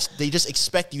 where they just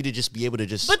expect you to just be able to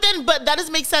just. But that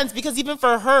doesn't make sense, because even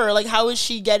for her, like, how is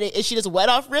she get it? Is she just wet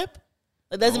off rip?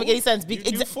 Like, that doesn't make any sense. You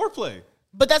do foreplay.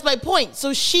 But that's my point.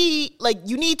 So she, like,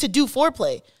 you need to do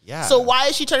foreplay. Yeah. So why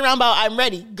is she turning around about, I'm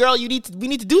ready? Girl, we need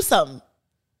to do something.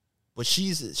 But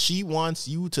she wants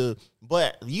you to,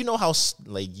 but you know how,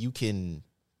 like, you can,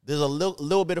 there's a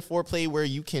little bit of foreplay where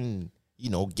you can, you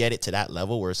know, get it to that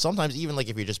level where sometimes even, like,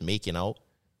 if you're just making out,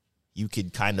 you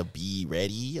could kind of be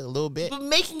ready a little bit. But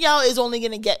making out is only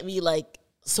going to get me, like,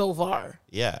 so far.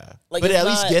 Yeah. Like, but it it's at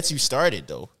least not- gets you started,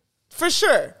 though. For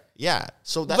sure. Yeah.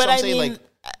 So that's But what I'm I saying, mean, like,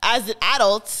 as an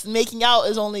adult, making out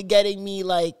is only getting me,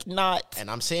 like, not. and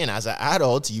I'm saying as an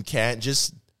adult, you can't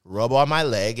just rub on my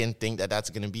leg and think that that's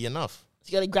going to be enough.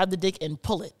 You got to grab the dick and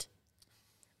pull it.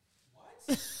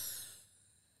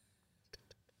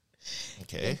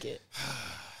 Okay. Yank it.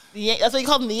 That's what you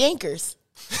call them, the yankers.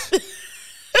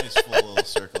 Nice full little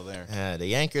circle there. Yeah,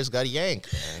 the yankers got a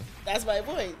yank, man. That's my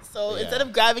point. So Yeah. instead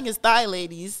of grabbing his thigh,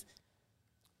 ladies,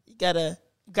 you got to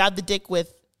grab the dick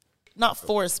with, not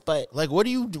force, but Like, why are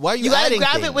you you got to adding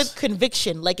grab things? it with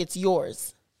conviction, like it's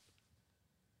yours.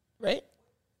 Right?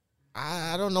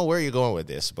 I don't know where you're going with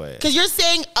this, but Because you're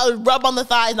saying a rub on the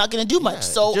thigh is not going to do much.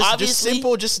 So just obviously,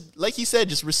 simple, just like he said,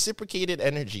 just reciprocated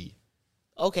energy.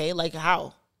 okay, like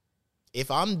how? If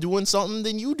I'm doing something,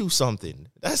 then you do something.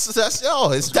 It's Let's that's go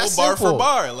bar simple. for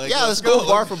bar. Like, yeah, let's let's go go.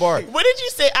 bar for bar. What did you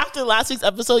say after last week's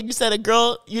episode? You said a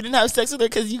girl, you didn't have sex with her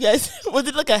because you guys, was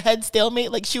it like a head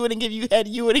stalemate? Like she wouldn't give you head,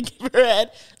 you wouldn't give her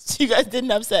head. So you guys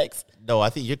didn't have sex. No, I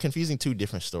think you're confusing two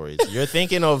different stories. You're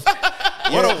thinking of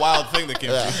What a wild thing that came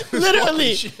to.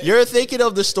 Literally. you're thinking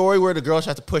of the story where the girl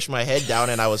tried to push my head down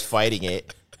and I was fighting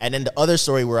it. And then the other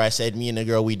story where I said me and the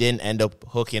girl, we didn't end up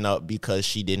hooking up because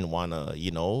she didn't want to,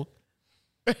 you know,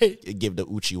 give the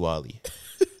Oochie Wally.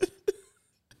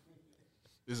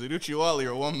 Is it Oochie Wally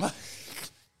or one mic?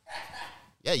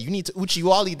 Yeah, you need to Oochie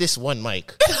Wally this one,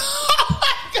 Mike.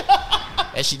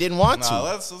 And she didn't want Nah, to.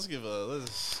 let's give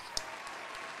let's.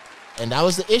 And that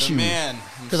was the issue. man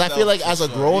Because I feel like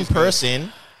himself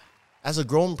as a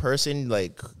grown person,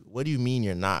 like, what do you mean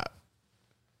you're not?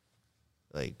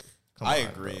 Like, come I on,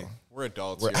 agree. bro. We're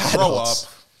adults. We're here. Grow adults.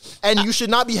 up. And you should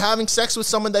not be having sex with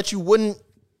someone that you wouldn't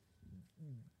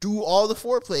do all the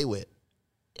foreplay with.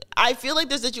 I feel like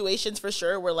there's situations for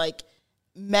sure where like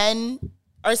men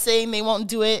are saying they won't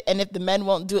do it, and if the men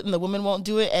won't do it, then the women won't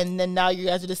do it, and then now you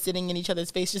guys are just sitting in each other's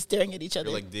face, just staring at each other.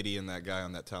 You're like Diddy and that guy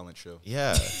on that talent show.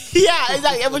 Yeah. yeah,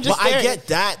 exactly. Everyone just But I staring. get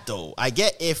that, though. I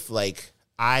get if, like,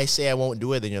 I say I won't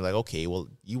do it, then you're like, okay, well,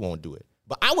 you won't do it.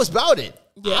 But I was about it.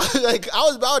 Yeah. I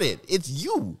was about it. It's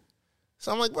you.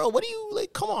 So I'm like, bro, what do you,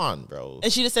 like, come on, bro.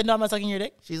 And she just said, no, I'm not sucking your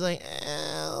dick. She's like,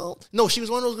 oh. No, she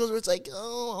was one of those girls where it's like,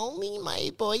 oh, only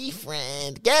my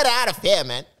boyfriend. Get out of here,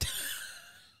 man.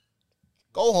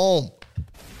 Go home.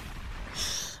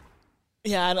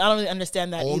 Yeah, I don't really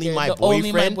understand that Only either. my The boyfriend.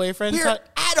 Only my boyfriend. We're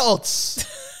adults.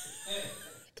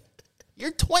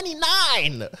 You're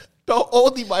 29. Don't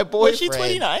only my boyfriend. Was she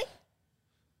 29?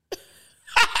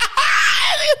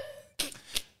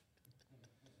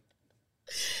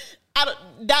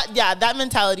 That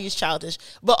mentality is childish.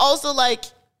 But also, like,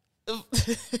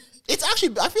 It's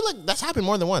actually, I feel like that's happened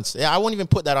more than once. Yeah, I won't even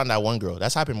put that on that one girl.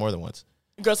 That's happened more than once.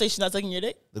 girls say she's not sucking your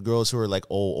dick. The girls who are like,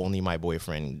 oh, only my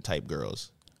boyfriend type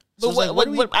girls. So But it's what, like, what,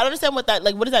 do we- what, I don't understand what that,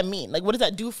 like, what does that mean? Like, what does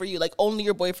that do for you? Like, only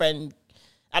your boyfriend.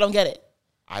 I don't get it.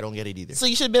 I don't get it either. So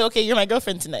you should have been, okay, you're my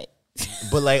girlfriend tonight.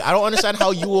 But like, I don't understand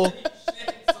how you will.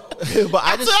 But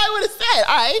I That's just, what I would have said.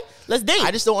 All right, let's date.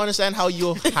 I just don't understand how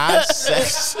you'll have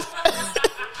sex.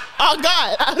 Oh,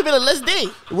 God. I would have been like, let's date.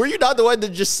 Were you not the one that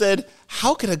just said,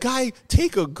 how can a guy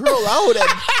take a girl out and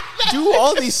do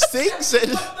all these things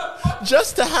and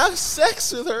just to have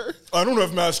sex with her? I don't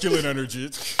have masculine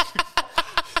energy.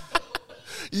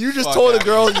 You just Fuck told a outta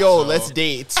girl, here, yo, so. let's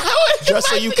date. Just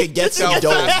so you could get some How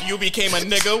dough. fast you became a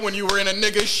nigga when you were in a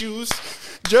nigga's shoes.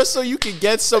 Just so you could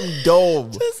get some dough.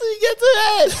 Just so you get to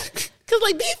that. Because,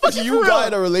 like, these fucking You for got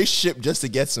in real. a relationship just to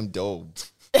get some dough.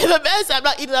 If a man said, I'm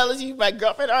not eating unless you're my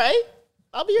girlfriend, all right?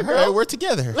 I'll be your All girl. right, we're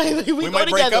together. Like, we go might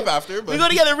break together. up after, but- We go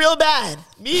together real bad.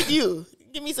 Me and you.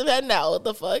 Give me some head now. What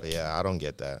the fuck? Yeah, I don't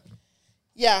get that.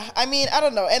 Yeah, I mean, I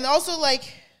don't know. And also, like,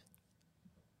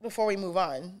 before we move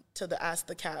on to the Ask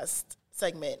the Cast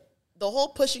segment, the whole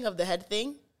pushing of the head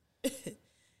thing,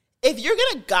 if you're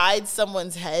going to guide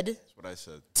someone's head, That's what I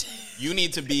said. You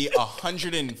need to be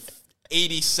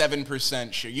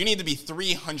 187% sure. You need to be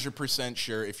 300%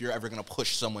 sure if you're ever going to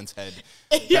push someone's head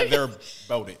that they're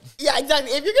about it. yeah,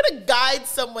 exactly. If you're going to guide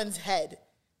someone's head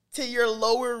to your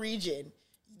lower region,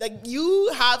 like,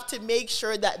 you have to make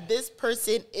sure that this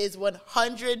person is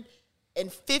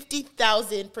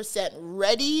 150,000%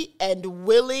 ready and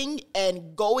willing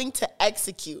and going to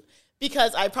execute.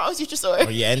 Because I promise you, Tresor.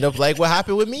 Or you end up like what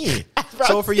happened with me.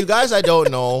 So for you guys I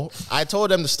don't know, I told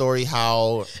them the story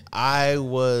how I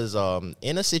was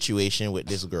in a situation with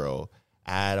this girl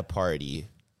at a party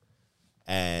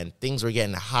and things were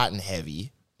getting hot and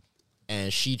heavy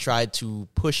and she tried to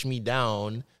push me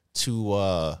down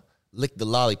to lick the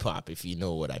lollipop, if you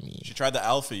know what I mean. She tried to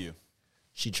alpha you.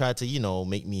 She tried to,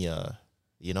 make me a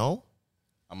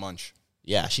munch.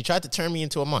 Yeah, she tried to turn me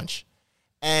into a munch.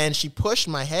 And she pushed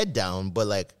my head down, but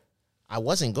like I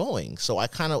wasn't going. So I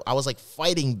was like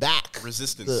fighting back.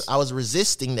 Resistance. I was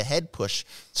resisting the head push.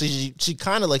 So she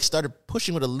kind of like started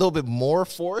pushing with a little bit more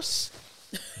force.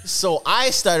 So I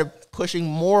started pushing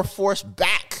more force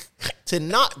back to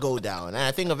not go down. And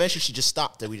I think eventually she just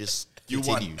stopped and we just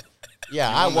continued. Won. Yeah,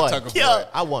 I won.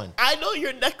 I won. I know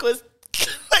your neck was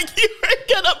like you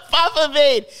were gonna pop a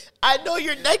vein. I know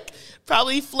your neck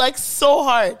probably flexed so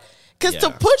hard. Because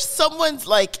to push someone's,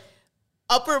 like,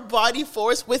 upper body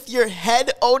force with your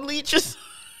head only just...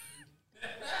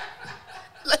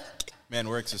 like, man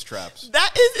works his traps.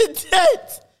 That is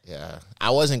intense. Yeah, I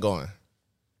wasn't going.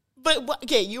 But,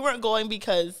 okay, you weren't going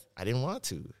because... I didn't want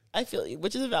to. I feel you,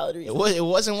 which is a valid reason. It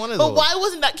wasn't one of those. But why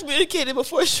wasn't that communicated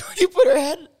before Shorty put her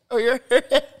head or your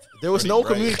head? There was no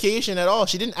communication at all.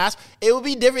 She didn't ask. It would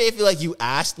be different if you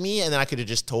asked me and then I could have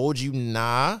just told you,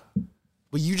 nah.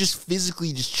 But you just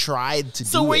physically just tried to do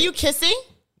it. So were you kissing?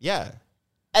 Yeah.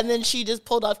 And then she just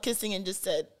pulled off kissing and just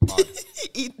said...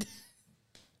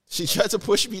 She tried to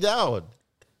push me down.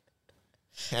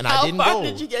 And I didn't go. How far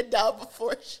did you get down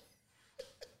before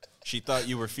she thought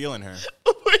you were feeling her?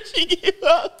 Before she gave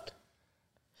up?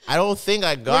 I don't think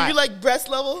I got... Were you like breast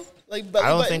level? Like I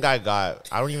don't even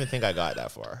think I got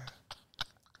that far.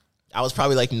 I was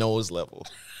probably like nose level.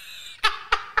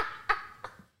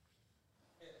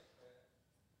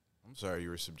 Sorry you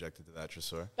were subjected to that,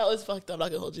 Tresor. That was fucked up. I'm not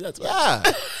gonna hold you. That's why.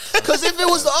 Yeah. Because if it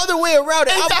was the other way around,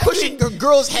 exactly. I'm pushing the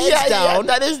girls' heads down.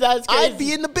 Yeah, that's crazy. I'd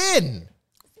be in the bin.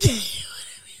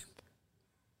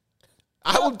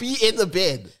 I would be in the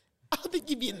bin. I don't think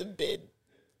you'd be in the bin.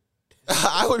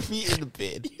 I would be in the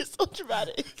bin. You're so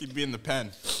dramatic. You'd be in the pen.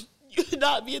 You would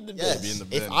not be in the bin. Yes. Be in the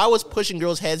bin. If I was pushing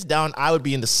girls' heads down, I would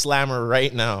be in the slammer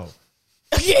right now.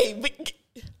 Okay, but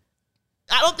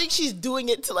I don't think she's doing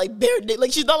it to like bare naked.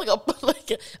 Like she's not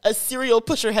like a serial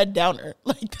pusher head downer.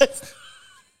 Like that's.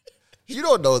 You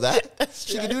don't know that.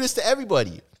 She can do this to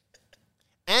everybody.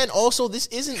 And also, this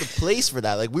isn't the place for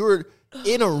that. Like we were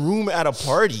in a room at a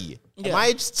party. Yeah. Am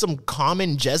I just some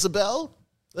common Jezebel?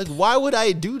 Like why would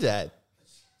I do that?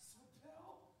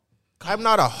 I'm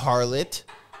not a harlot.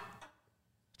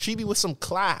 Treat me with some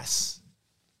class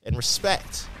and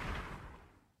respect.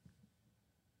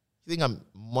 You think I'm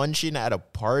munching at a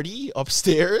party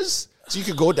upstairs? So you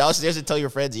could go downstairs and tell your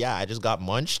friends, yeah, I just got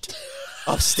munched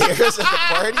upstairs at the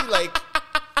party? Like,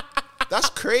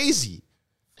 that's crazy.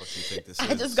 What do you think this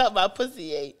I just got my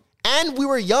pussy ate. And we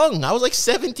were young. I was like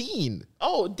 17.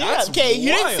 Oh, damn. That's okay, you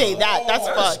didn't wild. say that. That's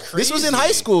fucked. This was in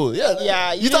high school. Yeah.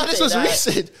 Yeah, You thought didn't this say was that.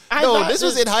 recent. I No, thought this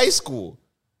was in high school.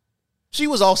 She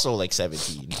was also like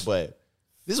 17, but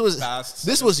this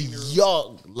was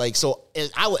young. Like, so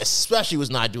especially was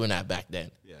not doing that back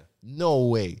then. Yeah. No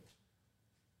way.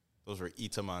 Those were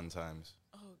Itaman times.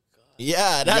 Oh, God.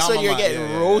 Yeah, that's when you're getting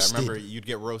roasted. I remember you'd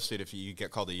get roasted if you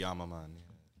get called a Yamaman.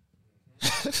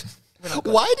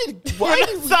 Why did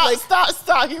we,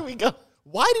 Stop. Here we go.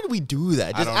 why did we do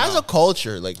that? Just don't as know. a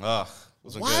culture, like Ugh.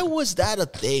 why was that a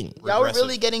thing? Y'all were Regressive.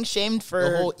 really getting shamed for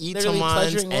The whole literally Itamans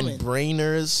pleasuring and women.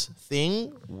 brainers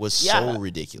thing was so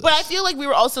ridiculous. But I feel like we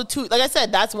were also too, like I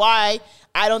said, that's why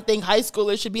I don't think high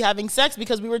schoolers should be having sex,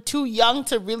 because we were too young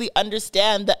to really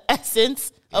understand the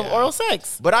essence of oral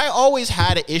sex. But I always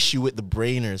had an issue with the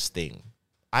brainers thing.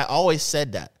 I always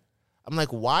said that. I'm like,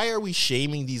 why are we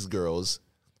shaming these girls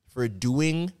for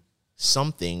doing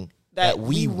something that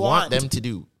we want them to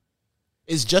do?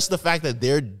 It's just the fact that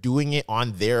they're doing it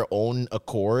on their own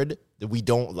accord that we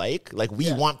don't like. Like,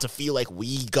 we want to feel like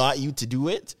we got you to do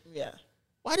it. Yeah.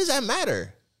 Why does that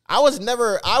matter? I was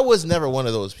never one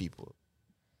of those people.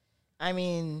 I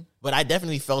mean, But I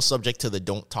definitely fell subject to the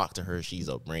don't talk to her, she's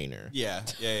a brainer. Yeah.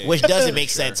 Which doesn't make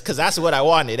sense, because that's what I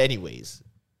wanted anyways.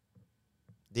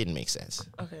 Didn't make sense.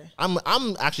 okay.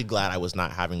 I'm actually glad I was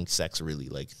not having sex really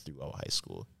like throughout high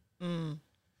school.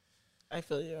 I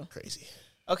feel you. Crazy.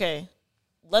 Okay.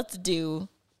 Let's do,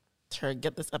 to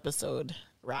get this episode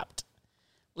wrapped,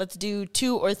 let's do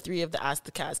 2 or 3 of the Ask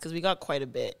the Cast, because we got quite a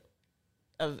bit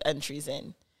of entries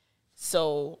in.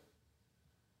 So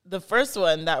the first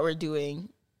one that we're doing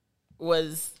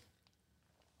was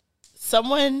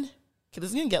someone, okay, this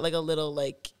is going to get like a little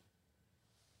like,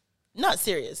 not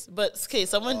serious, but okay,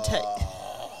 someone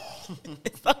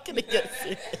It's not gonna get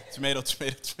serious. Tomato.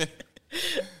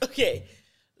 Okay.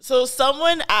 So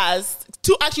someone asked,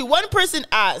 one person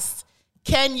asked,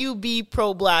 can you be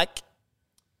pro-black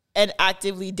and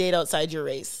actively date outside your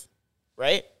race?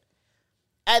 Right?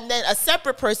 And then a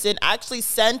separate person actually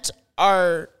sent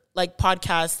our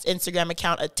podcast Instagram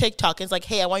account a TikTok. And it's like,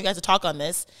 hey, I want you guys to talk on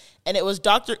this. And it was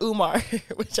Dr. Umar,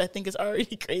 which I think is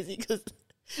already crazy because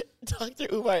Dr.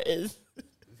 Umar is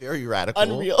very radical,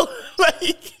 unreal,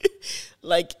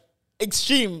 like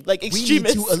extreme, like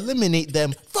extremist. We need to eliminate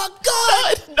them. Fuck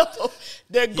God! No,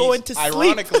 they're going to sleep.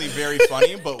 Ironically, very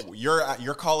funny, but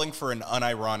you're calling for an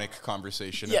unironic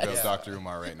conversation about Dr.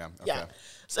 Umar right now. Okay. Yeah.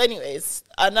 So, anyways,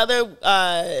 another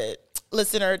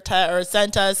listener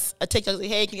sent us a TikTok like,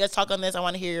 hey, can you guys talk on this? I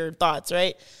want to hear your thoughts.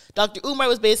 Right? Dr. Umar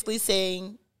was basically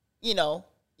saying,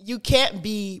 you can't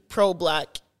be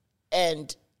pro-black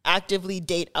and actively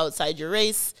date outside your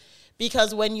race,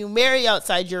 because when you marry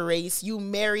outside your race, you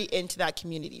marry into that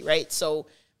community, right? So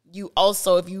you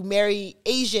also, if you marry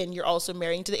Asian, you're also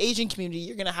marrying to the Asian community.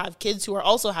 You're going to have kids who are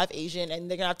also half Asian, and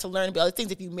they're going to have to learn about other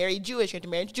things. If you marry Jewish, you have to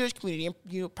marry into the Jewish community and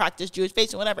you practice Jewish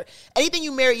faith and whatever. Anything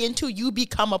you marry into, you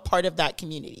become a part of that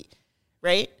community,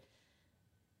 right?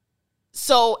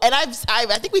 So, and I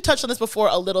think we touched on this before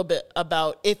a little bit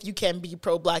about if you can be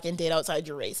pro-black and date outside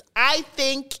your race. I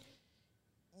think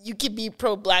you can be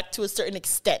pro-black to a certain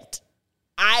extent.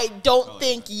 I don't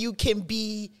think you can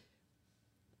be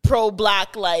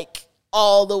pro-black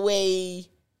all the way,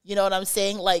 you know what I'm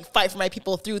saying? Fight for my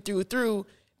people through,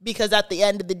 because at the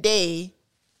end of the day,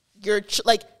 you're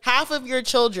half of your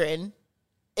children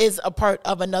is a part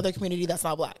of another community that's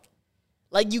not black.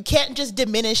 You can't just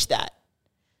diminish that.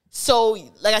 So,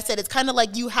 like I said, it's kind of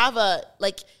like you have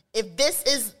if this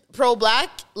is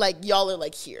pro-black, y'all are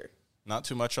here. Not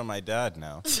too much on my dad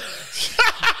now.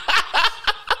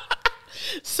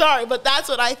 Sorry, but that's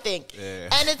what I think. Yeah.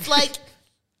 And it's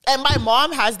and my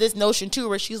mom has this notion too,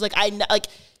 where she's like,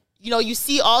 you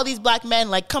see all these black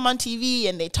men come on TV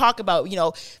and they talk about,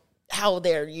 how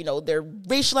they're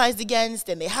racialized against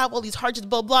and they have all these hardships,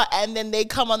 blah, blah. And then they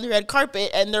come on the red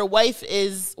carpet and their wife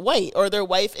is white or their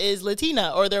wife is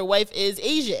Latina or their wife is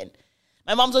Asian.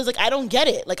 My mom's always like, I don't get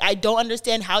it. I don't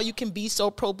understand how you can be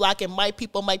so pro-black and my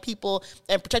people,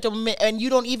 and protect a woman, and you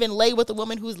don't even lay with a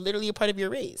woman who's literally a part of your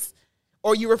race.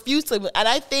 Or you refuse to. And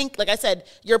I think, like I said,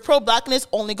 your pro-blackness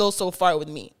only goes so far with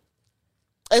me.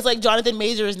 It's like Jonathan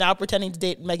Major is now pretending to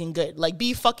date Megan Good.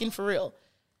 Be fucking for real.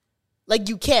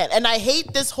 You can't. And I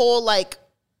hate this whole,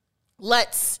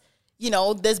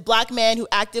 this black man who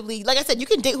actively, like I said, you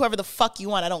can date whoever the fuck you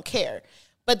want. I don't care.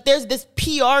 But there's this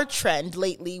PR trend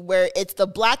lately where it's the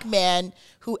black man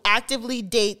who actively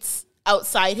dates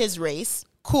outside his race.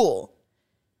 Cool.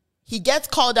 He gets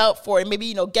called out for it,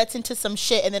 maybe, gets into some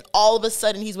shit, and then all of a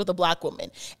sudden he's with a black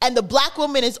woman. And the black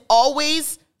woman is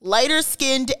always lighter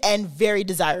skinned and very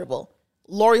desirable.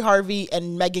 Lori Harvey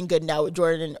and Megan Good now with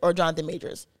Jordan or Jonathan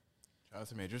Majors.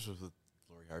 Jonathan Majors was with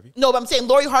Lori Harvey? No, but I'm saying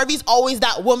Lori Harvey's always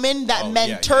that woman that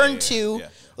men turn to. Yeah.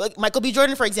 Like Michael B.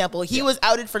 Jordan, for example. He was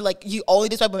outed for he only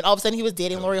dates white women. All of a sudden he was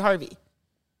dating Lori Harvey.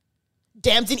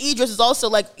 Damson Idris is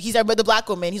also he's with the black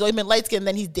woman. He's always been light skinned,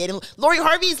 then he's dating. Lori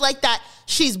Harvey's like that.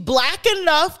 She's black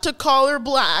enough to call her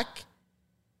black,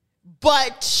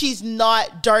 but she's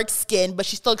not dark skinned, but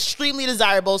she's still extremely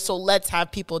desirable, so let's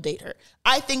have people date her.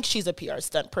 I think she's a PR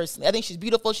stunt, personally. I think she's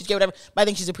beautiful, she's gay, whatever, but I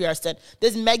think she's a PR stunt.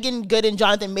 This Megan Good and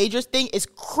Jonathan Majors thing is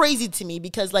crazy to me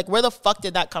because, where the fuck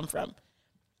did that come from?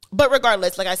 But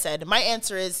regardless, like I said, my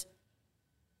answer is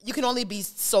you can only be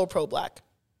so pro-black.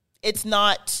 It's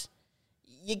not...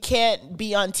 You can't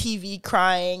be on TV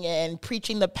crying and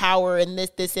preaching the power and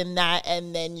this, and that,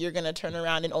 and then you're going to turn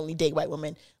around and only date white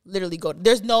women. Literally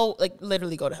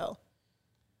literally go to hell.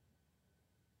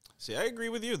 See, I agree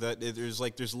with you that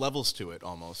there's levels to it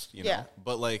almost, Yeah.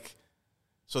 But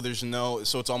so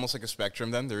it's almost like a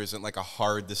spectrum then. There isn't a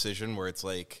hard decision where it's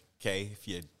okay, if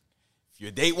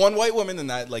you date one white woman, then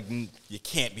that you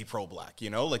can't be pro-black,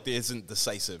 it isn't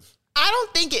decisive. I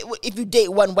don't think if you date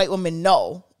one white woman,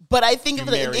 no. But I think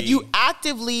if you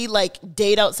actively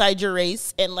date outside your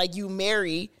race and you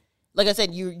marry, like I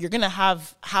said, you're gonna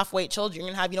have half white children.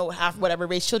 You're gonna have half whatever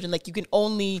race children. You can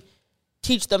only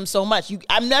teach them so much.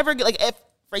 I'm never if,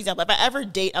 for example, if I ever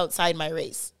date outside my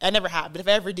race, I never have, but if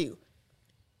I ever do,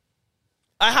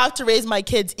 I have to raise my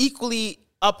kids equally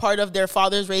a part of their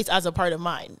father's race as a part of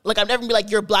mine. I'm never gonna be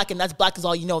you're black and that's black is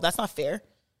all you know. That's not fair.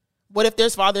 What if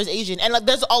there's father's Asian? And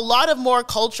there's a lot of more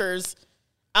cultures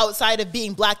outside of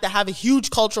being black that have a huge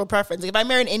cultural preference. If I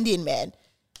marry an Indian man,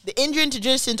 the Indian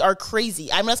traditions are crazy.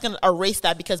 I'm just going to erase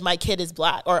that because my kid is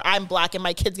black, or I'm black and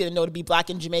my kid's going to know to be black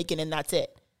and Jamaican and that's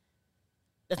it.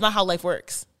 That's not how life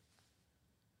works.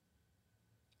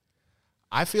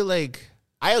 I feel like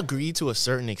I agree to a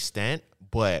certain extent,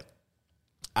 but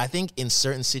I think in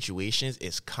certain situations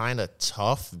it's kind of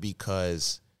tough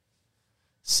because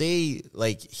say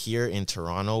like here in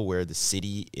Toronto where the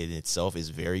city in itself is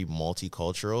very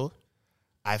multicultural,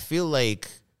 I feel like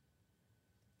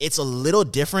it's a little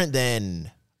different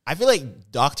than I feel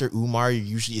like Dr. Umar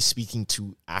usually is speaking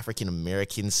to African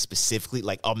Americans specifically,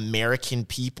 like American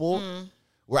people.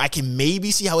 Where I can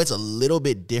maybe see how it's a little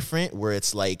bit different, where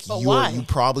it's like you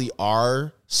probably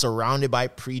are surrounded by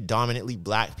predominantly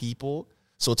black people.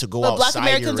 So to go outside Black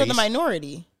Americans your race, are the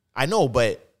minority. I know,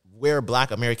 but where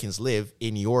black Americans live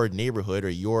in your neighborhood or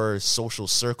your social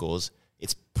circles,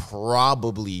 it's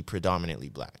probably predominantly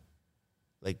black.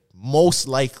 Like most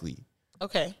likely.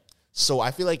 Okay. So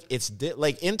I feel like it's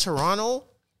like in Toronto,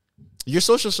 your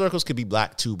social circles could be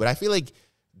black too. But I feel like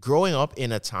growing up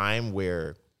in a time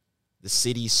where the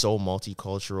city's so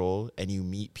multicultural and you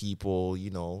meet people, you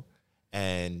know,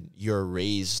 and you're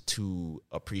raised to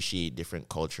appreciate different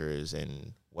cultures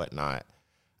and whatnot.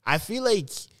 I feel like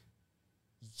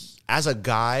as a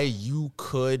guy, you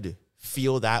could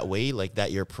feel that way, like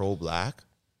that you're pro-black.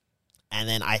 And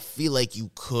then I feel like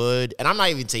you could, and I'm not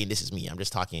even saying this is me, I'm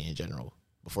just talking in general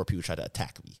before people try to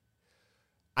attack me.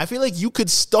 I feel like you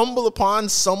could stumble upon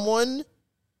someone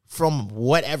from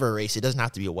whatever race, it doesn't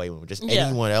have to be a white woman, just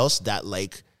anyone else that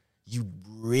like you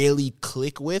really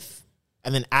click with.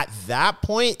 And then at that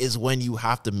point is when you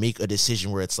have to make a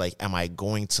decision where it's like, am I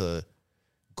going to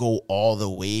go all the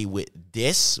way with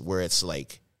this? Where it's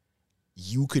like,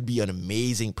 you could be an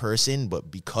amazing person,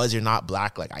 but because you're not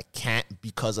black, like I can't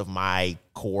because of my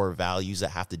core values that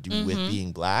have to do with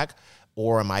being black.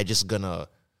 Or am I just gonna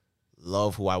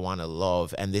love who I want to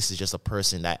love? And this is just a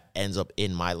person that ends up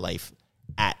in my life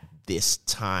at this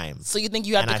time. So you think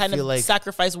you have to kind of like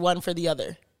sacrifice one for the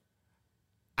other?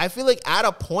 I feel like at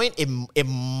a point it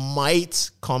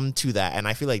might come to that, and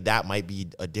I feel like that might be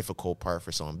a difficult part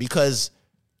for someone, because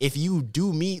if you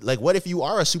do meet, like, what if you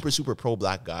are a super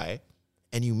pro-black guy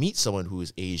and you meet someone who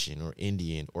is Asian or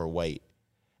Indian or white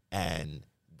and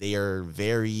they are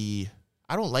very,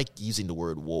 I don't like using the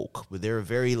word woke, but they're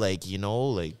very like, you know,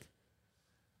 like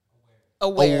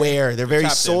aware. They're very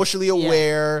socially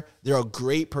aware. They're a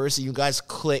great person. You guys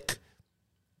click.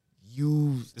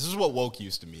 This is what woke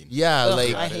used to mean. Yeah, like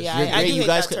you're great. You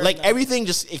guys like everything.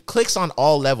 Just it clicks on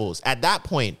all levels. At that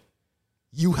point,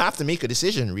 you have to make a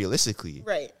decision realistically.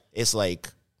 Right. It's like,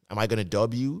 am I gonna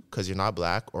dub you because you're not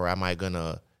black, or am I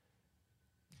gonna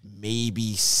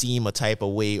maybe seem a type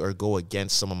of way or go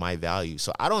against some of my values?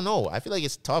 So I don't know. I feel like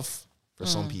it's tough for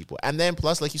some people. And then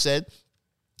plus, like you said,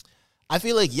 I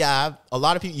feel like, yeah, a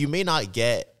lot of people, you may not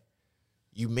get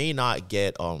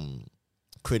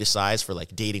criticized for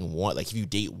like dating one, like if you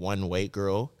date one white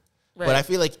girl. Right. But I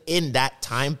feel like in that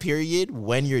time period,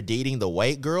 when you're dating the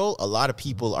white girl, a lot of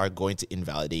people are going to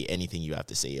invalidate anything you have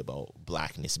to say about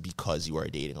blackness because you are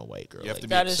dating a white girl. You have to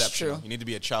be that exceptional. Is true. You need to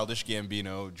be a Childish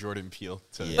Gambino, Jordan Peele.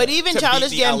 But even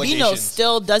Childish Gambino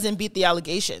still doesn't beat the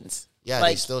allegations. Yeah,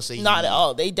 like, they still say not at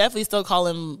all. They definitely still call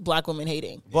him black woman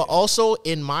hating. But also,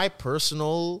 in my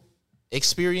personal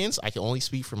experience, I can only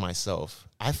speak for myself.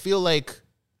 I feel like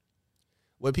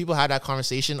when people have that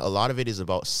conversation, a lot of it is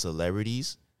about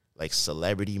celebrities, like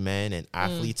celebrity men and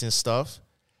athletes and stuff.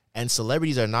 And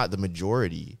celebrities are not the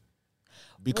majority.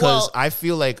 Because I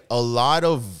feel like a lot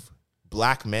of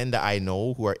black men that I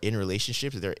know who are in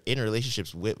relationships, they're in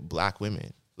relationships with black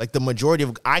women. Like the majority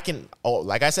of,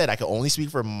 like I said, I can only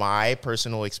speak for my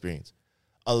personal experience.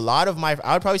 A lot of I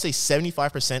would probably say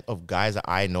 75% of guys that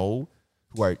I know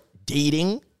who are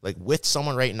dating, like with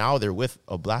someone right now, they're with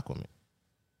a black woman.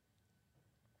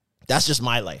 That's just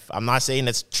my life. I'm not saying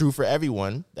that's true for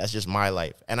everyone. That's just my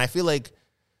life. And I feel like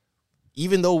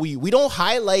even though we don't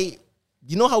highlight,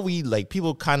 you know how we like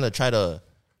people kind of try to,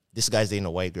 this guy's dating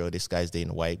a white girl, this guy's dating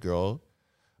a white girl.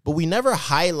 But we never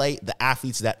highlight the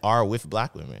athletes that are with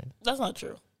black women. That's not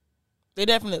true. They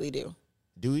definitely do.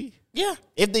 Do we? Yeah.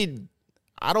 If they,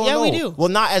 I don't know. Yeah, we do. Well,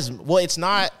 not as, well, it's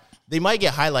not, they might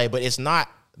get highlighted, but it's not,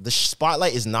 the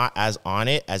spotlight is not as on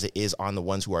it as it is on the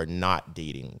ones who are not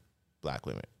dating black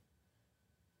women.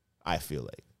 I feel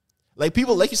like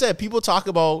people, like you said, people talk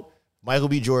about Michael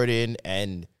B. Jordan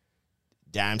and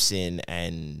Damson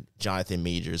and Jonathan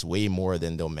Majors way more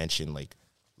than they'll mention like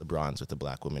LeBron's with the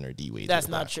black woman or D-Wade. That's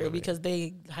not true because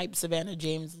they hype Savannah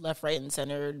James left, right, and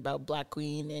center about Black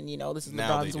Queen and, you know, this is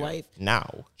now LeBron's wife.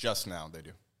 Just now they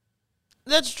do.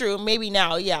 That's true. Maybe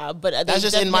now, yeah. But that's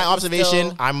just in my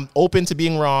observation. I'm open to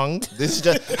being wrong. This is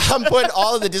just, I'm putting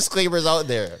all of the disclaimers out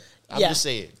there. I'm just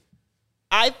saying.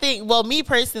 I think, well, me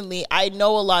personally, I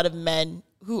know a lot of men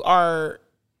who are,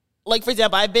 like, for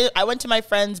example, I went to my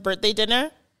friend's birthday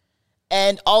dinner,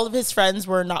 and all of his friends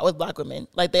were not with black women.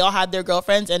 Like, they all had their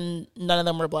girlfriends, and none of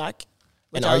them were black.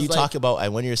 And are you talking about,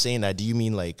 and when you're saying that, do you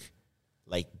mean like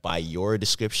by your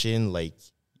description, like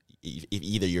if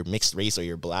either you're mixed race or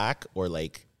you're black, or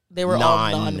like they were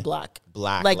all non-black,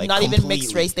 like not even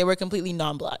mixed race. They were completely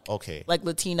non-black. Okay, like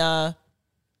Latina,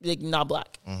 like not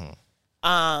black. When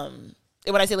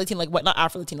I say Latina, like what? Not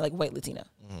Afro-Latina, like white Latina,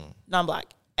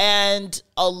 non-black. And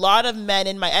a lot of men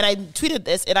and I tweeted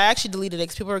this, and I actually deleted it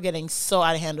because people were getting so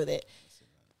out of hand with it.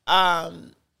 I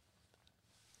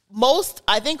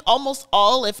think almost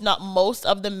all, if not most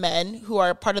of the men who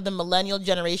are part of the millennial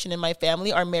generation in my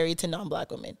family are married to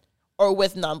non-black women or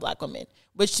with non-black women,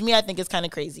 which to me, I think is kind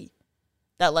of crazy.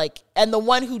 That like, and the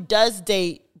one who does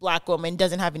date black women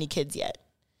doesn't have any kids yet.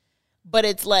 But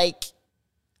it's like,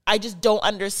 I just don't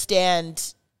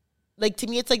understand. Like, to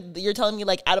me, it's like you're telling me,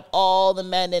 like, out of all the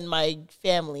men in my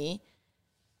family,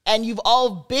 and you've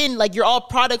all been, like, you're all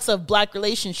products of black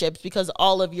relationships because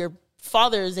all of your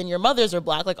fathers and your mothers are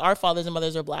black, like our fathers and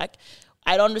mothers are black.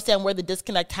 I don't understand where the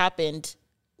disconnect happened,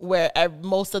 where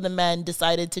most of the men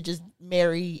decided to just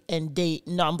marry and date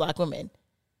non-black women.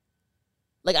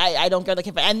 Like, I don't get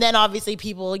the and then obviously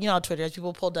people, you know, on Twitter,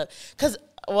 people pulled up, because,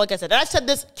 like I said, and I've said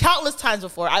this countless times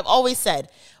before, I've always said,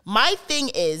 my thing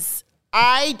is,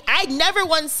 I never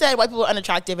once said white people are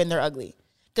unattractive and they're ugly.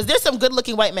 Because there's some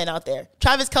good-looking white men out there.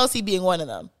 Travis Kelce being one of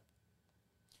them.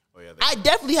 Oh, yeah, I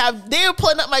definitely have. They were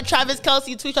pulling up my Travis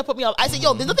Kelce tweet that put me off. I said,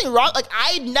 yo, there's nothing wrong. Like,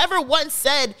 I never once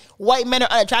said white men are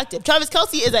unattractive. Travis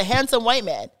Kelce is a handsome white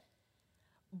man.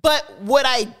 But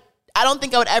I don't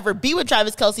think I would ever be with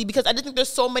Travis Kelce because I just think there's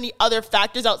so many other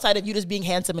factors outside of you just being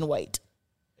handsome and white.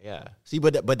 Yeah. See,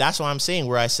 but that's what I'm saying,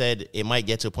 where I said it might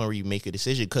get to a point where you make a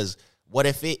decision. Because what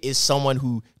if it is someone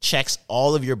who checks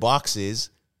all of your boxes,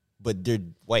 but they're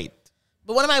white?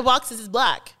 But one of my boxes is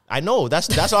black. I know. That's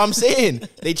what I'm saying.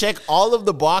 They check all of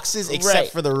the boxes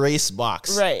except for the race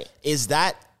box. Right. Is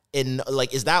that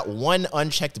one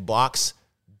unchecked box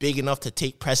big enough to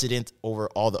take precedent over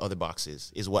all the other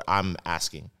boxes? Is what I'm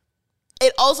asking.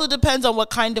 It also depends on what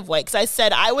kind of white. Because I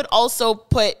said I would also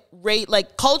put rate,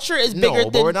 like, culture is bigger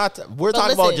than... we're not. We're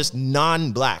talking about just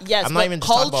non-black. Yes, I'm not even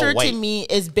just talking about white. Culture to me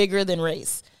is bigger than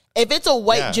race. If it's a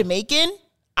white Jamaican,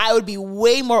 I would be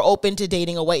way more open to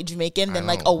dating a white Jamaican than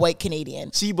like a white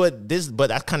Canadian. See, but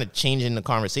that's kind of changing the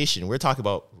conversation. We're talking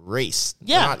about race.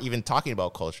 Yeah. We're not even talking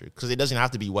about culture because it doesn't have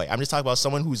to be white. I'm just talking about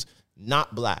someone who's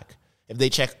not black. If they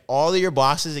check all of your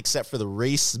boxes except for the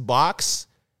race box,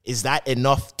 is that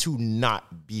enough to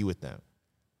not be with them?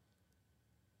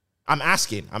 I'm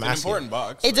asking. It's an important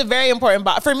box. It's a very important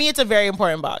box. For me, it's a very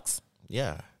important box.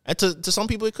 Yeah. And to some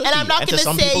people, it could be. And I'm not going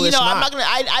to say, you know, I'm not going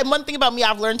to, one thing about me,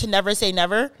 I've learned to never say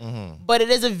never. Mm-hmm. But it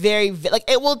is a very, like,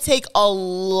 it will take a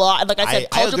lot. Like I said,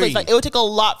 culture based, like, it will take a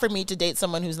lot for me to date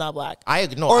someone who's not black.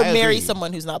 Or marry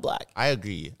someone who's not black. I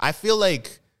agree. I feel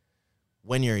like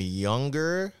when you're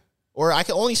younger, or I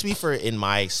can only speak for in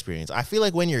my experience, I feel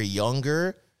like when you're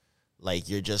younger, like,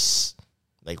 you're just,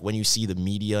 like, when you see the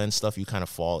media and stuff, you kind of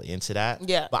fall into that.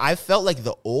 Yeah. But I felt like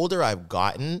the older I've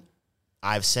gotten,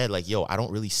 I've said, like, yo, I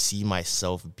don't really see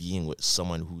myself being with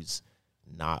someone who's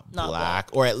not black.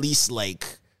 Or at least, like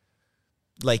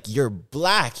you're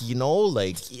black, you know?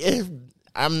 Like,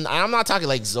 I'm not talking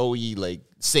like Zoe, like,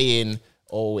 saying,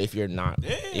 oh, if you're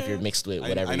mixed with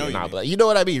whatever, you're not black. You know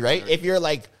what I mean, right? If you're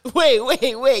like... Wait,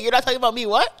 you're not talking about me,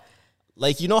 what?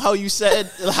 Like, you know how you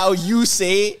said, how you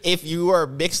say if you are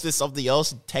mixed with something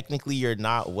else, technically you're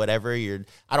not whatever. I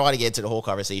don't want to get into the whole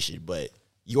conversation, but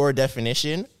your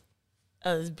definition...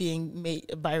 as being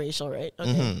biracial, right?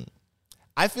 Okay. Mm-hmm.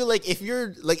 I feel like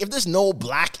if there's no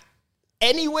black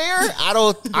anywhere,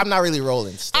 I'm not really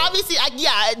rolling still. Obviously,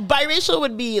 biracial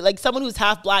would be like someone who's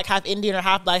half black, half Indian, or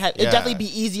half black. It'd definitely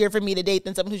be easier for me to date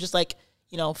than someone who's just like,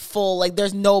 you know, full, like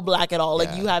there's no black at all.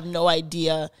 Like you have no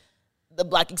idea the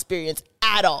black experience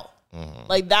at all. Mm-hmm.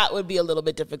 Like that would be a little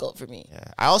bit difficult for me. Yeah.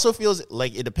 I also feel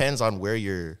like it depends on where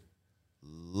you're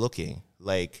looking.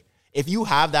 Like, if you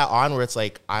have that on where it's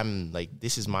like, I'm like,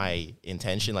 this is my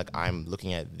intention, like I'm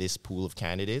looking at this pool of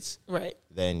candidates, right?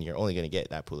 Then you're only going to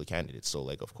get that pool of candidates. So,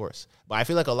 like, of course. But I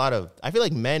feel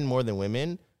like men more than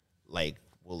women, like,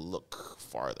 will look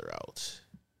farther out,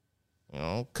 you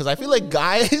know? Because I feel like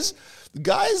guys,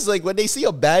 like, when they see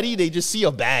a baddie, they just see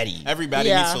a baddie. Every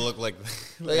baddie needs to look like...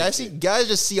 like, I see guys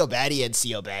just see a baddie and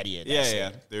see a baddie. And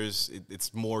yeah.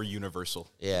 It's more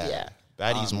universal. Yeah.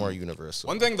 Baddie's more universal.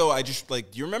 One thing, though, I just, like,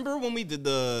 do you remember when we did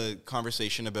the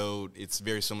conversation about, it's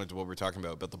very similar to what we're talking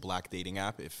about the black dating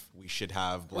app, if we should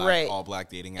have all black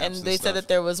dating apps and they stuff. said that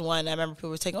there was one. I remember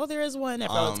people were saying, oh, there is one. I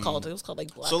forgot what it's called. It was called,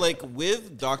 like, Black. So, like,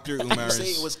 with Dr. Umar's... say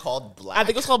it was called Black. I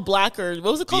think it was called Black, or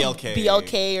what was it called?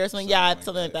 BLK or something. Yeah,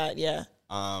 something like that. Yeah.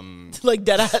 Like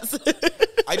dead ass.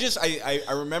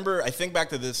 I remember, I think back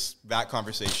to that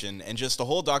conversation and just the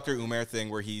whole Dr. Umar thing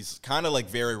where he's kind of like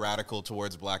very radical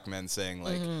towards black men, saying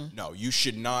like, no, you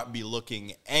should not be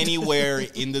looking anywhere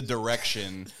in the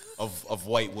direction of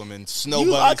white women. Snow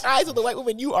you bunnies. lock eyes with a white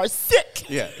woman, you are sick.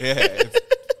 Yeah.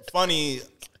 It's funny,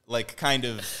 like kind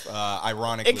of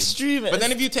ironically. Extremist. But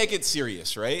then if you take it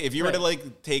serious, right? If you were to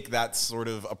like take that sort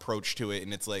of approach to it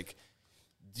and it's like,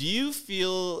 do you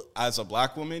feel as a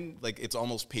black woman like it's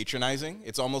almost patronizing?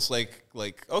 It's almost like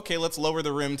okay, let's lower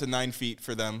the rim to 9 feet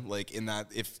for them. Like in that,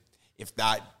 if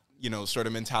that sort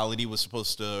of mentality was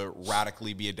supposed to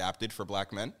radically be adapted for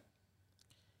black men.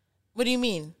 What do you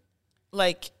mean?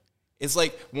 Like, it's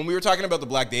like when we were talking about the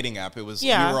black dating app, it was we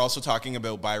were also talking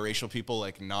about biracial people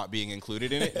like not being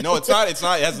included in it. No, it's not. It's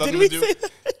not. It has nothing to do.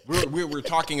 We're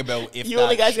talking about if you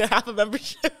only guys get half a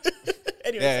membership.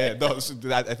 Anyway, yeah. No, so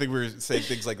I think we were saying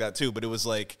things like that too. But it was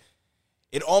like,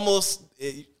 it almost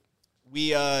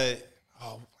I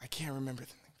can't remember.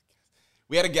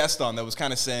 We had a guest on that was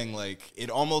kind of saying like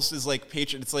it almost is like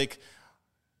patron. It's like,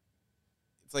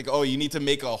 oh, you need to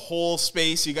make a whole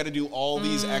space. You got to do all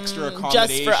these extra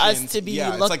accommodations just for us to be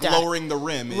looked it's like at. lowering the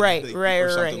rim, right, or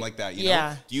something like that. You know?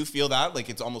 Yeah. Do you feel that like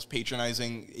it's almost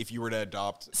patronizing if you were to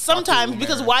adopt? Sometimes,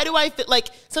 because why do I feel like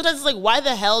sometimes it's like, why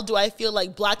the hell do I feel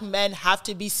like black men have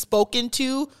to be spoken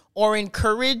to or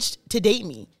encouraged to date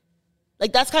me?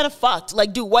 Like, that's kind of fucked.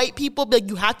 Like, do white people be like,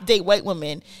 you have to date white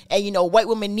women, and white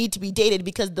women need to be dated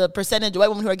because the percentage of white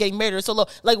women who are getting married are so low?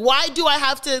 Like, why do I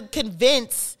have to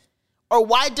convince? Or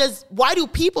why do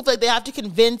people feel like they have to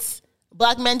convince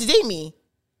black men to date me?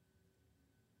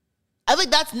 I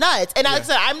think that's nuts. And I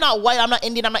said, I'm not white, I'm not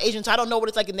Indian, I'm not Asian, so I don't know what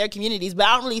it's like in their communities, but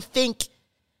I don't really think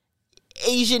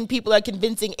Asian people are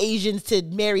convincing Asians to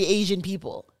marry Asian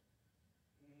people.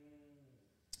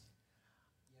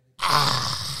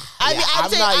 I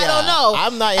don't know.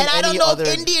 I'm not in and I don't any know other...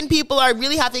 if Indian people are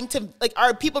really having to, like,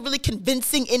 are people really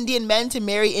convincing Indian men to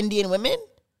marry Indian women?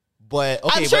 But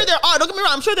okay, I'm sure there are. Don't get me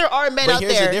wrong. I'm sure there are men out there.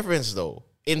 But here's the difference, though.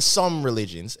 In some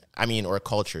religions, or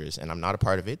cultures, and I'm not a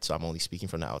part of it, so I'm only speaking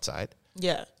from the outside.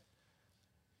 Yeah.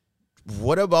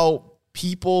 What about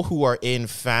people who are in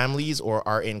families or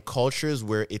are in cultures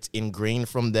where it's ingrained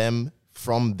from them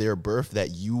from their birth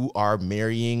that you are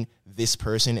marrying this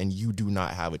person and you do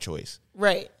not have a choice?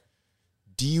 Right.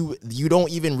 You don't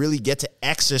even really get to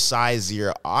exercise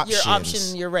your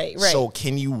options. You're right. So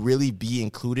can you really be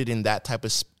included in that type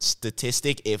of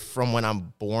statistic if from when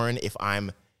I'm born, if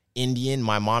I'm Indian,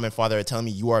 my mom and father are telling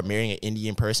me you are marrying an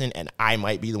Indian person and I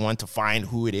might be the one to find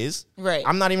who it is? Right.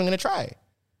 I'm not even going to try.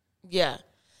 Yeah.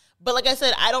 But like I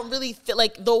said, I don't really feel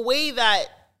like the way that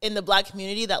in the black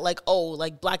community that like, oh,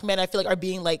 like black men I feel like are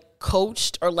being like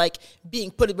coached or like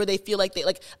being put where they feel like they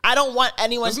like, I don't want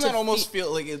anyone Doesn't to that almost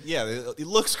feel like it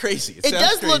looks crazy. It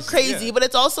does look crazy, but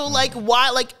it's also like why,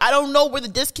 like I don't know where the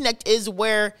disconnect is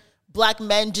where black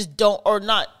men just don't, or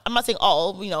not, I'm not saying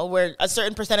all, where a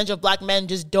certain percentage of black men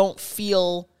just don't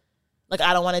feel like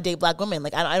I don't want to date black women.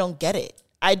 Like I don't get it.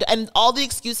 And all the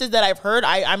excuses that I've heard,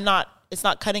 it's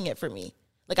not cutting it for me.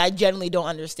 Like I genuinely don't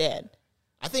understand.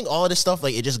 I think all of this stuff,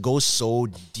 like, it just goes so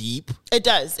deep. It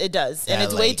does. And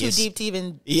it's way too deep to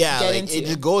even get into. It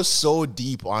just goes so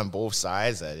deep on both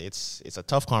sides that it's a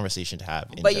tough conversation to have.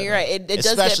 But you're right. It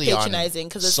does get patronizing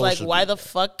because it's like, why the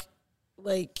fuck,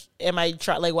 like, am I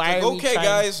trying, like, why are we trying? Okay,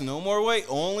 guys, no more white,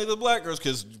 only the black girls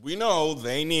because we know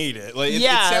they need it. Like, it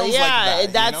sounds like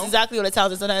that. That's exactly what it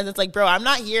sounds like. Sometimes it's like, bro, I'm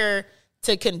not here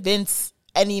to convince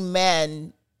any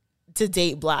man to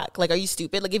date black. Like, are you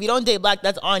stupid? Like, if you don't date black,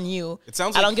 that's on you. It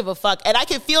sounds I don't give a fuck. And I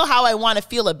can feel how I want to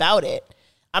feel about it.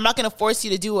 I'm not going to force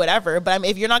you to do whatever, but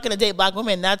if you're not going to date black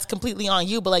women, that's completely on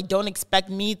you. But like, don't expect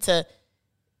me to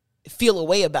feel a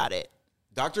way about it.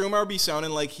 Dr. Umar be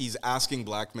sounding like he's asking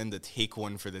black men to take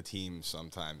one for the team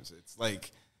sometimes. It's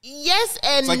like... Yes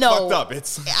and it's like no. Fucked up.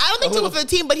 I don't think so for the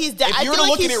team, but he's. If you were to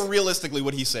look at it realistically,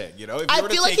 what he's saying, I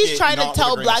feel like he's trying to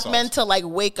tell black men to like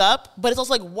wake up, but it's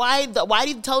also like why do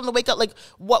you tell them to wake up? Like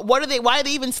what are they? Why are they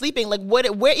even sleeping? Like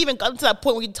where even got to that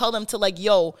point where you tell them to like,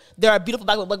 yo, there are beautiful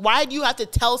black women. Like why do you have to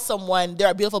tell someone there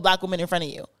are beautiful black women in front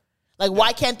of you? Like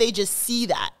why can't they just see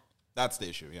that? That's the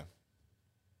issue. Yeah.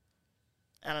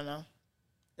 I don't know.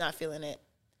 Not feeling it,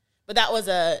 but that was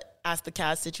a Ask the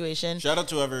Cast situation. Shout out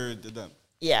to whoever did that.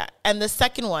 Yeah. And the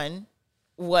second one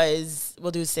was,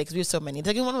 we'll do 6. We have so many. The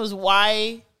second one was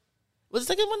why. Was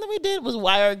the second one that we did was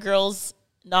why are girls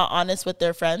not honest with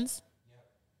their friends?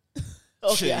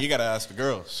 Oh, shit, yeah. You gotta ask the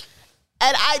girls.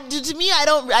 And I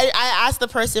asked the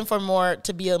person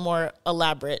to be more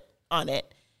elaborate on it.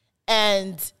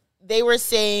 And they were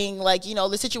saying, like, you know,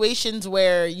 the situations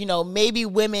where, you know, maybe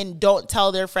women don't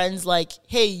tell their friends, like,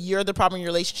 hey, you're the problem in your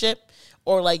relationship,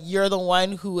 or like, you're the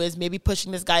one who is maybe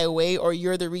pushing this guy away, or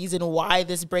you're the reason why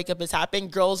this breakup has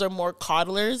happened. Girls are more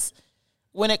coddlers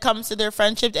when it comes to their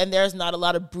friendship, and there's not a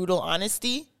lot of brutal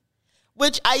honesty,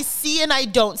 which I see and I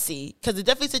don't see, because there's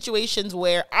definitely situations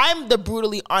where I'm the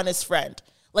brutally honest friend,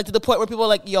 like to the point where people are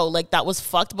like, yo, like that was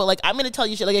fucked, but like I'm going to tell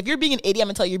you shit. Like if you're being an idiot, I'm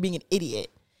going to tell you you're being an idiot.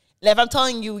 And if I'm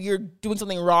telling you you're doing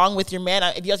something wrong with your man,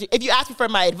 if you ask me for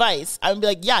my advice, I'm going to be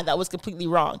like, yeah, that was completely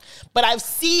wrong. But I've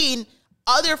seen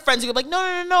other friends who go like,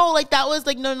 no, like that was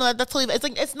like, no, that's totally, it's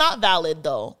like, it's not valid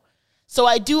though. So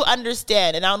I do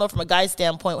understand, and I don't know from a guy's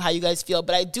standpoint how you guys feel,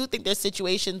 but I do think there's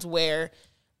situations where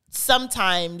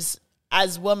sometimes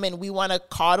as women we want to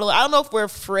coddle. I don't know if we're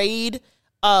afraid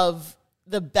of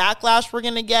the backlash we're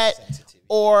going to get,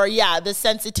 or the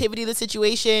sensitivity of the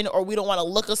situation, or we don't want to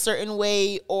look a certain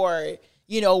way, or,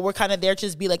 you know, we're kind of there to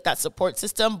just be like that support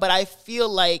system. But I feel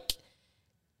like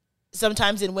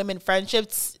sometimes in women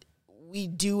friendships, we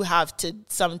do have to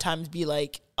sometimes be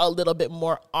like a little bit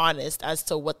more honest as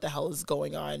to what the hell is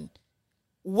going on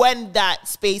when that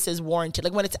space is warranted,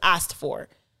 like when it's asked for.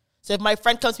 So if my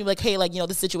friend comes to me like, hey, like, you know,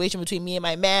 this situation between me and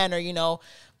my man, or, you know,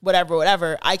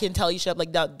 whatever, I can tell you shit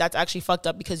like that's actually fucked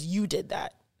up because you did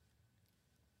that.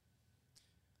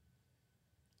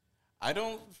 I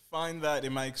don't find that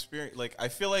in my experience. Like, I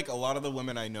feel like a lot of the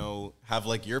women I know have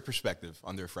like your perspective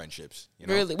on their friendships. You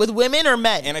know? Really? With women or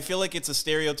men? And I feel like it's a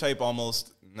stereotype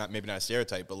almost, maybe not a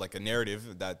stereotype, but like a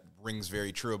narrative that rings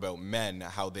very true about men,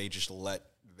 how they just let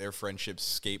their friendships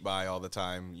skate by all the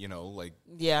time, you know, like.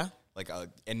 Yeah. Like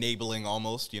enabling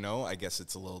almost, you know. I guess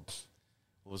it's a little.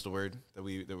 What was the word that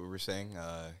we were saying?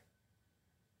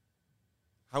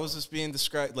 How was this being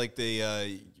described? Like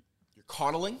you're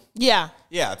coddling. Yeah.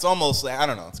 Yeah, it's almost. I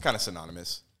don't know. It's kind of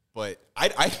synonymous, but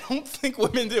I don't think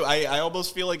women do. I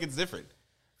almost feel like it's different.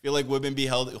 I feel like women be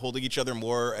holding each other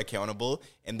more accountable,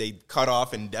 and they cut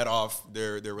off and dead off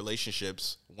their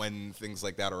relationships when things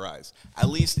like that arise. At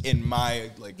least in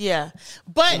my like. Yeah,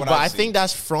 but I think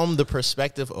that's from the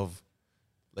perspective of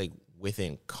like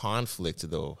within conflict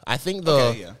though. I think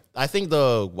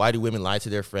the why do women lie to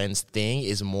their friends thing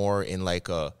is more in like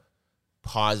a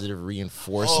positive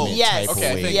reinforcement type of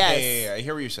way. Yeah, I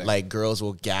hear what you're saying. Like girls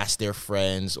will gas their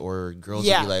friends, or girls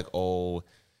will be like, oh,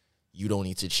 you don't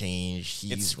need to change.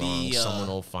 He's wrong. Someone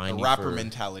will find you. Rapper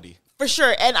mentality. For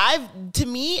sure. And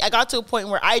I got to a point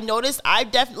where I noticed I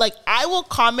will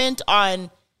comment on,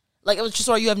 like, it was just,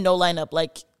 or you have no lineup.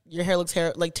 Like, your hair looks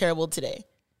terrible today.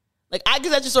 Like, I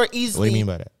could that just easily. What do you mean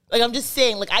by that? Like, I'm just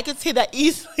saying, like, I could say that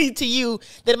easily to you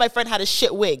that my friend had a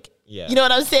shit wig. Yeah. You know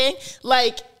what I'm saying?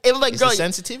 Like, it was like, it's a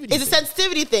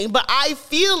sensitivity thing. But I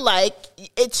feel like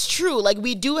it's true. Like,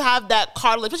 we do have that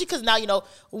coddling, especially because now, you know,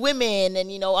 women and,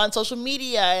 you know, on social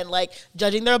media and, like,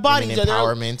 judging their bodies.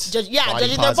 Empowerment. Judging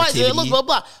their bodies. Their look, blah,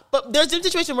 blah. But there's a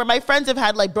situation where my friends have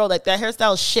had, like, bro, like, that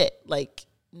hairstyle is shit. Like,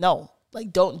 no.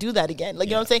 Like, don't do that again. Like,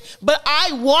 you know what I'm saying? But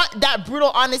I want that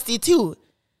brutal honesty, too.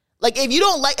 Like,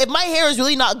 if my hair is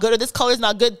really not good or this color is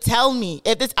not good, tell me.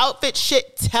 If this outfit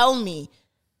shit, tell me.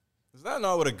 Is that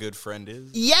not what a good friend is?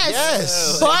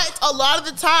 Yes. But a lot of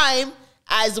the time,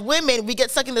 as women, we get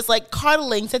stuck in this, like,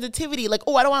 coddling sensitivity. Like,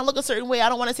 oh, I don't want to look a certain way. I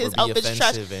don't want to say this outfit's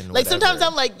trash. Like, sometimes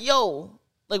I'm like, yo,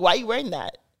 like, why are you wearing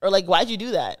that? Or, like, why'd you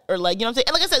do that? Or, like, you know what I'm saying?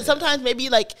 And like I said, sometimes maybe,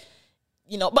 like,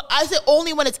 you know, but I say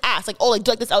only when it's asked. Like, oh, like, do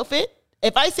you like this outfit?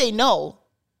 If I say no,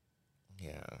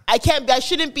 I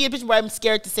shouldn't be in a position where I'm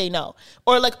scared to say no.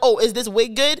 Or, like, oh, is this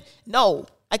wig good? No.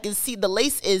 I can see the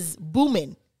lace is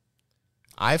booming.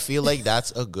 I feel like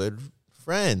that's a good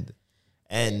friend.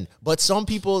 But some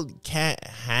people can't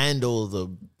handle the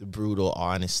brutal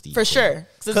honesty. For sure.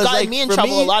 Because it's gotten me in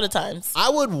trouble a lot of times. I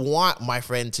would want my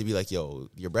friend to be like, yo,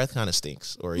 your breath kind of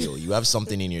stinks. Or, yo, you have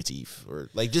something in your teeth. Or,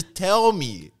 like, just tell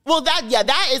me. Well,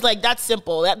 that is, like, that's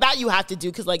simple. That you have to do.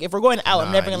 Because, like, if we're going out,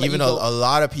 I'm never going to let you go. Even a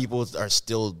lot of people are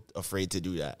still afraid to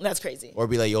do that. That's crazy. Or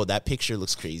be like, yo, that picture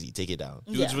looks crazy. Take it down.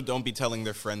 Dudes don't be telling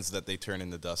their friends that they turn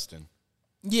into Dustin.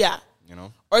 Yeah. You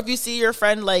know? Or if you see your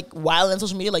friend, like, wild on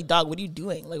social media, like, dog, what are you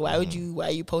doing? Like, why are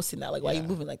you posting that? Like, why are you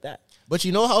moving like that? But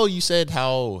you know how you said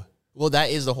that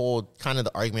is the whole kind of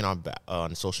the argument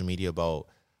on social media about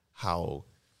how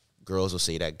girls will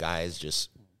say that guys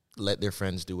just let their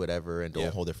friends do whatever and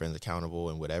don't hold their friends accountable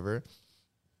and whatever.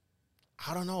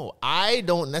 I don't know. I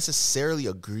don't necessarily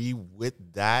agree with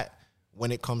that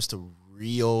when it comes to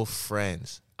real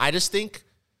friends. I just think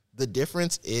the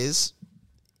difference is,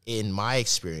 in my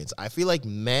experience, I feel like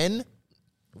men,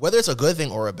 whether it's a good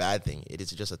thing or a bad thing, it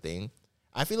is just a thing.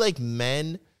 I feel like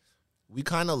men, we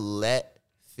kind of let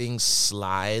things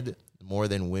slide more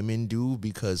than women do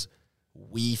because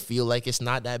we feel like it's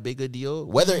not that big a deal.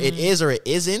 Whether it is or it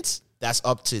isn't, that's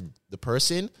up to the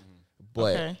person.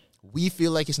 But we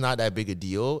feel like it's not that big a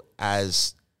deal,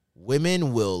 as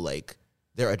women will, like,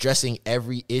 they're addressing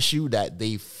every issue that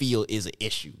they feel is an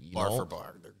issue. You bar know? for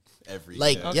bar. Every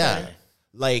Like, yeah.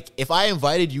 Like, if I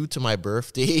invited you to my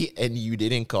birthday and you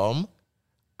didn't come,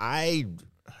 I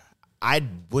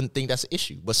wouldn't think that's an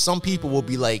issue. But some people will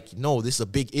be like, no, this is a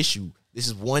big issue. This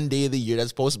is one day of the year that's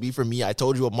supposed to be for me. I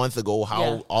told you a month ago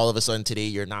how all of a sudden today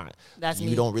you're not.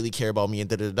 You don't really care about me and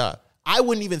da-da-da. I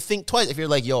wouldn't even think twice if you're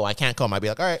like, yo, I can't come. I'd be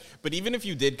like, all right. But even if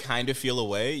you did kind of feel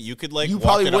away, you could like, you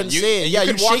probably wouldn't say it. Yeah,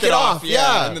 you shake it off.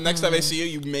 Yeah. And the next time I see you,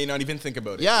 you may not even think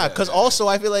about it. Yeah, because also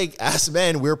I feel like as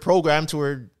men, we're programmed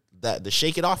toward that the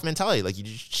shake it off mentality. Like, you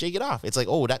just shake it off. It's like,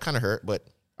 oh, that kind of hurt, but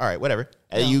all right, whatever.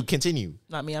 And you continue.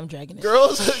 Not me. I'm dragging it.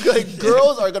 Girls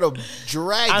are gonna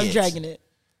drag it. I'm dragging it.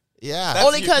 Yeah,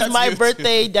 only because my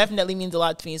birthday definitely means a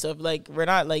lot to me. So if like we're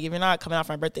not like if you're not coming out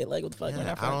for my birthday, like what the fuck?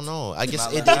 I don't know. I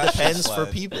guess it depends for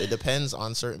people. It depends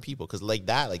on certain people because like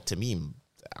that, like to me,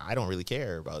 I don't really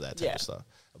care about that type of stuff.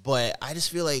 But I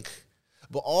just feel like,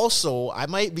 but also I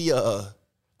might be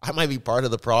part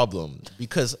of the problem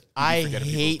because I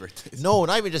hate. No,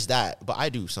 not even just that, but I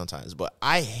do sometimes. But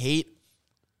I hate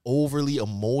overly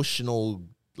emotional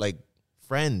like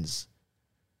friends.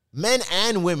 Men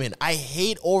and women, I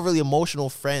hate overly emotional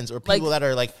friends or people that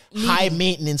are like needy, high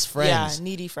maintenance friends. Yeah,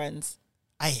 needy friends.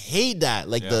 I hate that.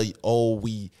 Like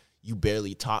you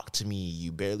barely talk to me,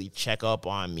 you barely check up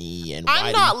on me, and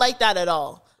I'm not like that at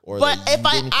all. But if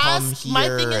I ask, my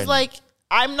thing is like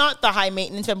I'm not the high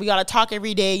maintenance friend. We gotta talk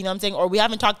every day, you know what I'm saying? Or we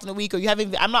haven't talked in a week, or you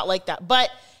haven't. I'm not like that. But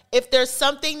if there's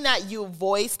something that you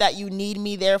voice that you need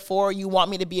me there for, you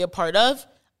want me to be a part of,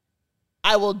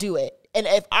 I will do it. And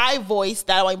if I voice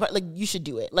that, like, you should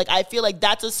do it. Like, I feel like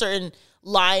that's a certain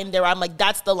line there. I'm like,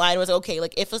 that's the line where it's okay.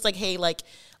 Like, if it's like, hey, like,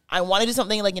 I want to do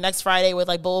something like next Friday with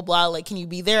like blah, blah, blah. Like, can you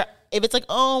be there? If it's like,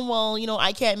 oh, well, you know,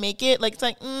 I can't make it. Like, it's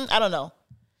like, I don't know.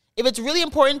 If it's really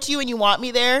important to you and you want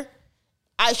me there,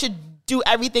 I should do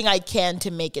everything I can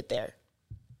to make it there.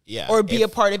 Yeah. Or be a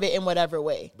part of it in whatever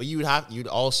way. But you'd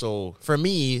also, for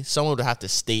me, someone would have to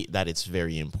state that it's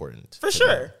very important. For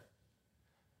sure.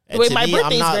 Wait, my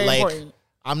birthday is very important.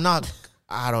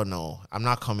 I don't know. I'm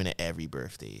not coming to every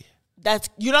birthday.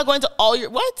 You're not going to all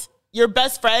your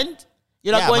best friend?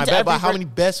 You're not going to every but how many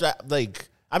best, like,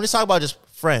 I'm just talking about just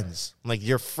friends. Like,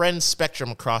 your friend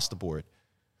spectrum across the board.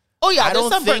 Oh, yeah, there's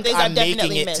some birthdays I've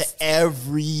definitely missed. To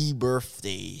every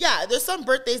birthday. Yeah, there's some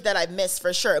birthdays that I missed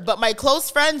for sure. But my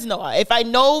close friends, no. If I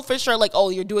know for sure, like, oh,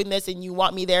 you're doing this and you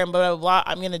want me there and blah, blah, blah,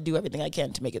 I'm going to do everything I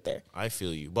can to make it there. I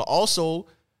feel you. But also,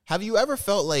 have you ever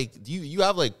felt like, you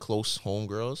have, like, close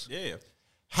homegirls? Yeah.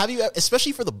 Have you,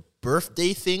 especially for the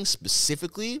birthday thing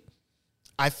specifically,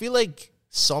 I feel like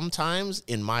sometimes,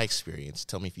 in my experience,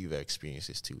 tell me if you've experienced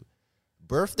this too,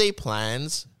 birthday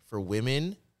plans for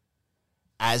women,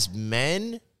 as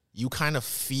men, you kind of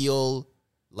feel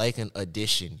like an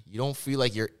addition. You don't feel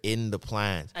like you're in the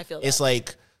plan. I feel that. It's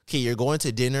like, okay, you're going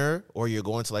to dinner or you're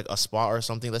going to like a spa or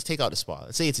something. Let's take out the spa.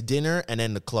 Let's say it's dinner and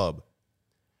then the club.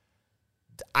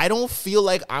 I don't feel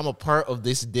like I'm a part of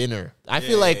this dinner. I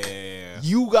feel like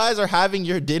you guys are having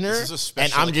your dinner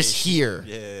and I'm just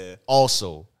here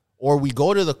also. Or we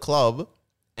go to the club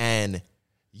and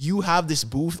you have this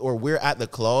booth, or we're at the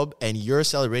club and you're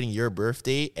celebrating your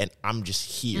birthday and I'm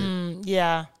just here.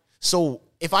 Yeah. So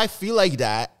if I feel like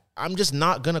that, I'm just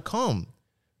not gonna come,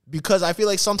 because I feel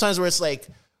like sometimes where it's like,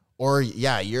 or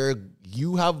yeah, you're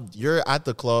at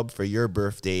the club for your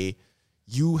birthday.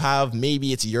 You have,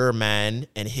 maybe it's your man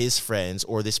and his friends,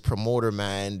 or this promoter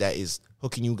man that is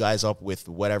hooking you guys up with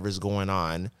whatever's going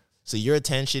on. So your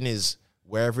attention is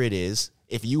wherever it is.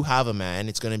 If you have a man,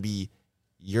 it's going to be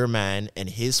your man and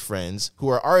his friends who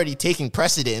are already taking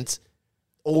precedence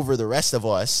over the rest of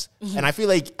us. Mm-hmm. And I feel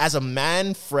like as a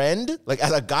man friend, like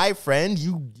as a guy friend,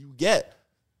 you get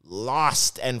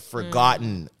lost and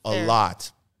forgotten a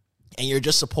lot. And you're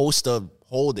just supposed to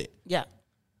hold it. Yeah.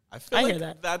 I feel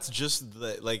like that's just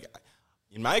the, like,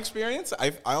 in my experience,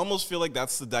 I almost feel like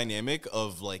that's the dynamic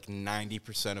of like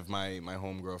 90% of my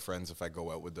homegirl friends if I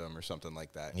go out with them or something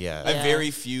like that. Yeah. I have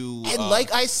very few and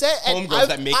like I said, homegirls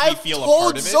that make me feel a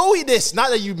part of it. I've told Zoe this, not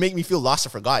that you make me feel lost or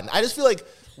forgotten. I just feel like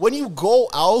when you go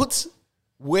out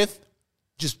with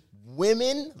just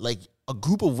women, like a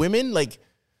group of women, like,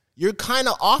 you're kind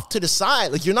of off to the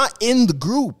side. Like, you're not in the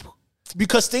group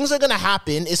because things are going to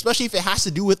happen, especially if it has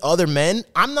to do with other men.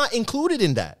 I'm not included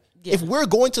in that. Yeah. If we're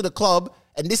going to the club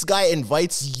and this guy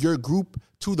invites your group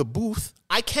to the booth,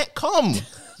 I can't come.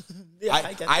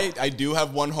 Yeah, I do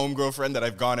have one homegirl friend that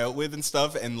I've gone out with and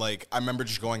stuff, and like I remember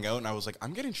just going out and I was like,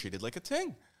 I'm getting treated like a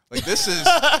ting. Like this is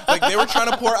like they were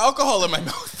trying to pour alcohol in my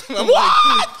mouth. And I'm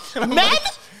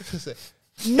what? Like,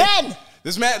 Men?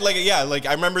 This man, like, yeah, like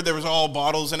I remember there was all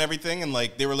bottles and everything, and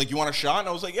like they were like, "You want a shot?" And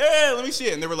I was like, "Yeah, let me see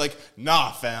it." And they were like,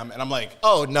 "Nah, fam." And I'm like,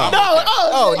 "Oh no, I'm no, okay.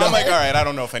 oh no." I'm like, "All right, I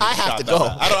don't know if I need I a have shot to that go.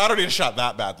 bad. I don't need a shot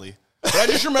that badly." But I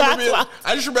just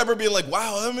remember being like,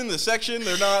 "Wow, I'm in the section.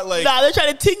 They're not like, nah, they're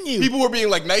trying to ting you." People were being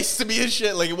like nice to me and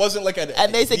shit. Like it wasn't like a.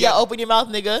 And they said, "Yeah, open your mouth,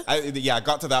 nigga." I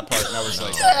got to that part and I was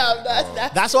like,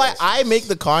 "Damn, that's why I make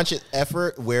the conscious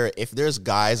effort where if there's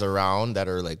guys around that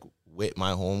are like with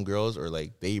my homegirls or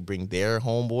like they bring their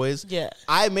homeboys, yeah,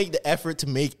 I make the effort to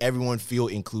make everyone feel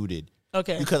included.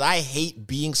 Okay. Because I hate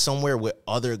being somewhere with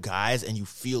other guys and you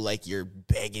feel like you're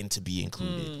begging to be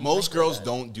included. Most girls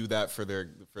don't do that for their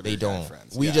they don't.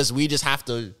 Friends. We just have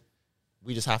to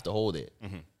hold it.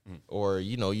 Mm-hmm. Or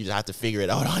you just have to figure it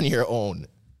out on your own.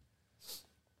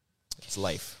 It's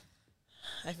life.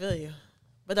 I feel you.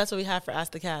 But that's what we have for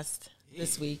Ask the Cast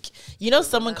this week.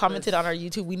 Someone commented on our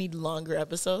YouTube, we need longer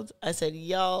episodes. I said,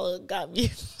 y'all got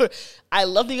me. I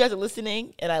love that you guys are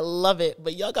listening, and I love it,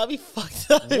 but y'all got me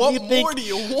fucked up. What more do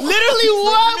you want? Literally,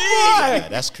 what more? Yeah,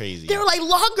 that's crazy. They were like,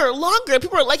 longer.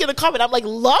 People are liking the comment. I'm like,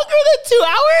 longer than 2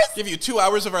 hours? Give you 2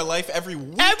 hours of our life every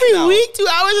week. Every week, 2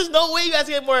 hours? There's no way you guys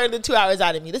get more than 2 hours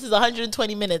out of me. This is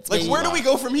 120 minutes. Like, baby. where do we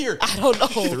go from here? I don't know.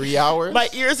 3 hours? My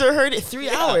ears are hurting. 3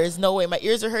 hours? No way. My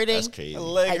ears are hurting. That's crazy. My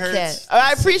leg hurts. Can't.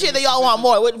 I appreciate that y'all want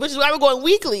more, which is why we're going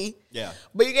weekly. Yeah.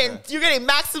 But you're getting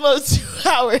maximum 2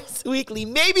 hours weekly.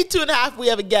 Maybe 2.5 we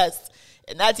have a guest.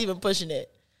 And that's even pushing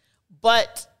it.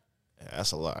 But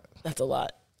that's a lot. That's a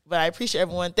lot. But I appreciate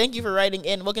everyone. Thank you for writing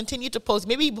in. We'll continue to post.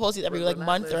 Maybe we post it every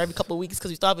month or every couple of weeks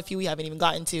because we still have a few we haven't even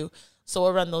gotten to. So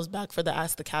we'll run those back for the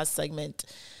Ask the Cast segment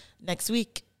next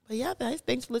week. But yeah, guys,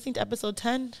 thanks for listening to episode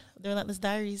 10 of The Relentless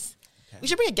Diaries. Okay. We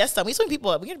should bring a guest on. We need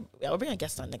people. We'll bring a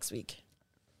guest on next week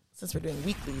since we're doing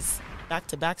weeklies, back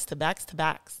to backs to backs to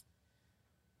backs.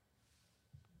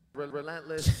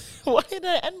 Relentless. Why did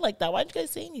I end like that? Why didn't you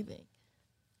guys say anything?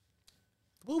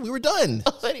 Well, we were done.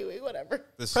 Oh, anyway, whatever.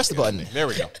 Press the button. There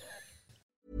we go.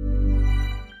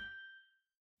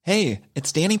 Hey,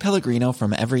 it's Danny Pellegrino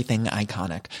from Everything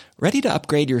Iconic. Ready to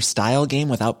upgrade your style game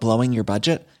without blowing your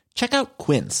budget? Check out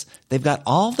Quince. They've got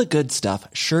all the good stuff,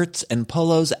 shirts and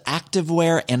polos,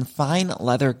 activewear, and fine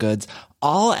leather goods,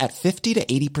 all at 50 to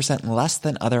 80% less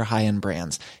than other high-end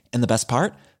brands. And the best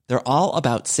part? They're all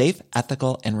about safe,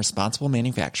 ethical, and responsible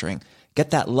manufacturing.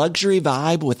 Get that luxury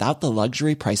vibe without the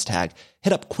luxury price tag.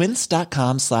 Hit up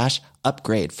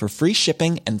quince.com/upgrade for free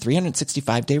shipping and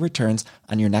 365-day returns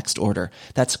on your next order.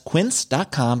 That's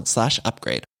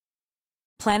quince.com/upgrade.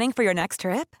 Planning for your next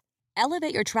trip?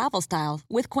 Elevate your travel style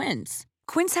with Quince.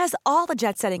 Quince has all the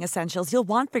jet-setting essentials you'll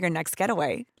want for your next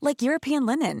getaway, like European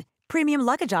linen, premium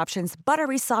luggage options,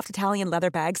 buttery soft Italian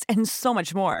leather bags, and so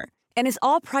much more. And is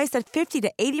all priced at 50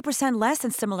 to 80% less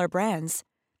than similar brands.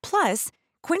 Plus,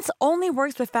 Quince only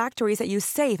works with factories that use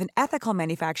safe and ethical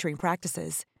manufacturing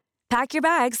practices. Pack your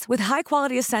bags with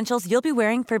high-quality essentials you'll be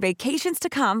wearing for vacations to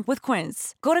come with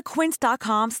Quince. Go to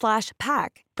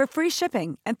quince.com/pack for free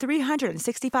shipping and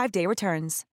 365-day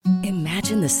returns.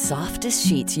 Imagine the softest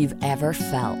sheets you've ever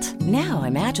felt. Now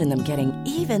imagine them getting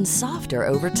even softer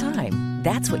over time.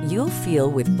 That's what you'll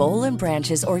feel with Boll &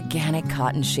 Branch's organic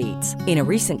cotton sheets. In a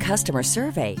recent customer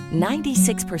survey,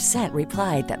 96%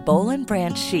 replied that Boll &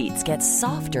 Branch sheets get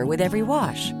softer with every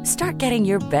wash. Start getting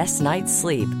your best night's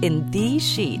sleep in these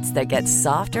sheets that get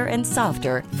softer and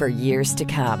softer for years to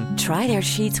come. Try their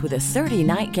sheets with a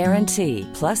 30-night guarantee.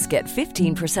 Plus, get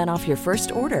 15% off your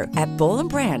first order at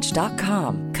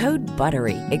bollandbranch.com. Code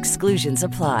BUTTERY. Exclusions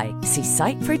apply. See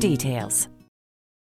site for details.